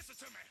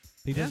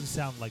 He Yeah. doesn't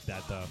sound like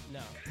that though.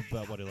 No.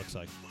 But what he looks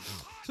like.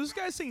 So this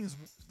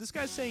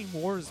guy's saying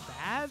war is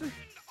bad.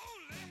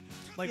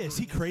 Like, Yeah, is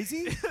he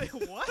crazy?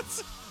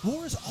 what?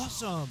 War is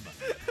awesome.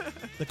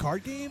 The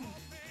card game.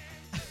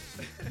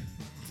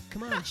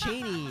 Come on,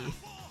 Cheney.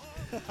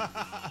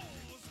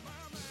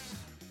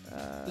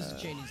 This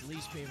is Cheney's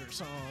least favorite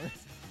song.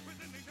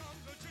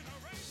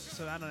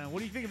 So I don't know. What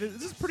do you think of this?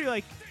 This is pretty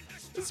like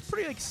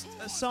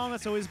a song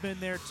that's always been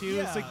there too.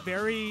 It's like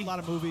very A lot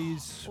of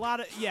movies.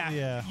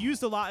 yeah,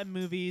 used a lot in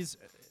movies.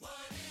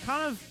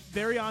 Kind of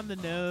very on the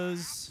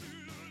nose.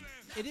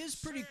 It is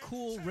pretty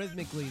cool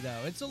rhythmically,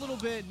 though. It's a little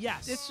bit.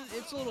 Yes.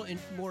 It's a little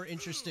more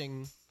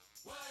interesting.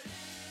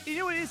 You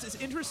know what it is? It's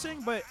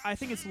interesting, but I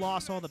think it's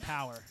lost all the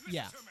power.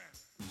 Yeah,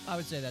 I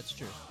would say that's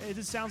true. It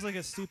just sounds like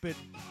a stupid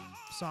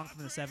song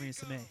from the 70s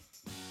to me.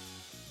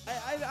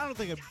 I don't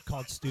think I'm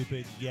called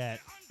stupid yet.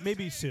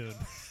 Maybe soon.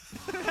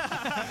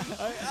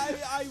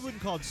 I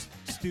wouldn't call it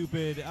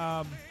stupid.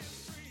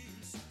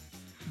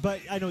 But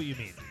I know what you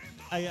mean.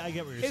 I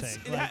get what you're saying.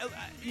 Like,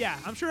 Yeah,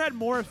 I'm sure it had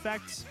more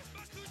effect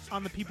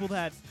on the people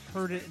that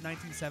heard it in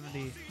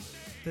 1970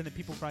 than the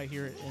people probably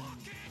hear it in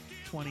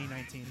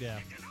 2019. yeah.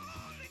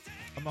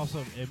 I'm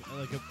also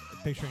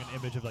picturing an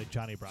image of like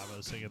Johnny Bravo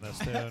singing this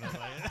too. And I'm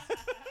like,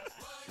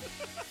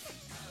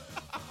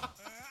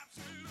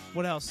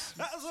 What else?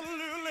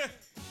 absolutely.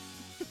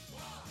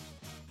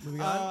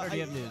 Moving on, or do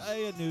you have news? I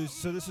had news.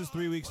 So this is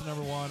 3 weeks of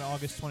number one,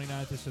 August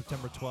 29th to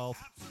September 12th.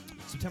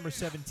 September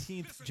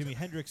 17th, Jimi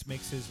Hendrix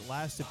makes his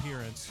last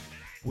appearance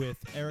with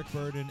Eric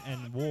Burdon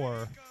and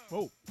War.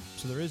 Whoa.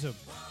 So there is a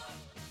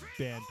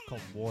band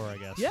called War, I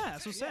guess. Yeah,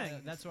 that's what I'm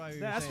saying. That's why.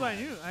 That's what I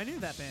knew. I knew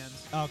that band.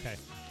 Okay.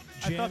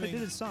 I thought they did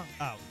his song.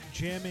 Oh,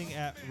 jamming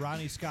at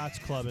Ronnie Scott's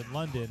club in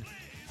London.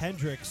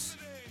 Hendrix,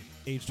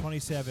 age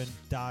 27,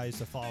 dies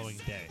the following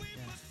day.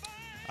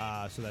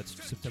 So that's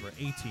September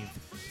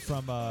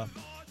 18th.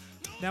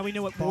 Now we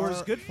know what war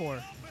is good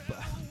for.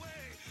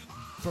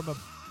 From a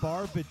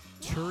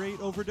barbiturate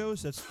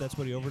overdose. That's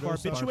what he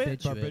overdosed on.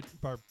 Barbiturate.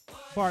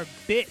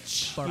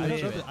 Barbitch.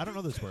 I don't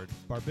know this word.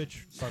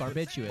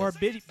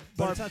 Barbiturate.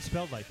 But it's not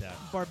spelled like that.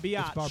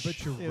 Barbiatch. It's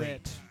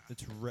barbiturate.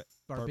 It's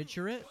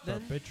Barbiturate,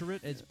 then? barbiturate.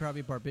 It's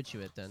probably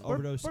barbiturate, then.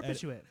 Overdose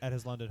barbiturate. at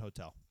his London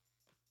hotel.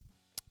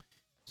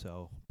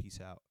 So peace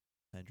out,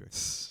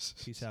 Hendrix.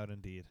 Peace out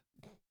indeed.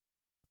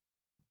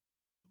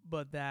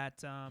 But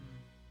that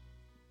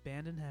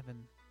band in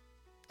heaven,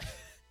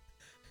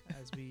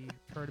 as we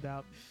heard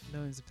about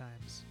millions of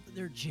times.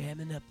 They're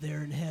jamming up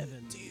there in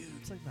heaven. Dude,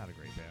 it's like not a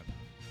great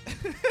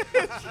band.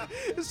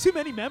 There's too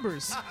many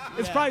members.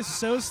 It's Yeah. probably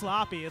so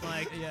sloppy and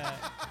like Yeah.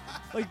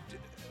 like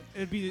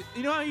It'd be,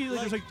 you know how you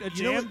there's like a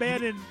you know jam what-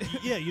 band and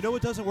Yeah, you know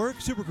what doesn't work?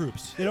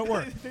 Supergroups. They don't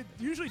work. they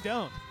usually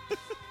don't.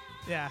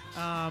 Yeah.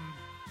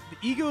 The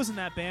egos in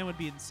that band would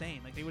be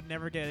insane. Like they would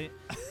never get it.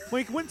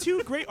 Like when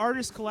two great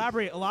artists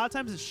collaborate, a lot of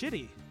times it's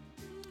shitty.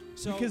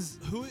 So Because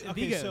who? of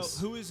Okay, so egos.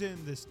 who is in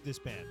this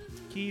band?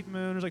 Keith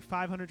Moon, there's like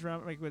 500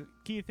 drum, like with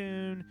Keith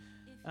Moon,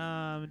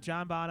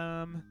 John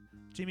Bonham,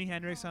 Jimi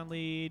Hendrix on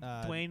lead,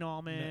 Dwayne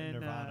Allman,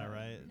 Nirvana,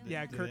 right?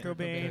 yeah, The- Kurt the-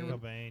 Cobain,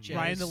 Kurt Cobain. Janis-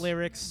 Ryan the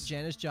Lyrics.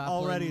 Janis Joplin.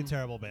 Already a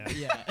terrible band.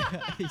 Yeah,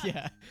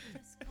 yeah.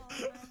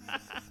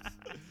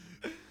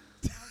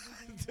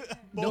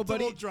 Multiple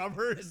Nobody-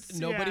 drummers.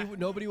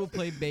 Nobody will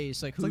play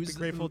bass. Like It's like who's the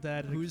Grateful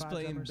Dead, like Who's 5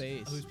 playing drummers.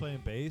 bass? Who's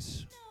playing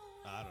bass?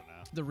 I don't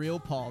know. The real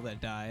Paul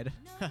that died.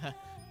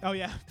 Oh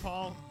yeah,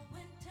 Paul.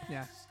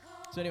 Yeah.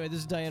 So anyway, this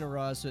is Diana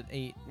Ross with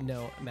Ain't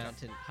No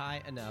Mountain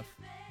High Enough.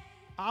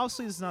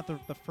 Obviously, this is not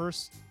the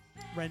first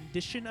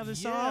rendition of the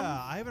Yeah, song.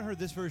 I haven't heard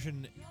this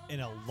version in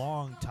a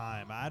long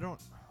time. I don't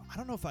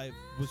know if I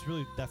was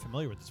really that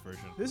familiar with this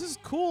version. This is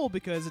cool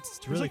because it's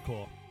It's really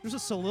cool. There's a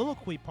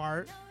soliloquy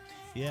part.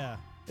 Yeah.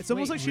 It's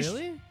almost Wait, like she's.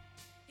 really.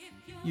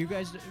 You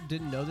guys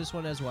didn't know this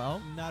one as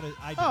well? Not a,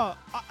 I Oh,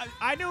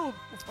 I know.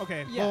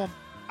 Okay, Yeah. well,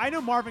 I know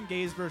Marvin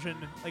Gaye's version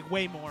like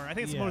way more. I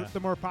think it's Yeah. the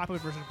more popular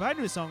version, but I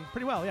knew the song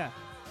pretty well. Yeah.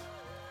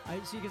 I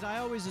see, because I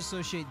always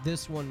associate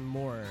this one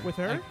more With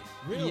her? Like,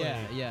 Really?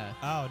 Yeah, yeah.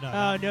 Oh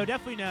no. No,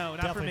 definitely no,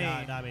 not definitely for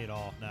me. not me at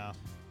all. No.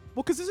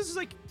 Well, because this is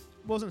like,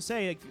 what was I gonna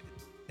say?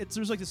 Like,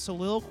 there's like this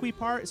soliloquy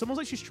part. It's almost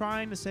like she's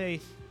trying to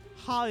say,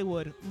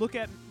 Hollywood, look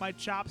at my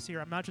chops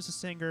here. I'm not just a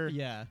singer.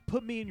 Yeah.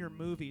 Put me in your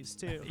movies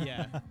too.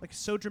 Yeah. Like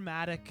so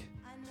dramatic.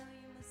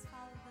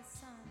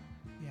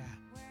 Yeah.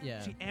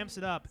 Yeah. She amps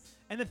it up.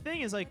 And the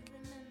thing is, like,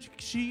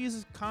 she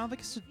is kind of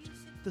like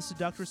the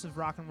seductress of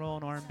rock and roll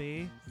and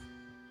R&B.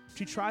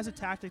 She tries a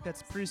tactic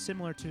that's pretty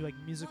similar to like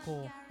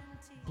musical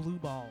blue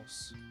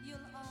balls.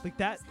 Like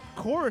that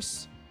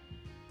chorus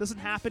doesn't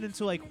happen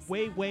until like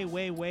way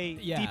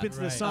Yeah, deep into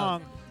the right.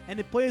 song, and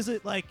it plays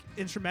it like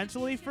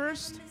instrumentally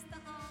first,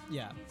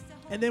 Yeah.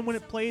 and then when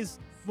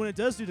it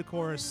does do the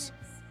chorus,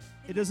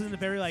 it does it in a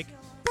very like.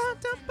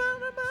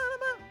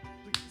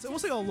 It's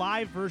almost like a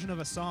live version of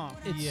a song.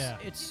 It's, Yeah.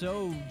 It's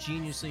so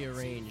geniusly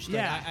arranged. Like,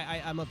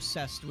 Yeah. I'm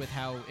obsessed with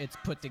how it's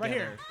put Right together.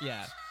 here.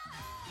 Yeah.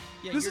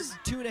 Yeah, This you're is-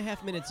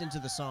 2.5 minutes into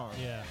the song.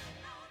 Yeah.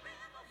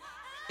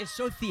 It's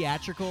so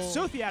theatrical.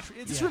 So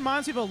theatrical. This Yeah.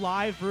 reminds me of a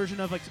live version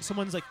of like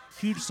someone's like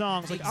huge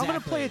songs. Like I'm gonna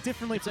play Exactly. it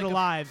differently It's for like the a-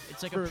 live.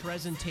 It's like for- a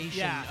presentation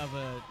Yeah. of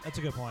a. That's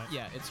a good point.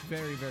 Yeah, it's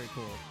very, very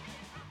cool.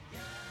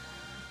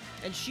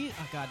 And she,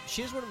 oh god,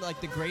 she has one of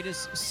like the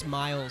greatest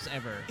smiles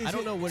ever. I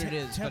don't know what it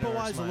is. but her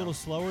Tempo-wise, a smile. little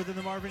slower than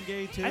the Marvin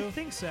Gaye too. I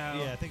think so.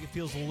 Yeah, I think it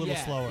feels a little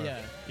Yeah, slower.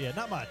 yeah. Yeah,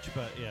 not much,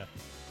 but yeah.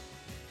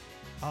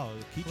 Oh,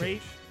 the key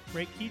Great, change.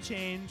 great key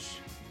change.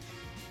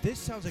 This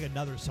sounds like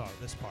another song.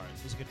 This part.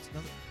 It's like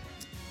another.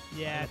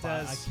 Yeah, it It'll bo-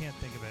 does. I can't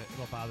think of it.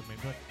 It'll bother me.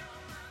 But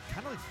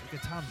kind of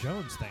like a Tom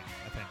Jones thing,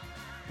 I think.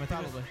 Am I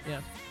thinking of- Probably,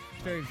 yeah.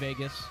 It's very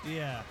Vegas.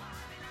 Yeah.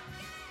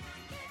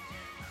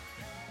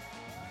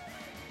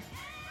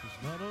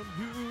 It's not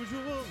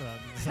unusual.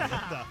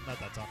 No, not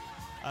that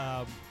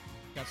song.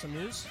 Got some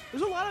news?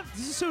 There's a lot of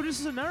this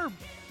is another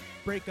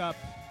breakup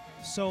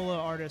solo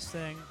artist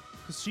thing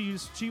because she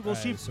the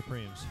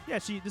Supremes.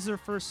 this is her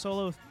first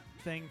solo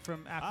thing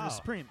from after the Oh,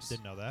 Supremes.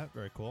 Didn't know that.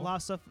 Very cool. A lot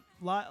of stuff,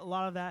 a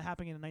lot of that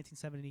happening in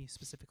 1970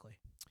 specifically.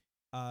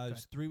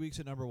 It's 3 weeks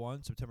at number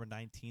one, September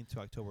 19th to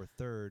October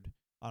 3rd.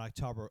 On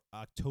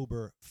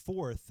October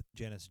 4th,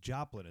 Janis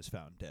Joplin is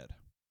found dead. Oh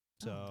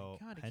So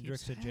my God, it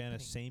Hendrix keeps and Janis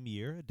happening. same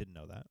year. I didn't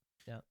know that.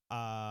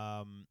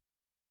 Yeah.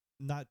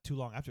 Not too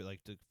long after,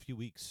 like a few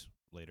weeks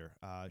later,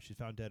 she's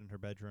found dead in her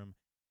bedroom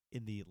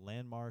in the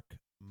Landmark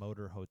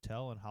Motor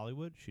Hotel in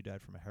Hollywood. She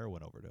died from a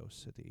heroin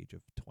overdose at the age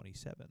of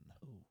 27.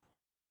 Ooh.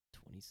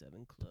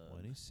 27 Club.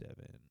 27.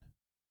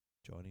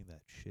 Joining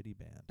that shitty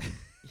band.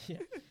 Yeah.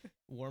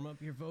 Warm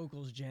up your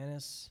vocals,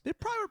 Janice. They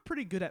probably were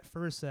pretty good at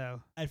first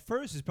though. At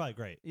first, it's probably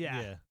great.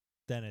 Yeah.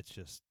 Then it's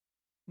just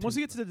Once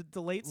too- you get to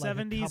the late like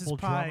 70s, a it's couple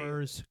probably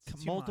drummers, it's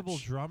too multiple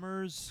much.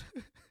 drummers.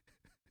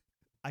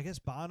 I guess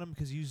Bonham,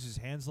 because he uses his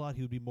hands a lot,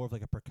 he would be more of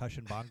like a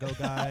percussion bongo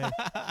guy,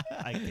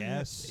 I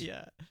guess.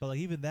 Yeah. But like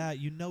even that,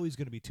 he's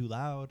going to be too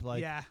loud.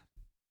 Like yeah,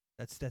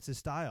 that's his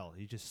style.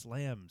 He just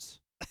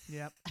slams.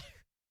 yep.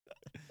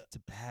 It's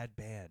a bad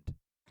band.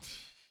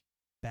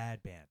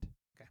 Bad band.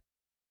 Okay.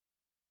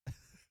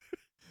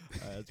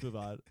 All right, let's move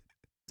on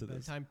to By the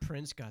this. time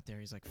Prince got there,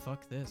 he's like,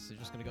 fuck this. I'm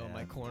just going to go in my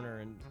Yeah. corner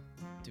and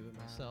do it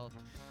myself.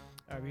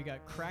 All right, we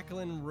got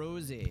Cracklin'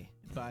 Rosie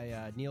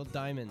by Neil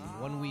Diamond.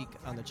 1 week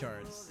on the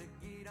charts.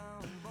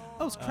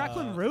 Oh, it's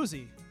Cracklin'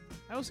 Rosie.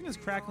 I was thinking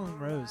it's Cracklin'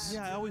 Rose.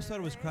 Yeah, I always thought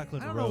it was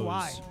Cracklin' I don't Rose. know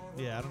why.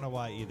 Yeah, I don't know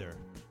why either.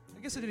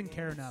 I guess I didn't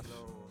care enough.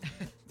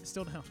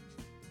 Still don't.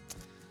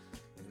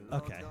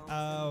 Okay.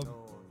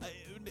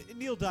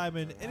 Neil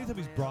Diamond, anytime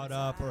he's brought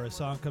up or a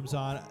song comes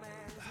on,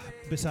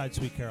 besides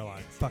Sweet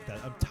Caroline, fuck that.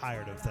 I'm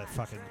tired of that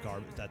fucking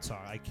garbage, that song.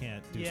 I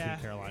can't do Yeah.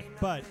 Sweet Caroline.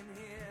 But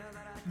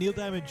Neil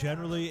Diamond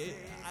generally,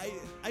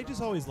 I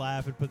just always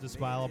laugh and put the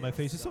smile on my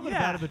face. There's something Yeah.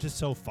 about him that's just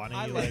so funny.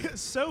 I like,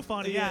 So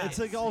funny. Yeah. it's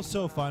like all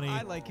so funny.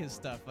 I like his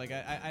stuff. Like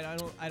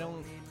I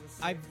don't.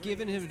 I've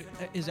given him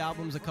his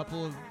albums a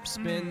couple of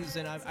spins,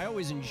 and I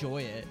always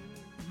enjoy it.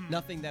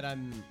 Nothing that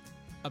I'm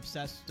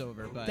obsessed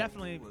over, but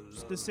Definitely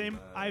the same.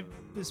 I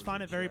just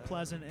find it very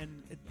pleasant,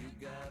 and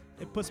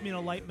it puts me in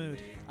a light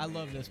mood. I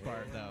love this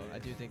part though. I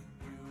do think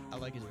I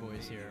like his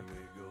voice here.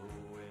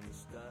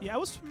 Yeah, I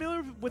was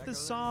familiar with the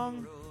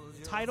song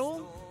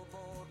title,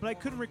 but I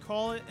couldn't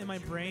recall it in my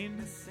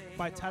brain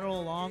by title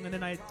along, and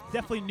then I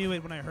definitely knew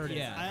it when I heard it.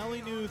 Yeah. I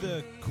only knew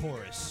the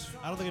chorus.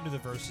 I don't think I knew the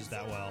verses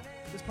that well.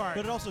 This part.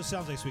 But it also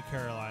sounds like Sweet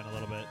Caroline a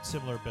little bit.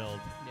 Similar build.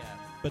 Yeah.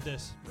 But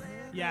this.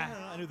 Yeah.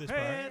 I knew this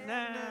Hey part.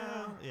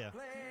 now. Yeah.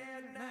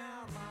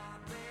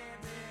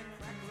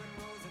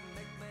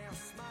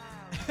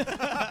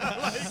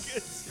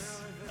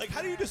 like,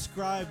 how do you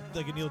describe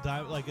like a Neil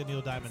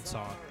Diamond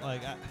song?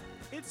 Like,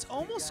 It's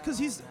almost because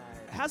he's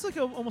has like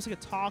almost like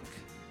a talk,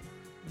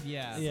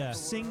 Yeah. yeah.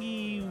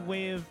 singy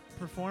way of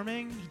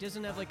performing. He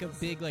doesn't have like a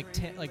big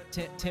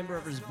timbre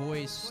of his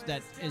voice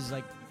that is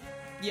like,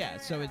 yeah.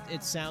 So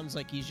it sounds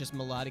like he's just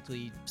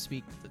melodically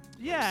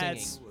Yeah,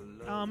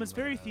 singing. it's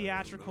very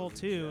theatrical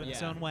too in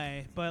its Yeah. own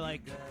way, but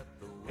like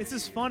it's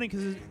just funny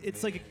because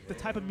it's like the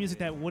type of music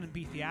that wouldn't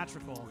be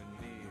theatrical.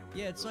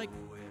 Yeah, it's like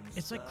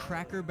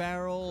Cracker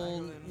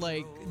Barrel,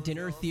 like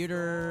dinner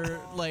theater,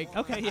 like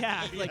Okay,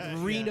 yeah. like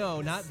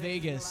Reno, not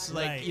Vegas.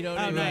 Like Right. you know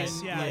what Oh, I mean?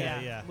 nice. Yeah, Yeah,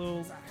 yeah. yeah.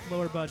 Little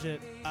lower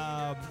budget.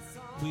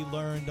 We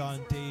learned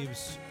on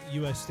Dave's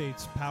U.S.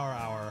 States Power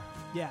Hour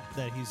Yeah.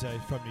 that he's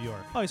from New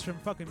York. Oh, he's from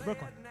fucking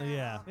Brooklyn.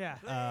 Yeah.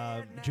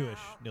 Yeah. Jewish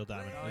Neil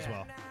Diamond as yeah.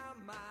 well.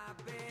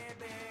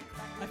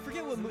 I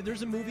forget what.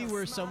 There's a movie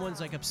where someone's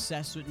like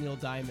obsessed with Neil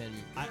Diamond.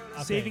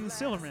 Okay. Saving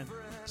Silverman.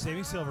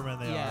 Saving Silverman,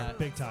 they Yeah. are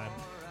big time.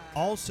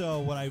 Also,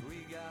 what I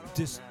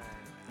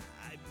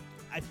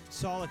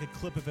saw like a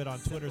clip of it on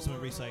Twitter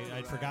somewhere recently.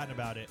 I'd forgotten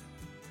about it.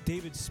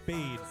 David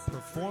Spade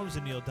performs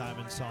a Neil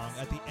Diamond song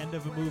at the end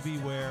of a movie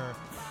where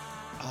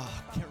I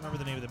can't remember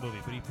the name of the movie,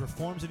 but he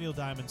performs a Neil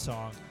Diamond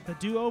song. The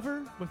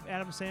Do-Over with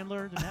Adam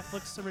Sandler, the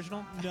Netflix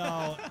original.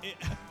 No,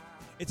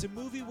 it's a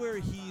movie where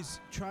he's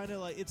trying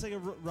to it's like a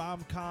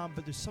rom-com,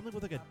 but there's something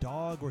with like a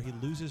dog where he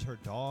loses her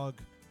dog.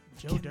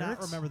 Joe Cannot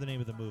Dirt. remember the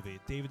name of the movie.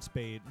 David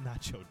Spade, not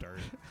Joe Dirt.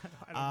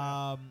 I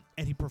don't know.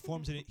 And he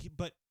performs in it,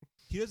 but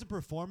he doesn't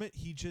perform it.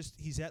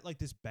 He's at like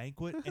this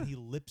banquet and he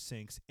lip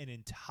syncs an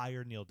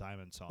entire Neil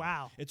Diamond song.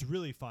 Wow. It's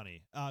really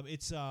funny.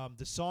 It's the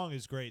song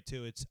is great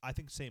too. It's I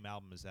think same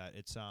album as that.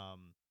 It's I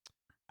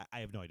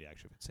have no idea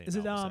actually if it's same Is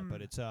it, album as that,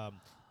 but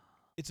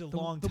it's a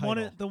long the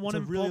title. one, the one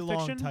it's in a really Pulp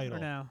long Fiction, title. or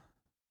no?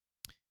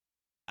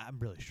 I'm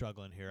really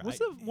struggling here. What's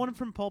the one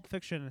from Pulp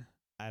Fiction?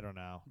 I don't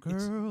know.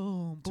 It's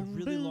Girl, a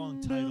really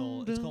long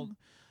title. It's called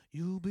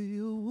 "You'll Be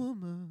a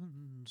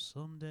Woman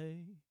Someday."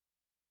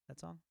 That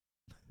song?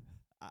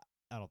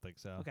 I don't think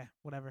so. Okay,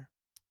 whatever.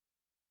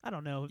 I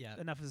don't know Yeah.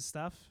 enough of his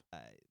stuff.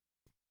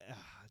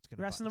 It's gonna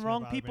You're asking it's the gonna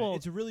wrong bother me. people.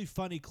 It's a really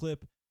funny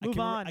clip. Move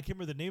on. I can't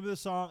remember the name of the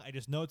song. I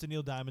just know it's a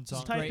Neil Diamond song.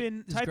 Just type Great- in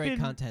this is type great in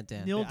content,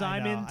 Dan. Neil Yeah, I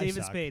know, Diamond, I David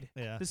suck. Spade.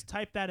 Yeah. Just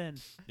type that in.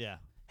 Yeah.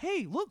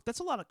 Hey, look, that's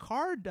a lot of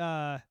card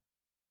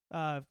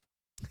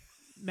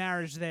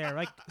marriage there,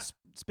 like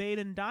Spade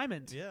and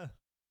Diamond. Yeah.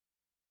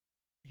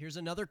 Here's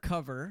another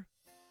cover.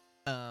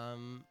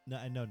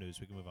 No news.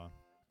 We can move on.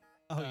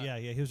 Oh Uh, yeah.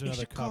 Here's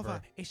another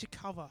cover. It should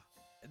cover.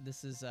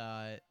 This is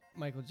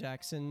Michael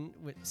Jackson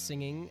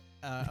singing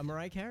a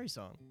Mariah Carey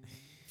song.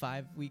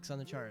 5 weeks on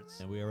the charts.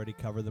 And we already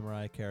covered the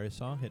Mariah Carey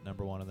song. Hit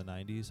 #1 in the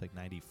 '90s, like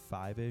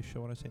 '95-ish. I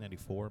want to say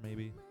 '94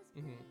 maybe.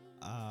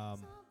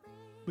 Mm-hmm.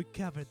 We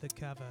covered the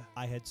cover.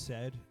 I had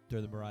said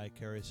during the Mariah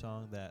Carey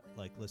song that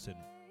listen,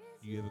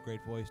 you have a great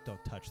voice.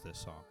 Don't touch this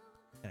song.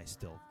 And I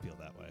still feel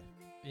that way.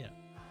 Yeah.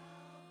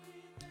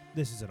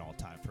 This is an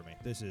all-time for me.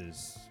 This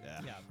is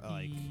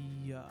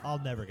Yeah. I'll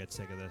never get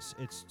sick of this.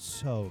 It's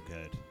so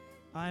good.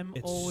 I'm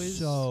It's always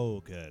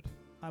so good.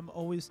 I'm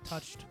always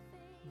touched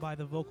by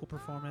the vocal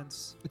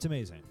performance. It's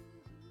amazing.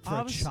 For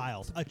Obviously- a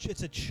child.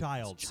 It's a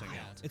child It's a singing.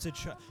 child. It's a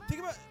child.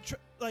 Think about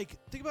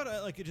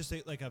just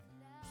a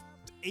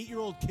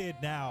 8-year-old kid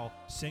now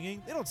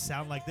singing. They don't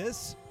sound like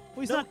this.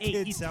 Well, he's No not 8,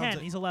 kid he's sounds 10,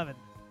 like- he's 11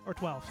 or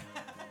 12.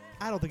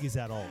 I don't think he's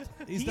that old.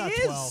 He's He not is.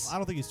 12. I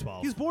don't think he's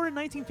 12. He was born in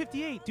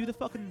 1958. Do the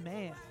fucking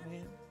math,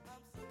 man.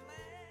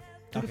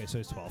 Okay, so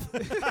he's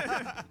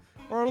 12.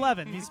 Or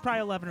 11. He's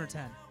probably 11 or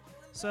 10.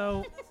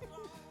 So,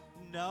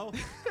 No.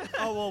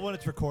 Oh well, when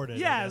it's recorded.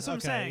 Yeah, I that's guess. what I'm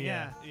Okay, saying,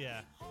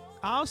 Yeah.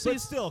 honestly,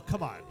 But still,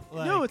 come on.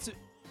 no, it's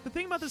the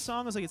thing about this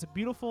song is it's a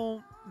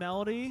beautiful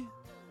melody.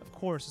 Of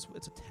course,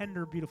 it's a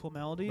tender, beautiful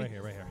melody. right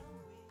here.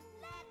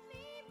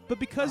 But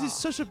because it's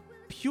such a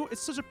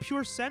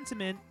pure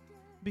sentiment.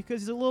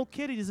 Because he's a little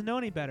kid, he doesn't know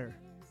any better.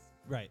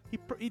 Right.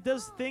 He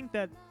does think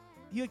that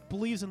he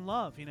believes in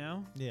love. You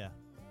know, Yeah.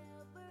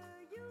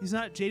 he's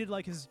not jaded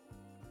like his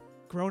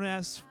grown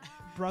ass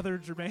brother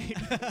Jermaine.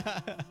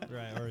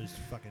 Right. Or his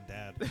fucking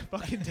dad.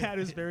 Fucking dad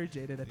is very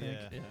jaded. I think.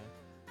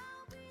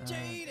 Yeah.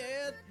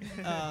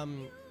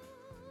 Jaded.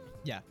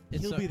 Yeah,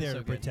 He'll be there so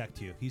to good.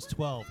 protect you. He's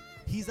 12.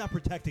 He's not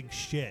protecting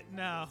shit.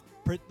 No.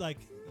 Like,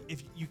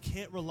 if you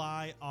can't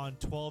rely on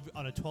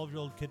a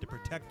 12-year-old kid to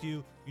protect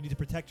you, you need to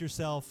protect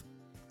yourself.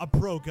 I'm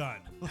pro gun.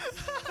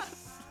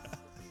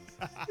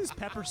 His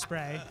pepper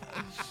spray.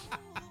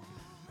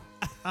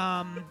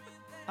 I'm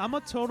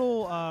a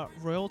total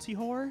royalty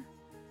whore,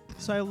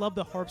 so I love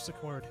the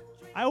harpsichord.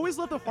 I always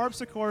love the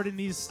harpsichord in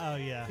these Oh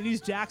yeah.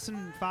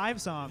 Jackson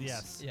 5 songs.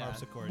 Yes. Yeah.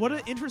 Harpsichord. What yeah.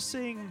 an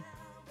interesting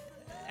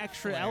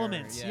extra Flair,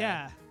 elements.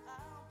 yeah.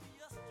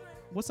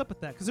 What's up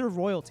with that? Because they're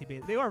royalty,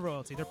 baby. They are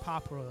royalty. They're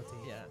pop royalty.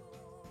 Yeah.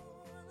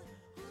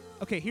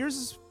 Okay,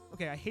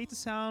 I hate to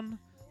sound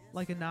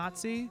like a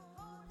Nazi,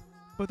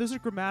 but there's a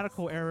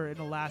grammatical error in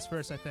the last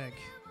verse, I think.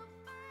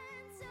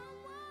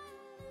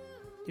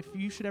 If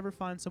you should ever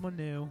find someone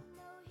new,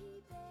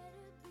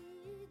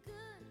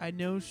 I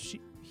know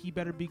he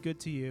better be good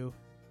to you.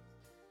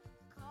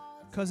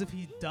 Because if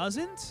he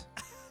doesn't,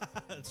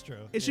 That's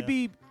true. it should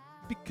be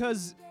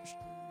because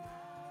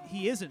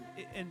he isn't.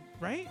 And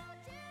right?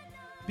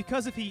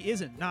 Because if he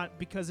isn't, not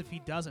because if he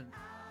doesn't.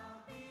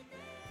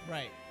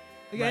 Right.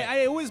 Like, Right.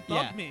 I always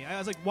bugged Yeah. me. I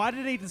was like, why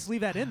did they just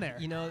leave that in there?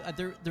 You know,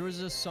 there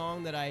was a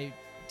song that I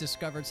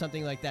discovered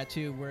something like that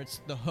too, where it's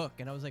the hook,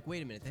 and I was like,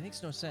 wait a minute, that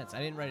makes no sense. I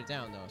didn't write it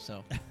down though,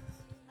 so.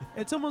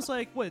 It's almost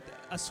like what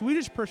a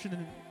Swedish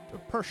person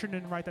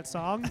didn't write that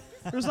song.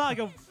 There's not like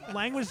a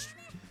language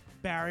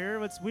barrier.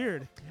 It's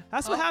weird.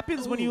 That's what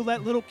happens when you ooh.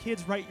 let little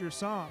kids write your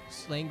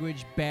songs.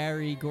 Language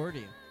Barry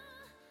Gordy.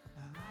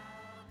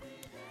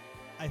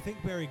 I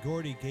think Barry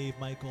Gordy gave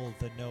Michael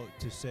the note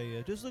to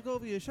say, "Just look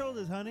over your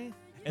shoulders, honey."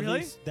 At Really?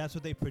 least that's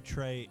what they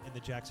portray in the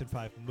Jackson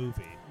 5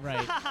 movie.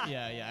 Right.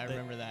 yeah, I That-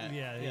 remember that.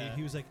 Yeah,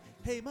 he was like,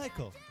 "Hey,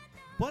 Michael,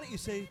 why don't you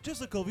say,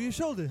 just look over your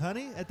shoulder,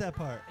 honey," at that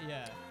part.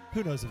 Yeah.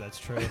 Who knows if that's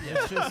true? Yeah.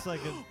 It's just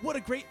like What a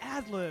great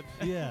ad lib.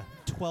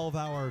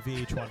 12-hour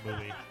VH1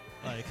 movie.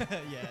 Like,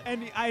 yeah.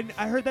 And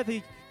I heard that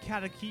they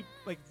kind of keep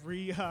like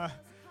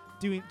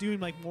doing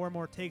like more and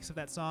more takes of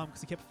that song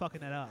because he kept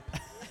fucking that up.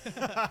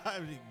 I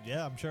mean,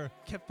 yeah, I'm sure.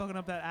 Kept fucking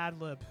up that ad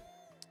lib.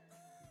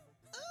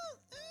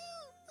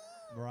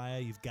 Mariah,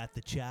 you've got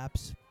the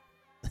chops.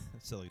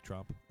 Silly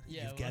Trump.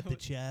 Yeah, You've got the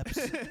chops,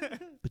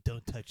 but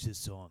don't touch this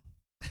song.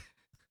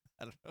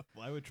 I don't know.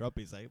 Why would Trump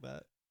be saying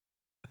that?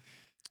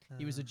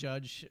 He was a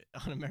judge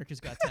on America's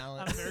Got on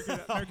Talent.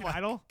 American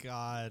Idol.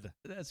 God.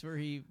 That's where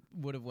he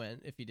would have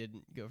went if he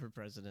didn't go for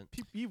president.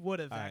 He would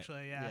have All right.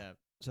 actually. Yeah.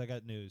 So I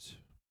got news.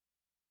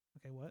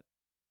 Okay, what?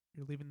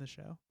 You're leaving the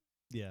show?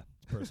 Yeah,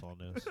 it's personal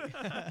news.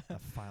 I'm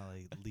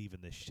finally leaving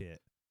this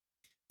shit.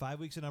 5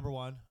 weeks of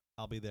 #1.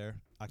 I'll be there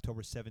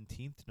October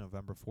 17th,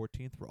 November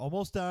 14th. We're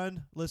almost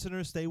done.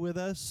 Listeners, stay with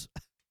us.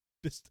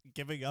 Just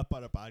giving up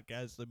on a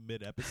podcast in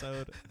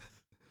mid-episode.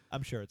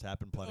 I'm sure it's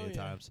happened plenty of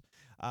times.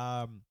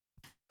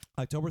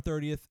 October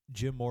 30th,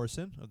 Jim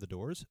Morrison of The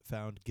Doors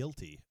found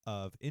guilty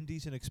of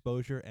indecent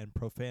exposure and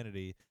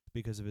profanity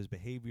because of his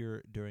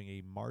behavior during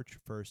a March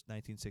 1st,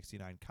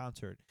 1969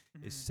 concert,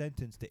 is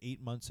sentenced to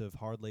 8 months of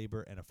hard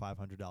labor and a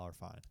 $500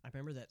 fine. I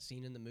remember that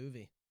scene in the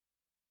movie.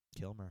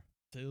 Kilmer.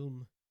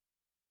 Film.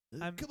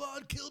 Come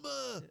on,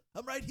 Kilmer!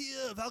 I'm right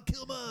here, Val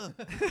Kilmer!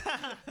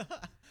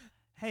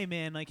 Hey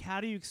man, like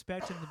how do you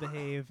expect him to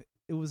behave?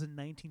 It was in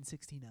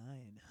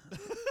 1969.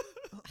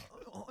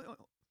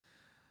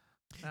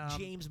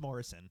 James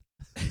Morrison.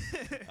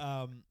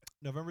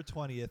 November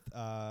 20th,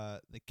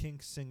 the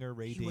Kinks singer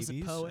Ray He was a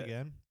Davies poet.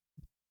 again.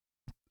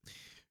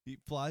 He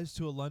flies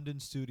to a London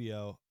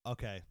studio.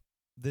 Okay.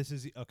 This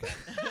is okay.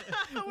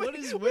 What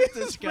is with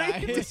this guy?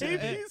 Ray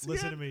Davies Listen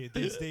to again? me.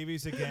 This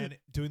Davies again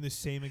doing the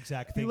same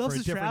exact He thing loves for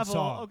a to different travel.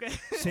 song. Okay.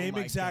 Same Oh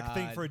my exact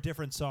thing God. for a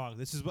different song.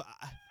 This is what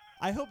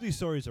I hope these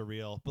stories are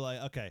real, but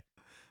like, okay.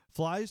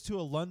 Flies to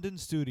a London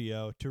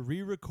studio to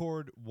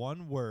re-record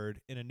one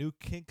word in a new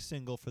Kink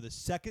single for the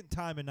second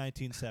time in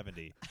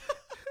 1970.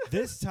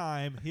 This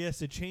time, he has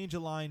to change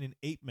a line in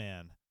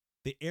 8-Man.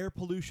 The air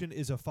pollution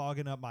is a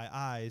fogging up my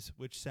eyes,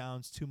 which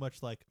sounds too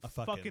much like a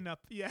fucking. Fucking up.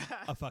 Yeah.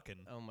 A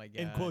fucking. Oh my god.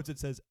 In quotes, it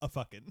says a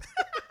fucking.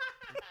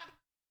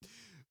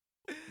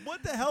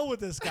 What the hell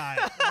with this guy?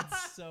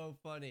 That's so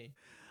funny.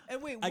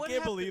 And wait, I what can't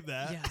happened- believe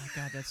that. Yeah,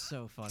 God, that's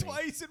so funny.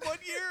 Twice in 1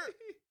 year.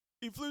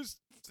 He flew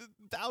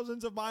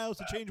thousands of miles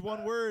to change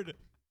one word.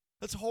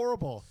 That's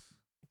horrible.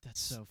 That's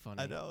so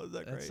funny. I know. Is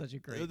that That's great? such a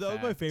great That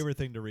was my fact. favorite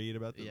thing to read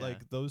about Yeah.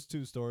 like those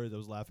two stories. I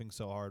was laughing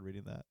so hard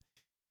reading that.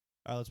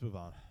 All right, let's move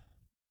on.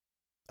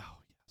 Oh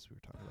yes, we were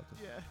talking about this.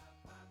 Yeah.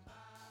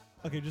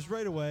 Okay, just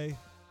right away.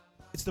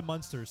 It's the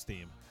Munsters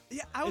theme.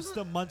 Yeah. I was. It's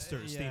the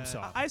Munsters Yeah. theme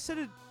song. I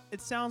said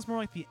it sounds more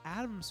like the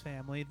Addams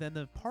Family than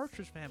the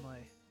Partridge Family.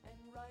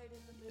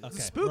 Okay,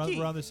 spooky.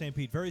 We're on the same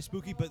beat. Very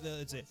spooky, but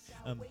it's it.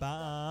 Ba,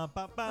 ba,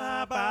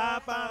 ba,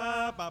 ba,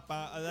 ba, ba,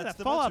 ba. That's That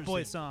the Fall Out Munsters Boy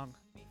theme. song.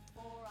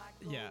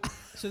 Yeah.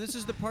 So this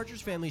is the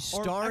Partridge Family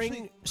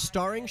Or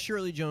starring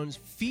Shirley Jones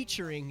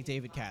featuring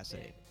David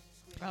Cassidy.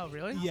 Oh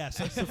really? Yes,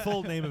 that's the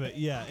full name of it.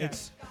 Yeah,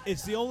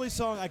 it's the only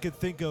song I could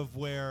think of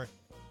where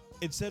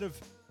instead of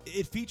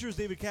it features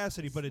David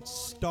Cassidy, but it's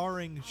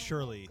starring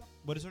Shirley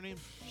What is her name?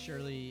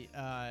 Shirley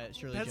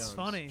Jones. That's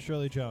funny.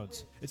 Shirley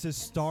Jones. It says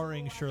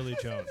starring Shirley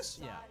Jones.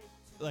 Yeah.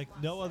 Like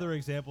no other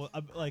example.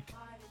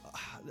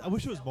 I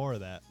wish it was more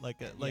of that. Like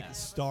Yeah.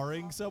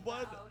 starring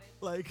someone.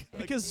 Like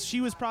Because she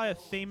was probably a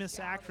famous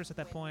actress at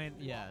that point.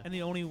 Yeah. And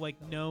the only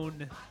like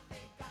known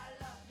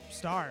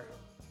star.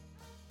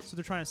 So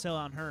they're trying to sell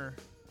on her.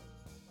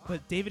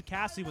 But David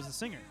Cassidy was the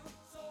singer.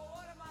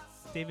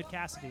 David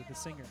Cassidy, the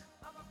singer.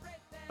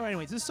 Oh,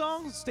 anyways, this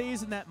song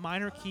stays in that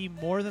minor key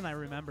more than I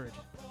remembered.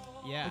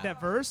 Yeah. Like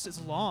that verse is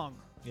long.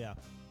 yeah.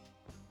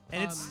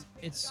 And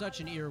it's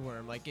such an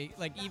earworm. Like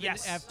even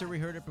Yes. after we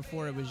heard it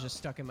before, it was just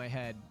stuck in my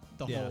head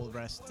the Yeah. whole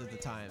rest of the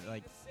time.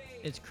 Like,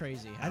 it's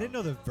crazy. I didn't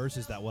know the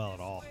verses that well at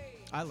all.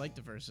 I like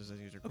the verses. I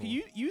think these are cool.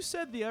 okay, you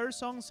said the other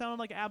songs sounded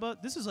like ABBA.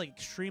 This is like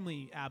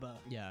extremely ABBA.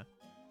 Yeah.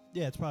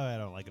 Yeah, it's probably I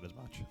don't like it as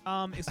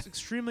much. It's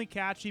extremely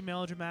catchy,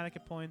 melodramatic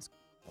at points,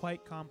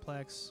 quite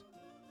complex,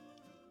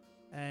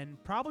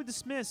 and probably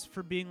dismissed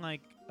for being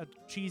like a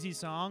cheesy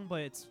song,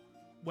 but it's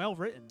well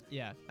written.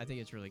 Yeah. I think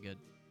it's really good.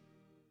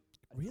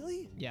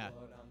 Really? Yeah.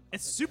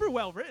 It's super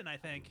well written, I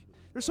think.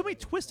 There's so many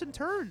twists and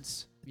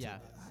turns. Yeah.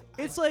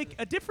 It's like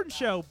a different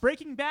show,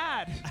 Breaking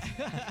Bad.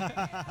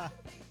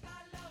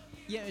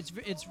 Yeah,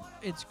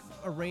 it's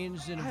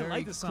arranged in a I very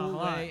like this song cool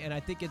a lot. way, and I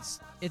think it's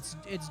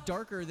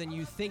darker than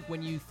you think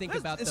when you think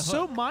about the it's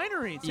hook. so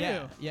minery too.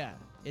 Yeah, yeah.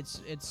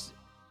 It's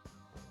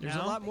there's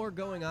No? a lot more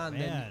going on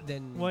Man.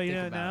 than Well, you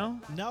think don't about know.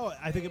 it. No,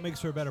 I think it makes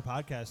for a better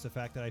podcast. The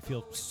fact that I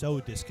feel so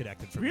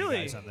disconnected from Really?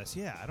 you guys on this.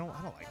 Yeah, I don't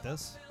like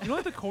this. You know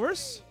what the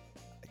chorus?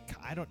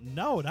 I don't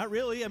know, not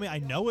really. I mean, I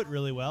know it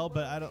really well,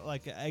 but I don't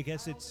like. I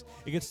guess it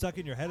gets stuck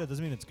in your head. It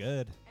doesn't mean it's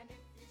good.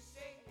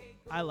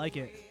 I like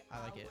it. I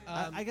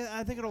like it.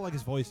 I think I don't like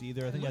his voice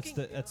either. I think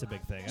that's a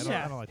big thing.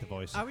 Yeah. I don't like the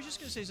voice. I was just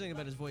gonna say something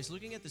about his voice.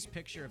 Looking at this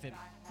picture of him,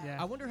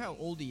 Yeah. I wonder how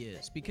old he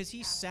is because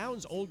he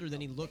sounds older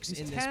than he looks He's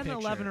in 10, this picture.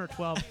 11, or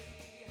 12.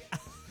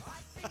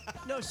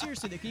 No,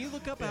 seriously, though, can you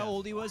look up Yeah. how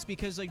old he was?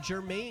 Because like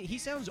Jermaine, he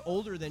sounds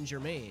older than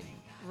Jermaine.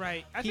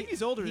 Right. I He- think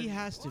he's older. he than-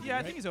 has to be, Yeah, I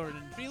right? think he's older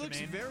than. But he looks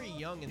Jermaine. very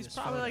young in He's this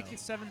probably photo. like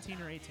 17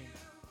 or 18.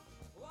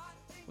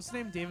 What's his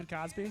name? David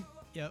Cosby?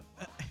 Yep.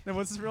 No,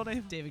 what's his real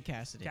name? David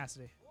Cassidy.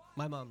 Cassidy.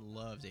 My mom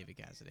loves David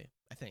Cassidy.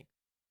 I think.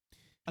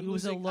 He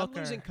was a I'm looker.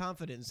 losing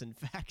confidence in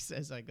facts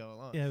as I go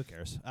along. Yeah, who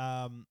cares?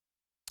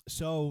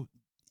 So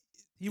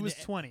He was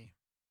Yeah. 20.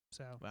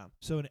 So Wow.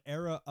 so an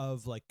era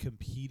of like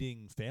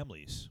competing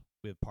families.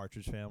 We have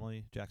Partridge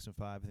Family, Jackson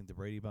 5. I think the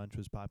Brady Bunch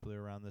was popular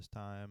around this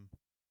time.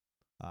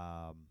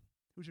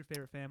 who's your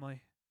favorite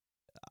family?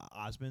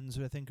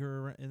 Osmonds, I think,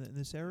 are in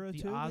this era The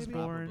too. maybe?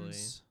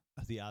 Osbournes.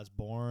 The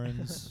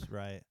Osbournes,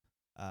 right?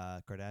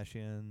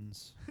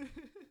 Kardashians.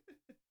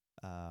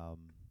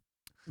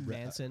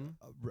 Manson.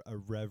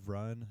 Rev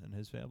Run and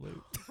his family.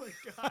 Oh my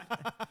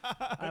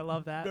god. I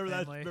love that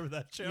family. Remember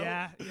that show?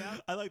 Yeah, yeah.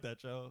 I like that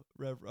show.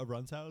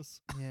 Run's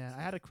House. Yeah,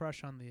 I had a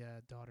crush on the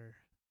daughter.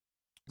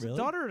 Was it Really?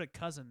 daughter or a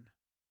cousin?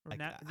 Or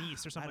I-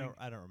 niece or something.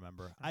 I don't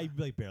remember. I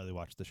like barely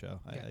watched the show.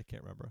 Okay. I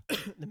can't remember.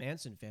 The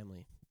Manson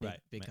family. Big, Right.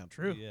 Big,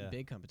 True. Yeah.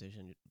 big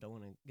competition. You don't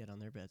want to get on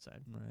their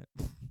bedside. Right.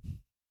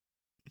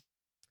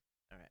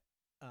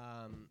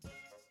 Oh.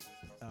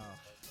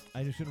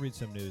 I'm just gonna read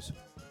some news.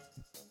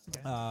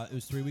 Okay. It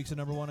was 3 weeks of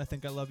 #1. I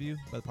Think I Love You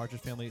by the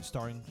Partridge Family,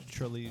 starring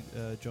Shirley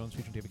Jones,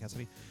 featuring David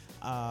Cassidy.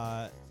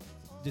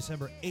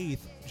 December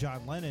 8th,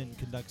 John Lennon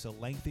conducts a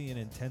lengthy and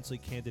intensely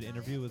candid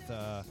interview with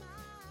Jan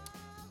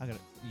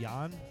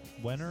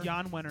Wenner.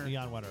 Jan Wenner.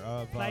 Jan Wenner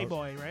of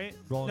Playboy, right?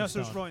 Rolling no, so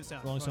it's Stone. Rolling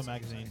Stone. Rolling Stone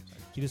magazine.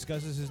 He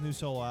discusses his new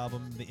solo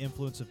album, the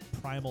influence of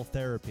Primal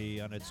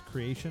Therapy on its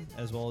creation,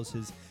 as well as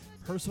his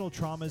personal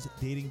traumas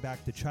dating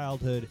back to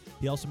childhood.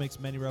 He also makes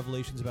many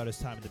revelations about his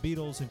time in the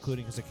Beatles,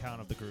 including his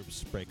account of the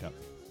group's breakup.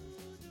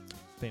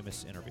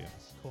 Famous interview.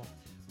 Cool.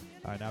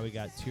 All right, now we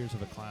got Tears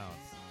of a Clown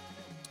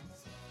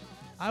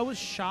I was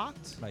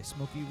shocked. by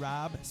Smokey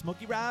Rob.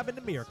 Smokey Rob and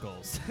the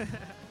Miracles.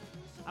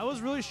 I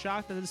was really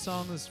shocked that this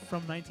song is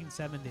from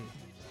 1970.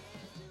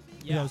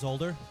 Yeah. I was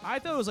older? I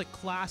thought it was like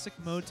classic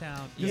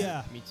Motown.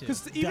 Yeah. Me too.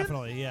 Because even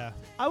Definitely, yeah.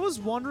 I was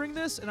wondering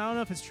this, and I don't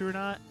know if it's true or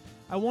not.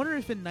 I wonder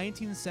if in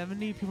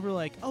 1970 people were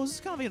like, "Oh, this is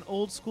kind of like an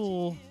old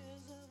school,"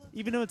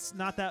 even though it's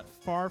not that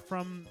far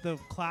from the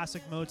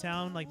classic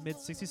Motown, like mid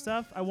 60s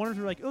stuff. I wonder if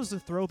they're like, "Oh, this is a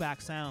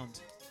throwback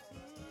sound,"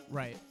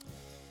 Right.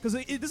 because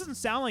it doesn't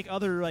sound like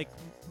other like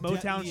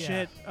Motown yeah.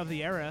 shit of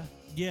the era.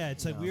 Yeah,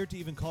 it's like No. weird to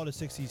even call it a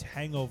 60s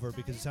hangover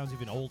because it sounds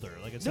even older.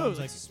 Like it No, sounds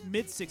like like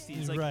mid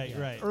 60s, like right,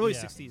 right. early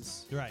yeah.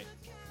 60s, Right.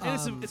 and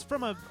Um, it's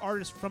from an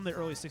artist from the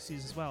early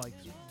 60s as well. Like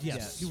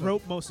Yes. he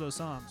wrote most of those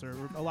songs, or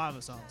a lot of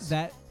the songs.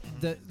 That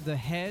the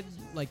head,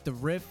 like the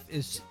riff,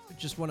 is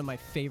just one of my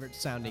favorite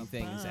sounding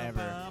things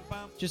ever.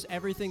 Just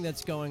everything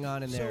that's going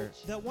on in So there.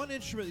 that one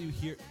instrument you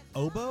hear,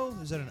 oboe?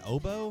 Is that an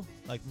oboe?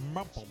 Like,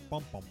 bum, bum,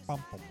 bum, bum,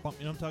 bum, bum, bum.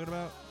 You know what I'm talking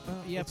about?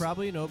 Yeah, It's-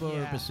 probably an oboe or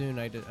yeah. bassoon.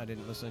 I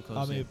didn't listen Oh,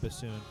 closely. maybe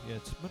bassoon. Yeah,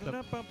 it's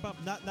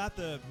not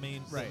the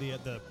main, Right.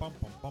 the bum,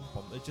 bum, bum,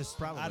 bum. It just,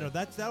 Probably. I don't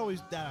know.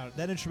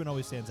 That instrument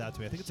always stands out to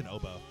me. I think it's an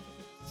oboe.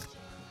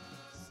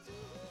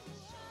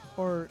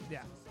 Or And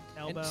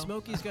elbow.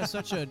 Smokey's got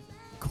such a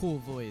cool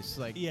voice.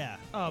 Like Yeah.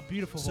 Oh,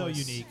 beautiful So voice.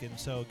 unique and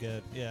so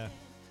good. Yeah.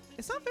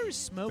 It's not very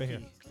smoky.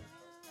 here.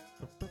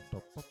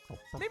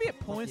 Maybe at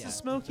points Yeah. it's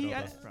smoky.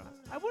 I,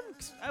 Probably.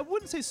 I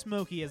wouldn't say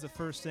smoky as the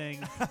first thing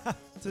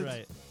to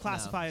Right.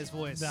 classify his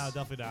voice. No,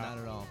 definitely not. Not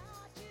at all.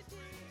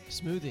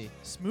 Smoothie.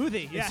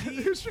 Smoothie. Yeah,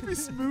 he- there should be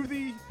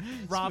Smoothie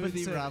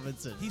Robinson. Smoothie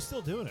Robinson. He's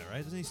still doing it,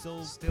 right? Doesn't he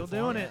still Still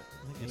perform? doing it.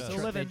 I think he He's does. still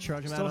They living.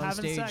 trudge him Still out on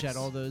having stage sex. at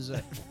all those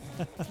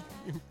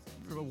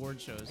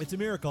award shows. It's a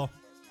miracle.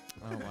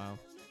 Oh wow.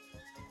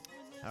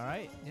 All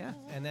right. Yeah.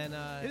 And then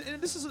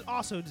And this is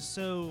also just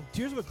so.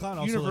 Tears of a Clown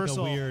also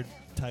Universal. like a weird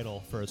title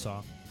for a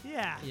song.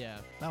 Yeah. yeah.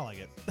 I don't like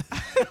it.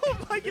 I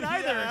don't like it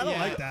either. Yeah, I don't Yeah,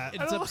 like that.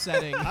 It's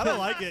upsetting. I don't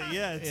like it.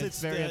 Yeah, It's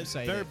very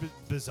upsetting. very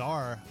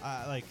bizarre.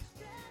 Like,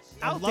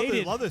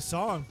 Outdated. love this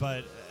song,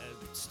 but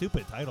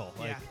stupid title.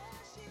 Like, Yeah.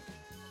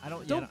 I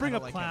don't. Don't yeah, bring I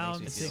up like how it makes clowns.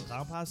 me it's feel.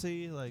 Clown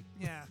Posse. Like,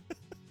 Yeah.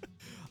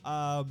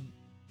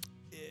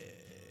 eh,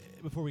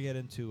 before we get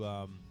into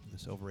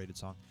this overrated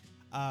song,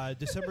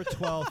 December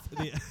 12th.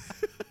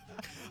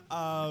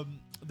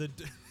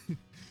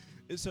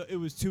 So it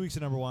was 2 weeks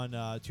of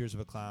 #1, Tears of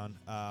a Clown.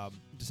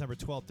 December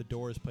 12th, the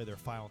Doors play their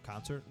final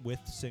concert with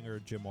singer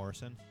Jim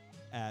Morrison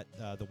at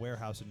the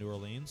Warehouse in New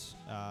Orleans.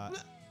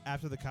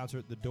 After the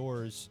concert, the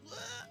Doors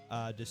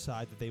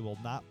decide that they will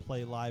not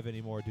play live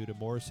anymore due to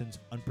Morrison's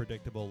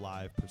unpredictable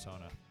live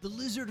persona. The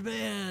Lizard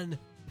Man.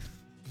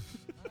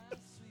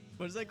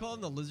 What does they call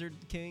him? The Lizard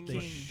King?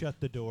 They shut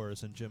the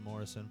doors on Jim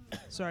Morrison.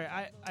 Sorry,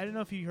 I don't know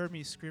if you heard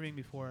me screaming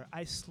before.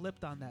 I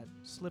slipped on that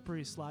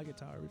slippery slide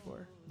guitar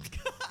before.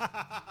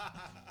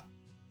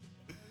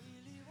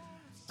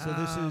 So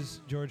this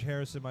is George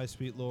Harrison, My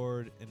Sweet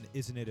Lord, and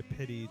Isn't It a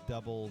Pity?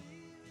 Double.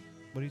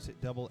 What do you say?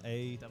 Double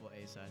A. Double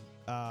A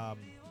side.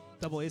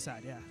 Double A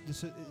side, yeah.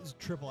 This is a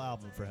triple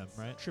album for him,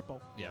 right?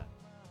 Triple. Yeah.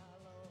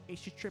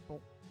 H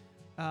triple.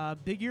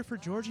 Big year for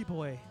Georgie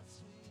Boy.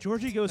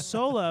 Georgie goes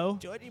solo.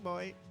 Georgie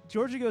boy.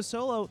 Georgie goes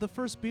solo. The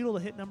first Beatle to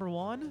hit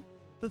 #1.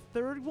 The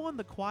third one,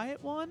 the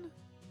quiet one,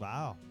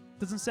 Wow.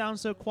 doesn't sound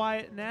so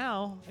quiet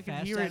now. I can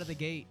Fast hear out it. of the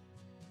gate.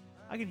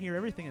 I can hear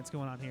everything that's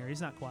going on here.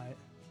 He's not quiet.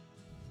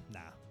 Nah.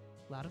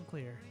 Loud and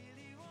clear.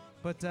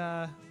 But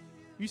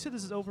you said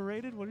this is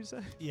overrated. What did you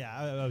say? Yeah,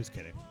 I was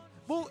kidding.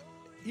 Well,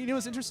 you know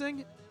what's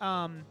interesting?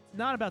 Not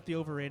about the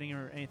overrating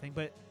or anything,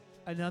 but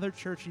another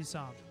churchy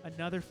song.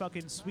 Another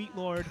fucking Sweet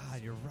Lord.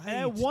 God, you're right. And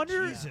I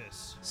wonder-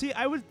 Jesus. See,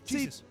 I would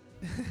Jesus.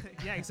 say,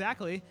 yeah,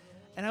 exactly.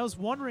 And I was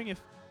wondering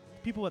if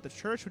people at the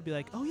church would be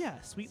like, "Oh yeah,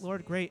 Sweet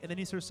Lord, great," and then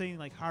he starts saying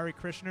like Hare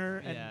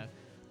Krishna and Yeah.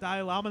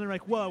 Dalai Lama, and they're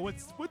like, "Whoa,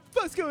 what's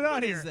going on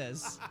What here? is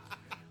this?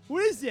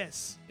 What is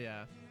this?"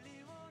 Yeah.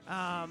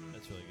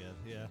 That's really good.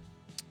 Yeah.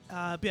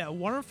 But yeah,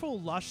 wonderful,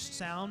 lush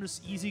sound,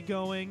 just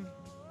easygoing.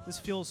 This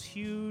feels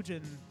huge,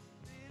 and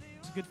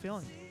it's a good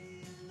feeling.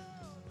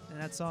 And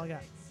that's all I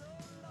got.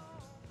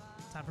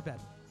 Time for bed.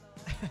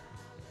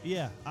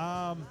 Yeah.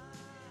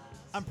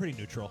 I'm pretty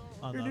neutral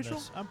on You're neutral?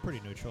 this. I'm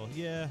pretty neutral.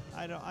 Yeah.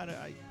 I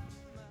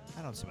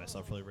don't see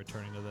myself really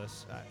returning to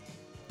this. I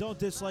don't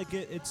dislike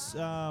it. It's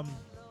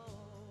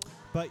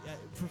but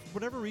for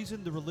whatever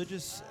reason, the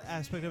religious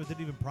aspect of it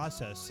didn't even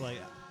process. Like,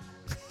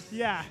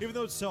 Yeah. even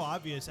though it's so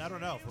obvious, I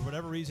don't know. For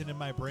whatever reason in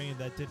my brain,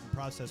 that didn't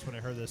process when I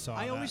heard this song.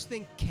 I always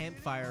think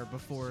campfire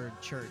before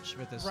church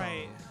with this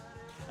Right. song.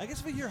 I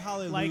guess if I hear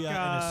Hallelujah Like, in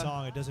a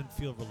song, it doesn't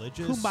feel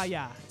religious.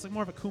 Kumbaya. It's like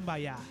more of a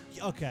kumbaya.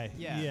 Okay.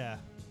 Yeah. Yeah.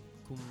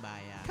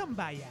 Kumbaya.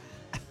 Kumbaya.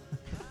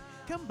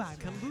 Kumbaya.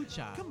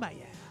 Kombucha.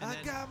 Kumbaya. And I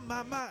then- got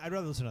my mind. I'd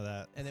rather listen to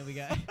that. And then we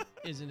got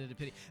Isn't It a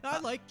Pity? I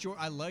like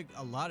I like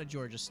a lot of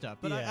George's stuff,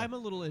 but Yeah. I'm a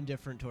little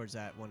indifferent towards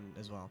that one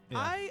as well. Yeah.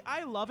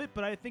 I love it,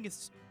 but I think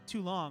it's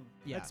too long.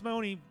 Yeah. That's my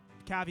only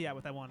caveat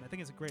with that one. I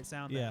think it's a great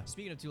sound. Yeah.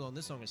 Speaking of too long,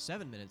 this song is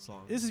 7 minutes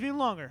long. This is even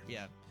longer.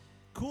 Yeah.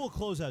 Cool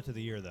closeout to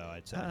the year, though,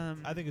 I'd say.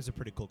 I think it's a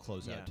pretty cool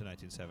closeout Yeah. to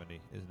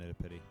 1970. Isn't it a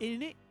pity?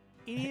 Isn't it?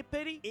 Ain't it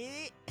pity?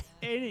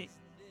 Ain't it?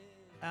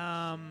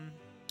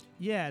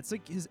 Yeah, it's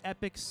like his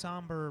epic,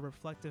 somber,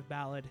 reflective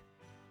ballad.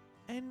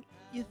 And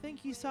you think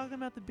he's talking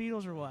about the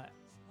Beatles or what?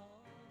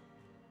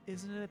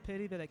 Isn't it a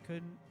pity that I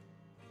couldn't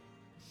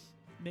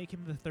make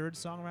him the third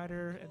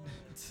songwriter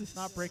and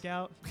not break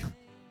out?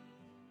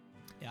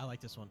 Yeah, I like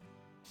this one.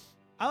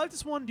 I like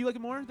this one. Do you like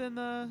it more than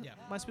Yeah.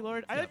 My Sweet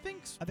Lord? I Yeah.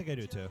 think I think I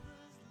do, too.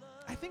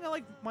 I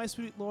like My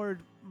Sweet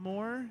Lord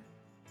more.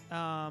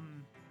 But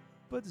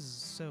this is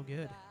so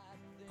good.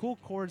 Cool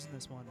chords in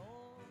this one.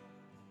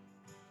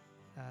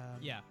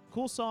 Yeah.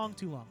 Cool song,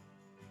 too long.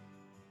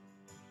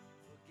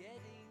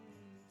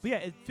 But yeah,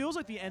 it feels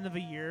like the end of a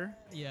year.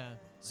 Yeah.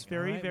 It's Like,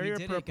 very, all right, very we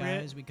did appropriate. it,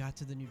 guys. We got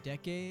to the new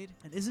decade.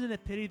 And isn't it a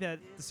pity that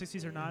the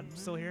 60s are not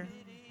still here?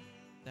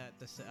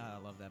 I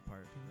love that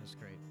part. That's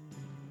great.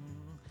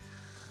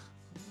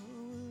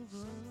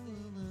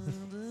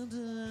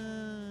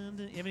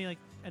 You have any like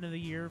end of the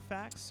year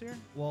facts here?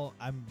 Well,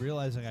 I'm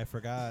realizing I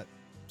forgot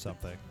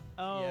something.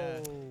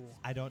 Oh,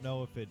 I don't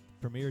know if it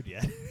premiered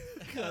yet.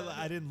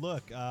 I didn't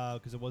look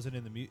because it wasn't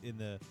in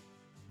the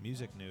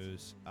music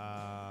news.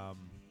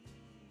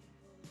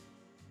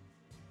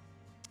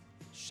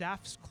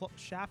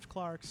 Shaft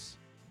Clark's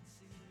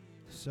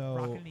So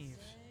Rockin' Eve.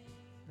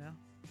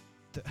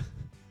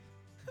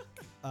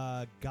 No.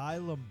 Guy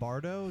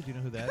Lombardo. Do you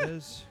know who that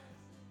is?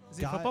 Is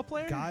he a football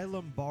player? Guy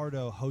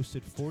Lombardo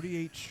hosted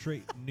 48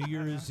 straight New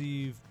Year's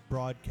Eve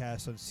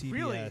broadcasts on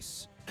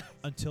CBS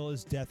until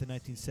his death in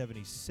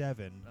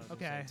 1977.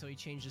 Okay. Until he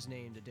changed his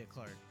name to Dick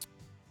Clark.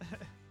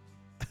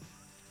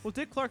 Well,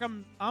 Dick Clark,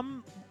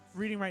 I'm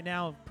reading right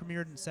now,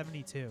 premiered in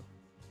 '72.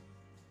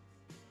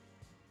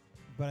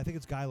 But I think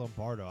it's Guy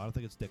Lombardo. I don't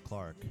think it's Dick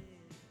Clark.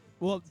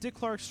 Well, Dick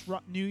Clark's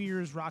New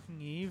Year's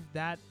Rocking Eve,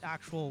 that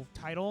actual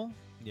title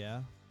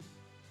Yeah.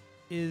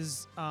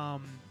 is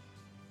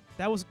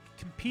that was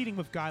competing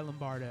with Guy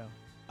Lombardo.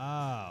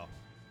 Oh.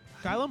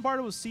 Guy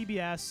Lombardo was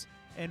CBS,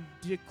 and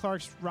Dick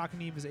Clark's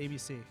Rockin' Eve is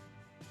ABC.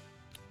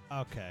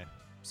 Okay.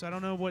 So I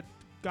don't know what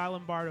Guy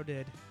Lombardo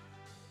did.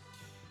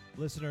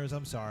 Listeners,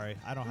 I'm sorry.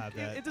 I don't have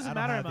that. It doesn't I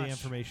matter don't have much. the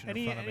information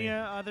Any in front of any me.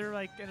 other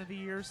like end of the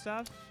year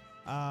stuff?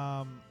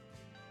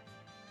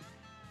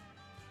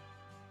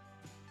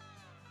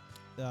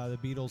 The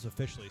Beatles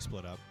officially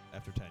split up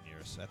after 10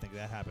 years. I think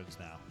that happens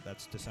now.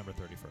 That's December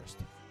 31st.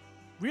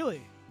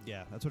 Really?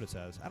 Yeah, that's what it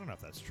says. I don't know if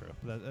that's true.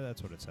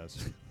 That's what it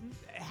says.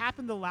 It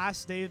happened the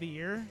last day of the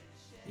year.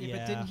 Yeah,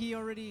 but didn't he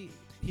already?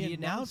 He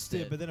announced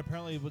it, but then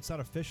apparently it's not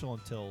official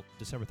until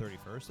December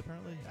 31st.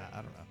 Apparently, I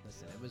don't know.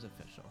 Listen, it was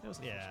official. It was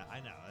Yeah, I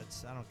know.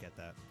 I don't get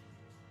that.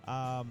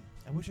 I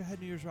wish I had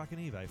New Year's Rockin'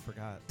 Eve. I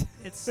forgot.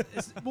 It's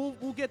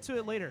we'll get to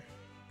it later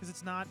because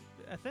it's not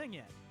a thing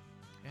yet.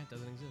 Yeah, it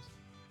doesn't exist.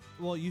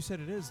 Well, you said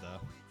it is though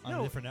on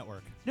No. a different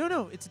network.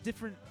 No, it's a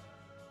different.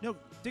 No,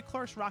 Dick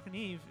Clark's Rockin'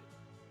 Eve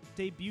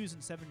debuts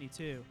in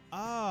 '72.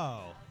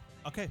 Oh,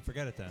 okay.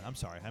 Forget it then. I'm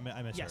sorry. I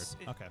misheard. Yes,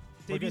 Okay.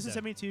 Debuts in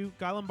 '72.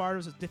 Guy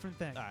Lombardo's a different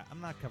thing. All right,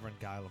 I'm not covering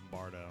Guy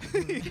Lombardo.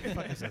 Who the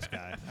fuck is this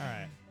guy?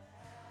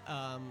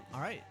 All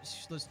right.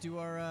 Let's do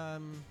our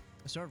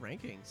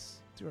rankings.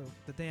 To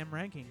the damn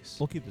rankings.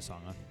 We'll keep the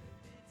song on.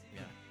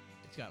 Yeah,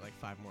 it's got like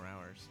 5 more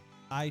hours.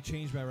 I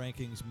changed my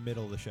rankings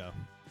middle of the show.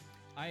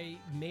 I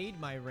made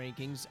my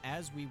rankings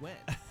as we went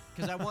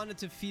because I wanted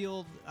to.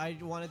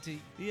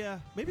 Yeah,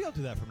 maybe I'll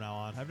do that from now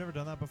on. I've never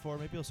done that before.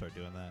 Maybe I'll start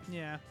doing that.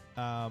 Yeah.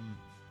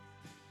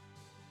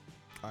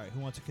 All right, who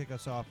wants to kick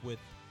us off with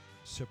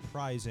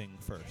surprising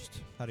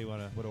first? What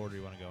order do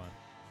you want to go in?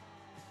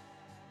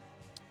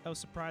 That was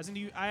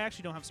surprising. I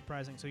actually don't have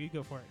surprising, so you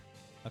go for it.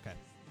 Okay.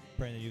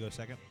 Brandon, you go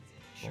second.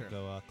 Sure.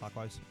 We'll go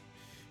clockwise.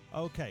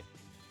 Okay.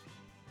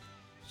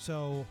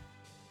 So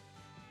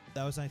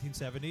that was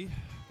 1970,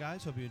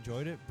 guys. Hope you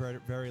enjoyed it. Very,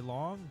 very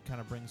long.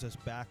 Kind of brings us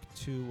back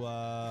to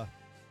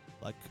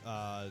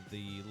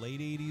the late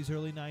 80s,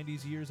 early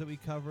 90s years that we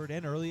covered,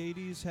 and early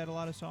 80s had a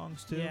lot of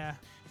songs too. Yeah.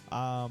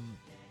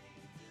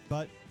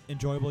 But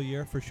enjoyable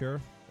year for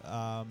sure.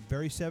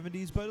 Very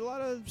 70s, but a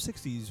lot of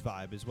 60s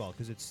vibe as well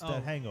because it's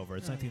that hangover.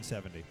 It's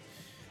 1970.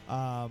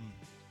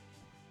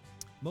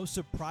 Most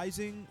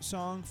surprising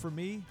song for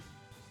me,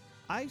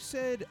 I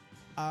said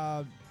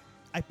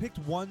I picked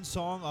one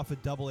song off a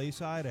double A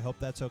side. I hope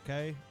that's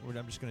okay.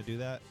 I'm just going to do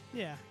that.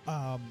 Yeah.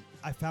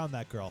 I Found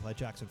That Girl by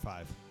Jackson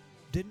 5.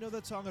 Didn't know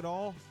that song at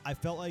all. I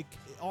felt like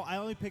I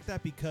only picked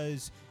that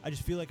because I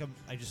just feel like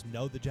I just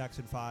know the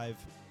Jackson 5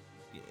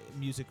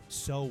 music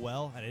so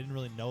well, and I didn't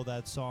really know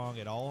that song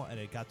at all, and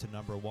it got to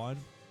number 1.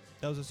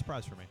 That was a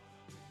surprise for me.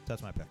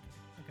 That's my pick.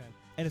 Okay.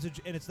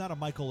 And it's not a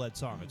Michael-led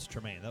song. It's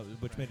Tremaine,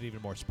 which made it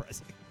even more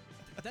surprising.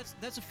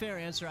 That's a fair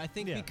answer. I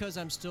think Yeah. because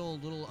I'm still a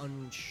little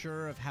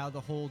unsure of how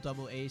the whole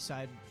double A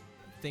side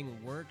thing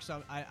works.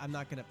 I'm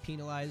not going to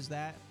penalize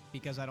that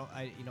because I don't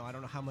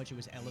know how much it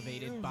was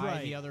elevated by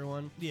Right. the other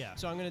one. Yeah.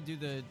 So I'm going to do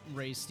the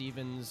Ray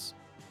Stevens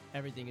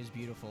Everything is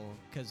Beautiful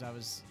because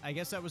I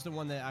guess that was the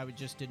one that I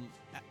just didn't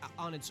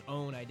on its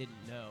own I didn't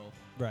know.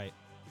 Right.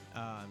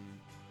 Yeah.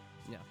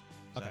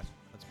 So Okay.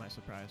 That's my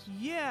surprise.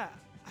 Yeah.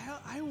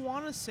 I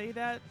want to say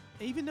that,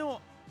 even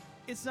though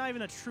it's not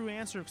even a true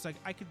answer, because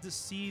I could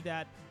just see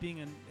that being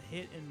a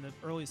hit in the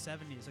early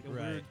 70s, like a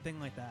Right. weird thing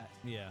like that.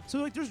 Yeah. So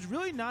like, there's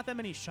really not that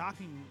many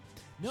shocking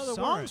No, there songs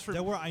weren't. for.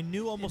 There were. I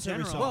knew almost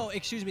every general. song. Well,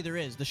 excuse me, there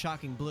is The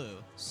Shocking Blue.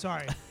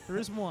 Sorry, there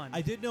is one.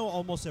 I did know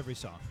almost every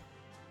song.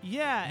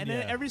 Yeah, and then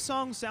Yeah. every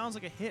song sounds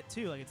like a hit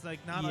too. Like it's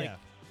like not like Yeah.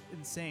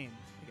 insane.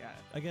 Like,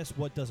 I guess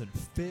what doesn't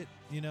fit,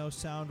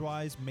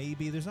 sound-wise,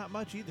 maybe. There's not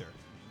much either,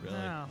 really.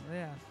 No,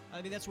 yeah,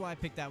 I mean, that's why I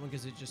picked that one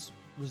because it just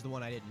was the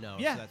one I didn't know.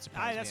 yeah. So that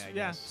surprised that's me, I yeah.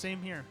 guess.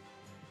 Same here.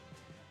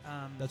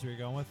 That's what you're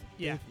going with?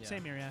 Yeah, Dave? Yeah.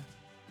 same here.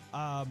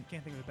 Yeah,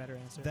 can't think of a better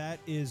answer. That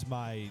is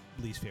my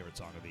least favorite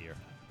song of the year.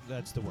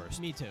 That's the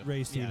worst. Me too. Ray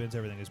Yeah. Stevens,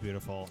 Everything is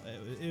Beautiful.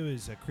 It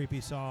was a creepy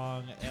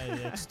song.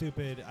 It's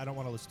stupid. I don't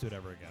want to listen to it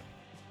ever again.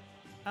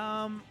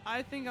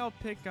 I think I'll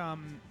pick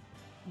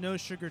 "No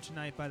Sugar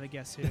Tonight" by the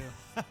Guess Who,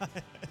 Yeah,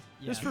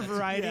 just for that's-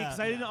 variety, yeah. because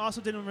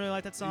I didn't really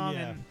like that song,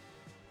 Yeah. and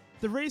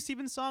the Ray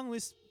Stevens song. At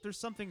least there's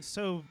something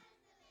so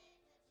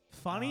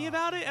funny Oh,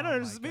 about it. I don't oh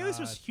know. my Maybe there's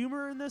God. just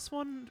humor in this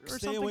one, or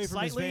Stay something away from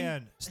slightly. his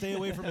van. Stay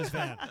away from his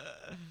van.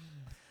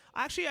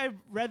 Actually, I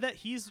read that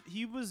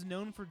he was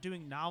known for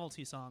doing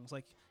novelty songs.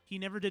 Like he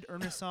never did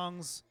earnest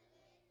songs,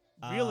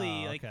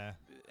 really. Oh, Like okay.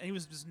 and he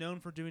was just known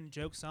for doing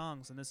joke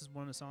songs, and this is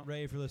one of the songs.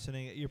 Ray, if you're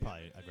listening, you're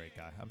probably a great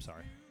guy. I'm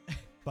sorry.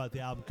 But the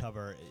album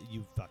cover,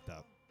 you fucked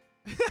up.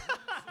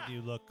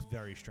 You look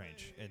very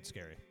strange and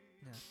scary.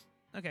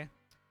 Okay.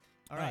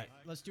 All right,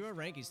 let's do our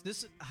rankings.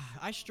 This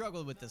I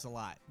struggled with this a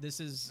lot. This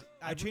is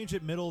I changed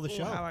it middle of the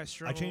show. how I I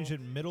struggle. changed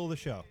it middle of the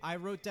show. I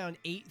wrote down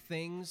 8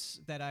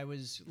 things that I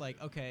was like,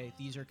 okay,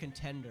 these are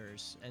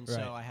contenders, and Right.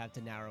 so I had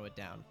to narrow it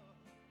down.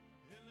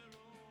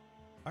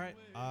 All right.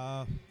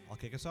 I'll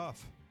kick us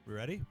off. We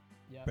ready?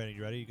 Yeah. Brandon,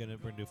 you ready? We're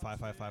gonna do 5,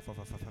 5, 5, 4,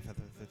 5, 5, 5, 5,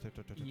 5,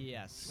 5, 5.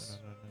 Yes.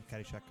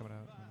 Caddyshack coming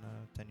out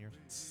in 10 years.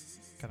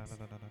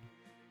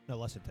 No,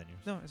 less than 10 years.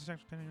 No, it's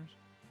actually 10 years.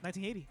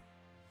 1980.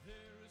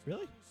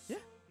 Really? Yeah.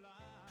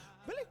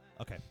 Really?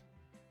 Okay.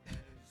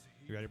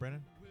 You ready,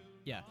 Brandon?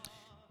 Yeah.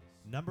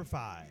 Number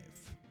 5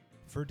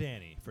 for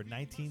Danny for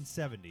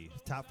 1970.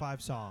 Top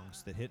 5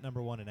 songs that hit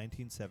number 1 in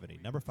 1970.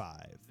 Number 5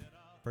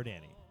 for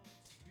Danny.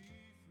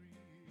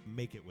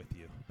 Make It With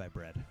You by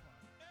Bread.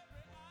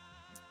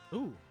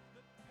 Ooh.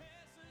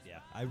 Yeah,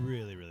 I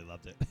really, really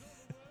loved it.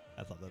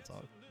 I love that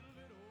song.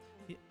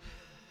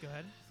 Go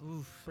ahead.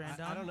 Oof.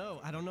 Brandon? I don't know.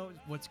 I don't know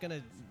what's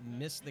gonna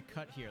miss the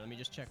cut here. Let me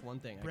just check one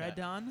thing. I got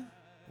Brandon.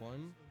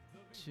 1,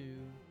 2,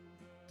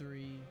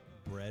 3,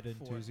 Bread 4.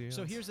 enthusiast.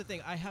 So here's the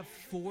thing. I have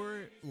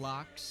 4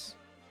 locks.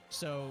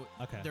 So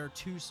Okay. there are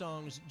 2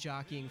 songs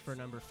jockeying for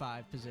number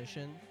 5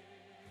 position.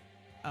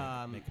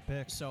 Make a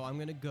pick. So I'm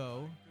gonna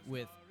go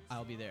with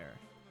 "I'll Be There"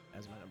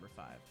 as my number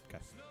 5.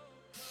 Okay.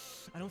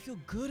 I don't feel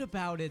good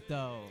about it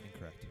though.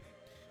 Incorrect.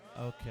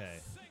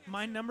 Okay.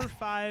 My number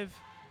 5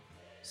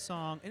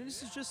 song, and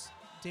this is just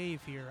Dave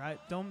here. I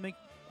don't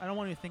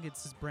want you to think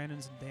it's just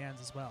Brandon's and Dan's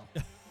as well.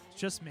 It's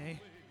just me.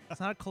 It's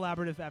not a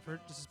collaborative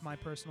effort. This is my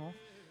personal.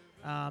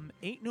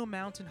 Ain't No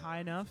Mountain High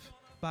Enough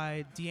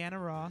by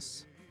Deanna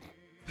Ross.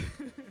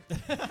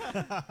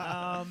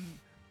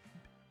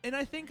 And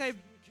I think I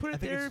put I it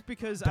think there it's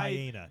because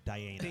Diana.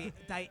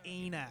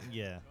 Diana.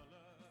 Yeah.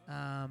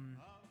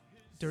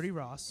 Dirty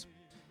Ross.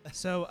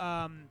 So,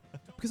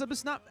 because I'm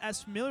just not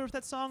as familiar with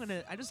that song,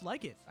 and I just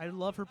like it. I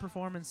love her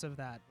performance of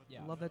that. Yeah.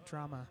 I love that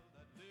drama.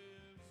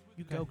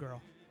 You Okay. go,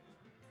 girl.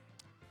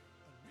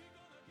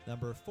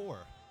 Number 4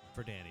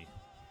 for Danny,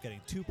 getting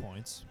 2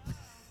 points.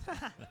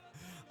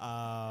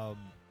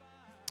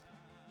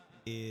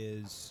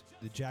 Is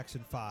the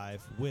Jackson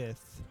 5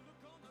 with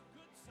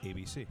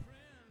ABC.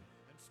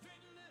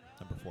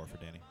 Number 4 for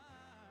Danny.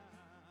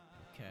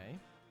 Okay.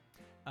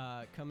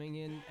 Coming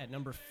in at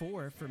number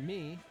 4 for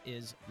me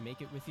is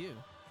 "Make It With You."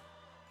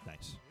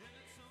 Nice.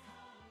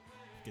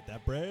 Get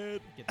that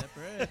bread. Get that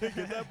bread.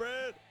 Get that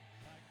bread.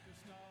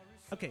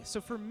 Okay,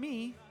 so for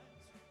me,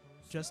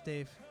 just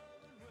Dave.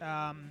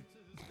 I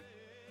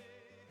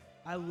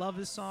love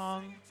this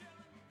song.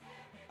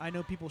 I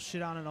know people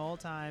shit on it all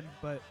the time,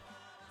 but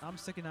I'm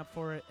sticking up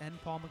for it. And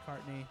Paul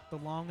McCartney, "The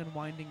Long and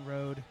Winding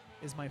Road"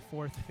 is my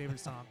 4th favorite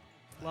song.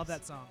 Love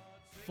that song.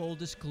 Full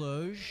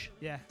disclosure,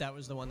 Yeah, that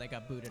was the one that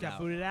got booted got out.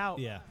 booted out.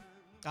 Yeah,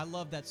 I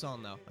love that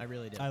song though. I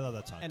really did. I love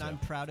that song and too. I'm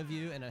proud of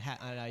you, and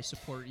I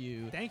support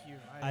you. Thank you.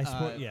 I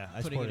support. uh,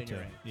 I putting support it it in your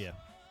too. ranks. Yeah,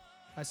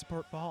 I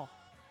support Paul.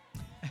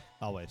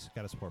 always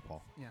gotta support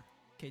Paul.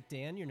 Okay,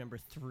 Dan, you're number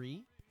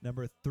 3.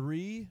 Number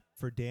 3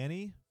 for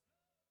Danny.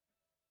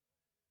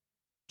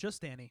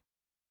 Just Danny.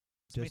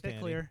 Let's Just make that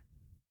Danny. clear.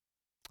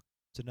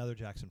 It's another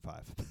Jackson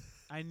 5.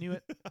 I knew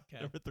it.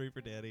 Okay. Number 3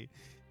 for Danny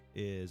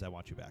is "I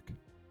Want You Back."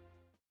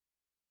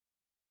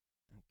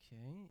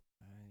 Okay,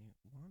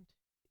 I want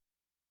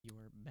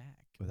your back.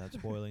 Without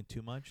spoiling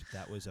too much,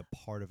 that was a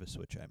part of a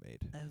switch I made.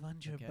 I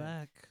want your Okay.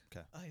 back.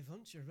 I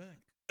want your back.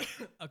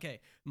 Okay,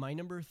 my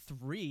number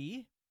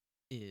 3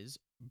 is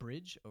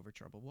 "Bridge Over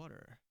Troubled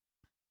Water."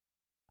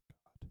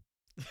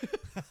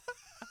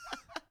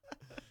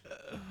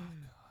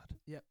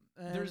 Yep.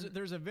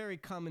 There's a very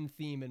common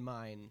theme in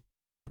mine.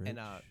 Bridge.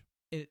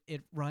 And,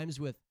 It rhymes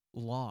with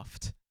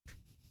loft.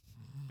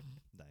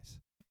 Nice.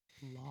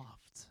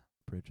 Loft.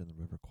 Bridge on the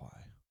River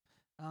Kwai.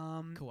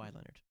 Kawhi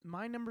Leonard.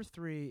 My number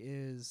 3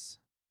 is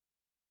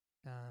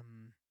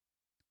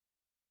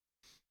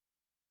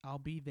 "I'll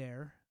Be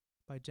There"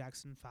 by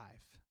Jackson 5.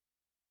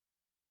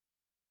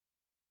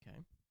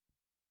 Okay.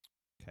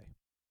 Okay.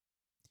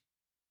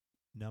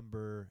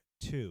 Number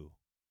 2.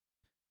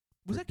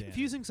 Was for that Danny.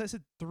 confusing? Because I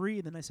said 3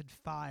 and then I said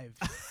 5.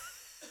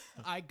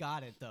 I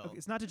got it though. Okay,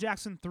 it's not to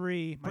Jackson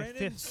 3, my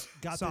Brandon's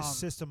 5th got song. this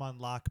system on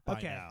lock by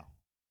Okay. now.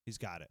 He's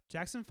got it.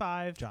 Jackson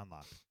 5, John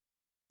Locke.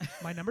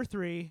 my number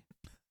 3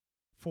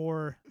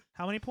 for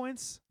how many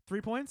points?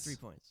 3 points? 3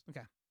 points.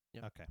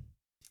 Yep. Okay.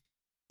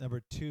 Number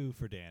 2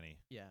 for Danny.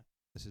 Yeah.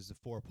 This is the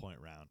 4-point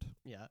round.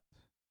 Yeah.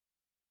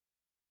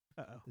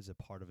 Uh-oh. This is a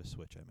part of a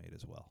switch I made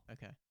as well.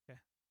 Okay.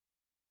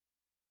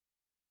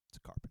 It's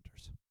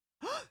Carpenters.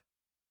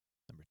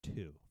 Number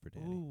 2 for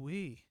Danny.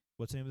 Ooh-wee.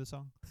 What's the name of the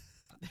song?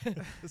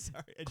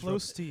 Sorry. I just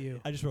Close wrote, to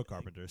you. I just wrote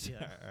Carpenters.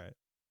 Yeah. All right.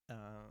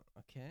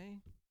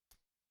 Okay.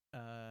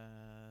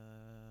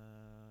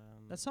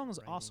 That song is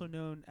also writing.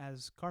 known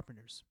as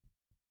Carpenters.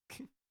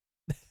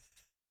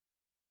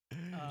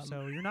 Um,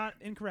 So you're not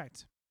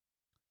incorrect.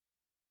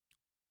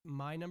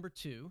 My number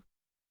 2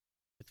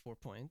 with 4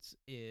 points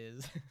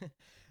is,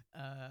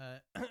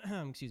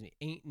 excuse me,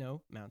 Ain't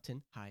No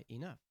Mountain High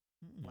Enough.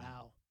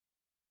 Wow.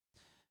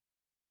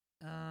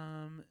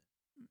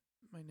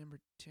 My number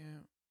 2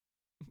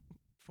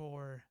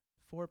 for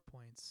 4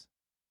 points.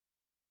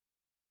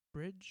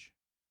 Bridge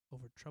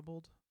over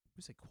Troubled.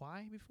 We say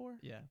Quai before?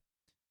 Yeah.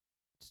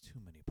 It's too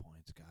many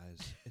points,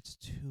 guys. It's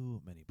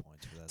too many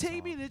points for that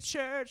Take me song. to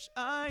church.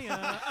 Wow.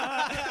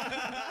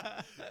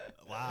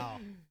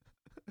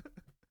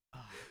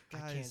 I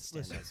can't Guys,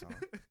 stand listen. that song.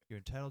 You're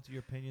entitled to your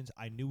opinions.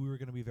 I knew we were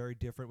going to be very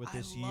different with I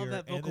this love year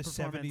that and vocal the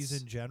 70s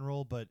performance. in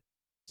general, but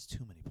it's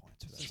too many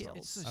points for that Chills. song.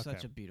 It's just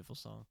such a beautiful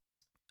song.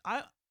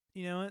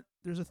 You know what?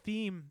 There's a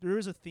theme. There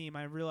is a theme.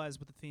 I realize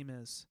what the theme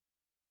is.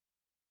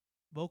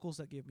 Vocals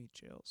that give me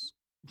chills.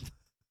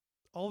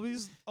 All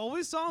these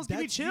songs give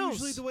me That's chills.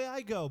 usually the way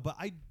I go, but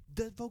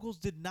the vocals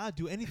did not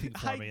do anything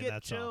for I me in get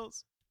that song.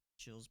 chills.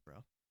 Chills, bro.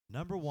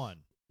 Number 1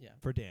 Yeah.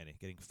 for Danny,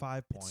 getting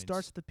 5 It points.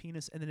 starts with the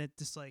penis and then it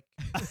just like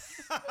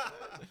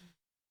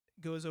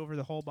goes over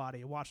the whole body.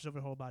 It washes over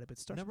the whole body, but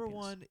it starts Number with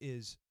the penis. 1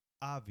 is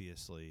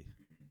obviously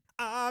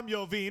I'm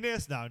Your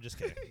Venus. No, I'm just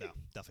kidding. No,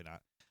 definitely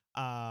not.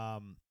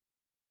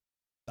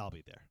 I'll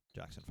Be There.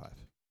 Jackson 5.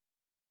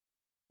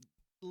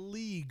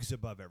 Leagues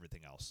above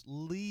everything else.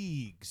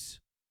 Leagues.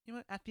 You know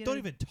what? At the end Don't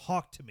of even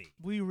talk to me.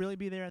 will you really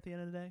be there at the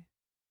end of the day?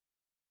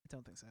 I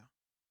don't think so.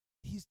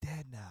 He's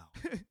dead now.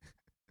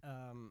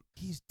 Um,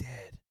 He's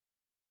dead.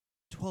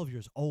 12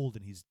 years old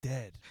and he's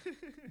dead.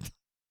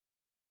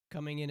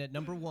 coming in at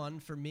number 1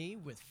 for me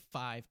with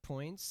 5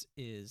 points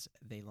is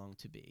They Long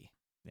to Be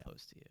Yeah.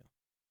 Close to You.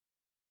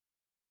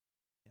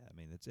 Yeah, I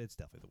mean it's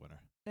definitely the winner.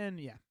 And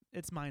yeah,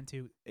 it's mine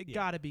too. It Yeah.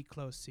 gotta be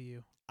close to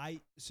you.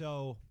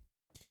 So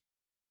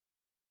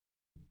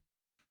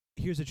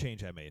here's a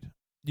change I made.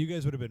 You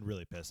guys would have been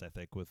really pissed, I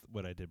think, with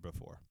what I did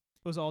before.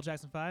 It was all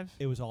Jackson 5?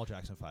 It was all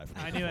Jackson 5 for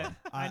me. I knew it. before.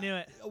 I knew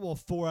it. Well,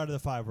 4 out of the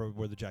 5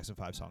 were the Jackson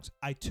 5 songs.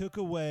 I took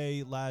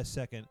away last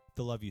second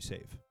The Love You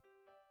Save.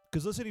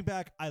 Because listening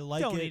back, I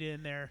like Don't it. need it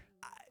in there.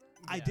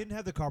 I Yeah. didn't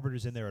have the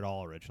Carpenters in there at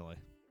all originally.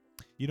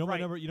 You know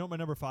Right. what my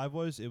number 5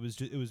 was? It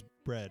was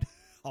Bread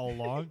all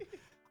along.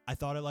 I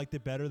thought I liked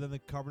it better than the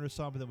Carpenters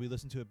song, but then we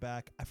listened to it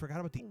back. I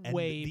forgot about the end.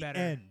 Way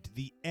better.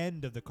 The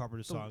end of the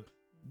Carpenters The- song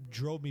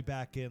drove me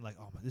back in like,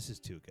 oh, this is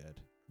too good.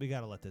 We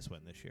got to let this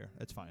win this year.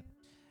 That's fine.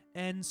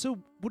 And so,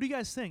 what do you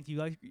guys think? Do you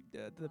like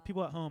the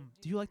people at home?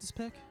 Do you like this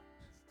pick?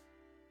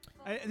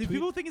 Do Tweet-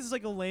 people think it's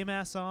like a lame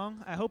ass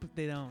song? I hope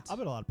they don't. I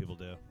bet a lot of people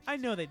do. I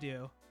know they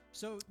do.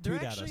 So there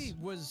Tweet at actually us.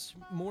 was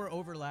more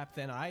overlap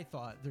than I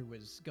thought there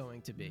was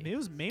going to be. It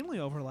was mainly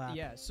overlap.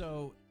 Yeah,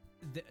 so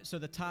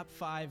the top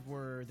 5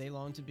 were They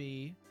Long to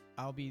Be,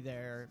 I'll Be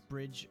There,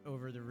 Bridge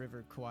Over the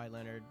River, Kawhi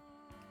Leonard,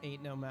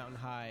 Ain't No Mountain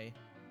High,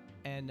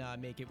 and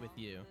Make It With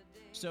You.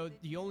 So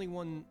the only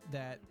one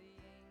that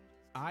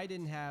I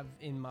didn't have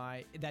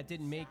that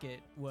didn't make it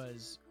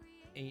was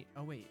Ain't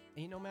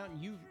No Mountain.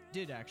 You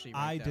did actually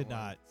write I that did one.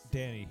 not.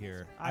 Danny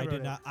here. I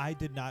wrote it. I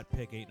did not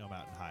pick Ain't No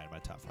Mountain High in my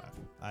top 5.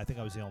 I think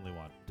I was the only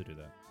one to do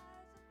that.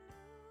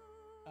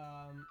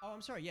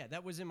 I'm sorry. Yeah,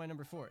 that was in my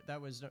number 4.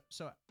 That was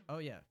Oh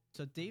yeah.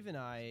 So Dave and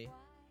I,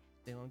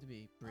 They Long to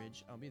Be,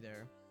 Bridge, I'll Be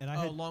There. And I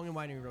had Long and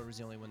Winding Road was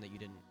the only one that you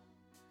didn't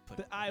put.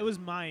 It was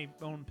my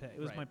own pick. It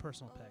was Right. my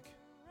personal pick.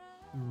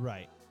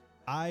 right.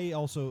 I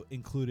also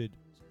included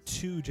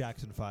 2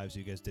 Jackson 5s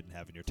you guys didn't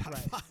have in your top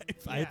Right. 5.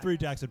 I Yeah. had 3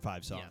 Jackson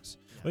 5 Yeah. songs,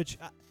 which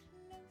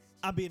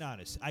I'm being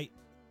honest. I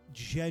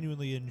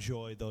genuinely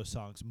enjoy those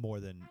songs more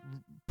than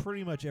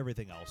pretty much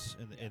everything else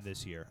in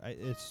this year.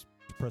 It's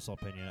personal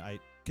opinion. I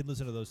can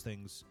listen to those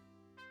things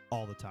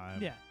all the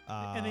time. Yeah.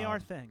 And they are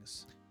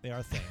things. They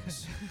are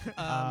things.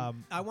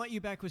 I Want You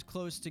Back was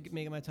close to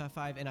making my top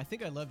 5, and I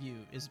Think I Love You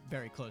is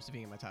very close to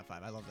being in my top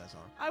 5. I love that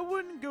song. I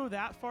wouldn't go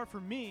that far for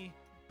me,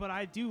 but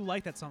I do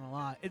like that song a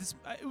lot.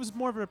 It was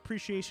more of an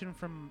appreciation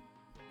from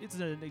it's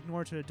an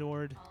ignored to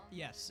adored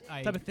Yes,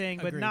 I type of thing,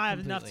 but agree not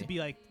enough to completely. be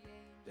like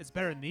it's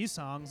better than these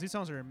songs. These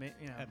songs are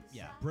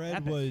Yeah. Bread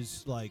Epic.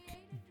 was like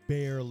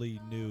barely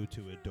new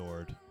to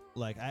Adored.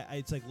 Like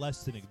it's like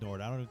less than ignored.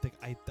 I don't think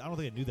I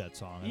knew that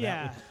song. And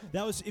Yeah.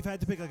 that was if I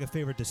had to pick like a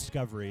favorite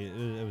discovery,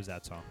 it was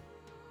that song.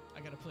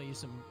 I gotta play you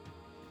some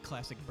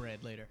classic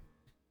Bread later.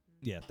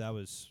 Yeah, that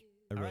was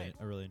All right.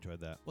 I really enjoyed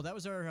that. Well, that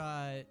was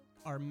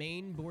our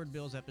main Board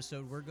Bills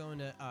episode. We're going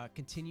to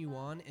continue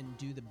on and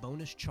do the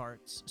bonus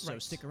charts. So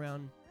Right. stick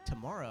around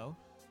tomorrow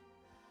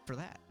for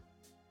that.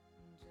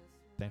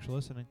 Thanks for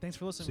listening. Thanks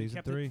for listening. We Season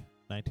kept it 3,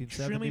 1970.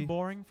 extremely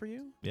boring for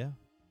you. Yeah,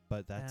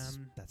 but that's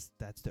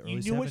the early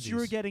 70s. You knew what you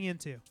were getting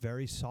into.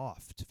 Very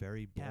soft,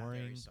 very Yeah.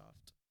 boring, Very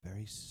soft.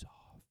 very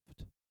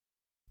soft.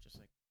 Just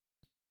like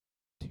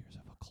Tears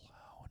of a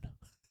clown.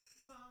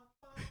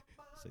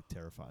 It's like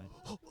terrifying.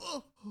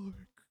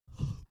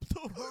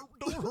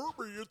 Don't hurt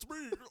me! It's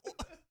me!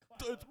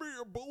 It's me,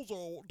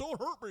 Bozo! Don't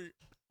hurt me!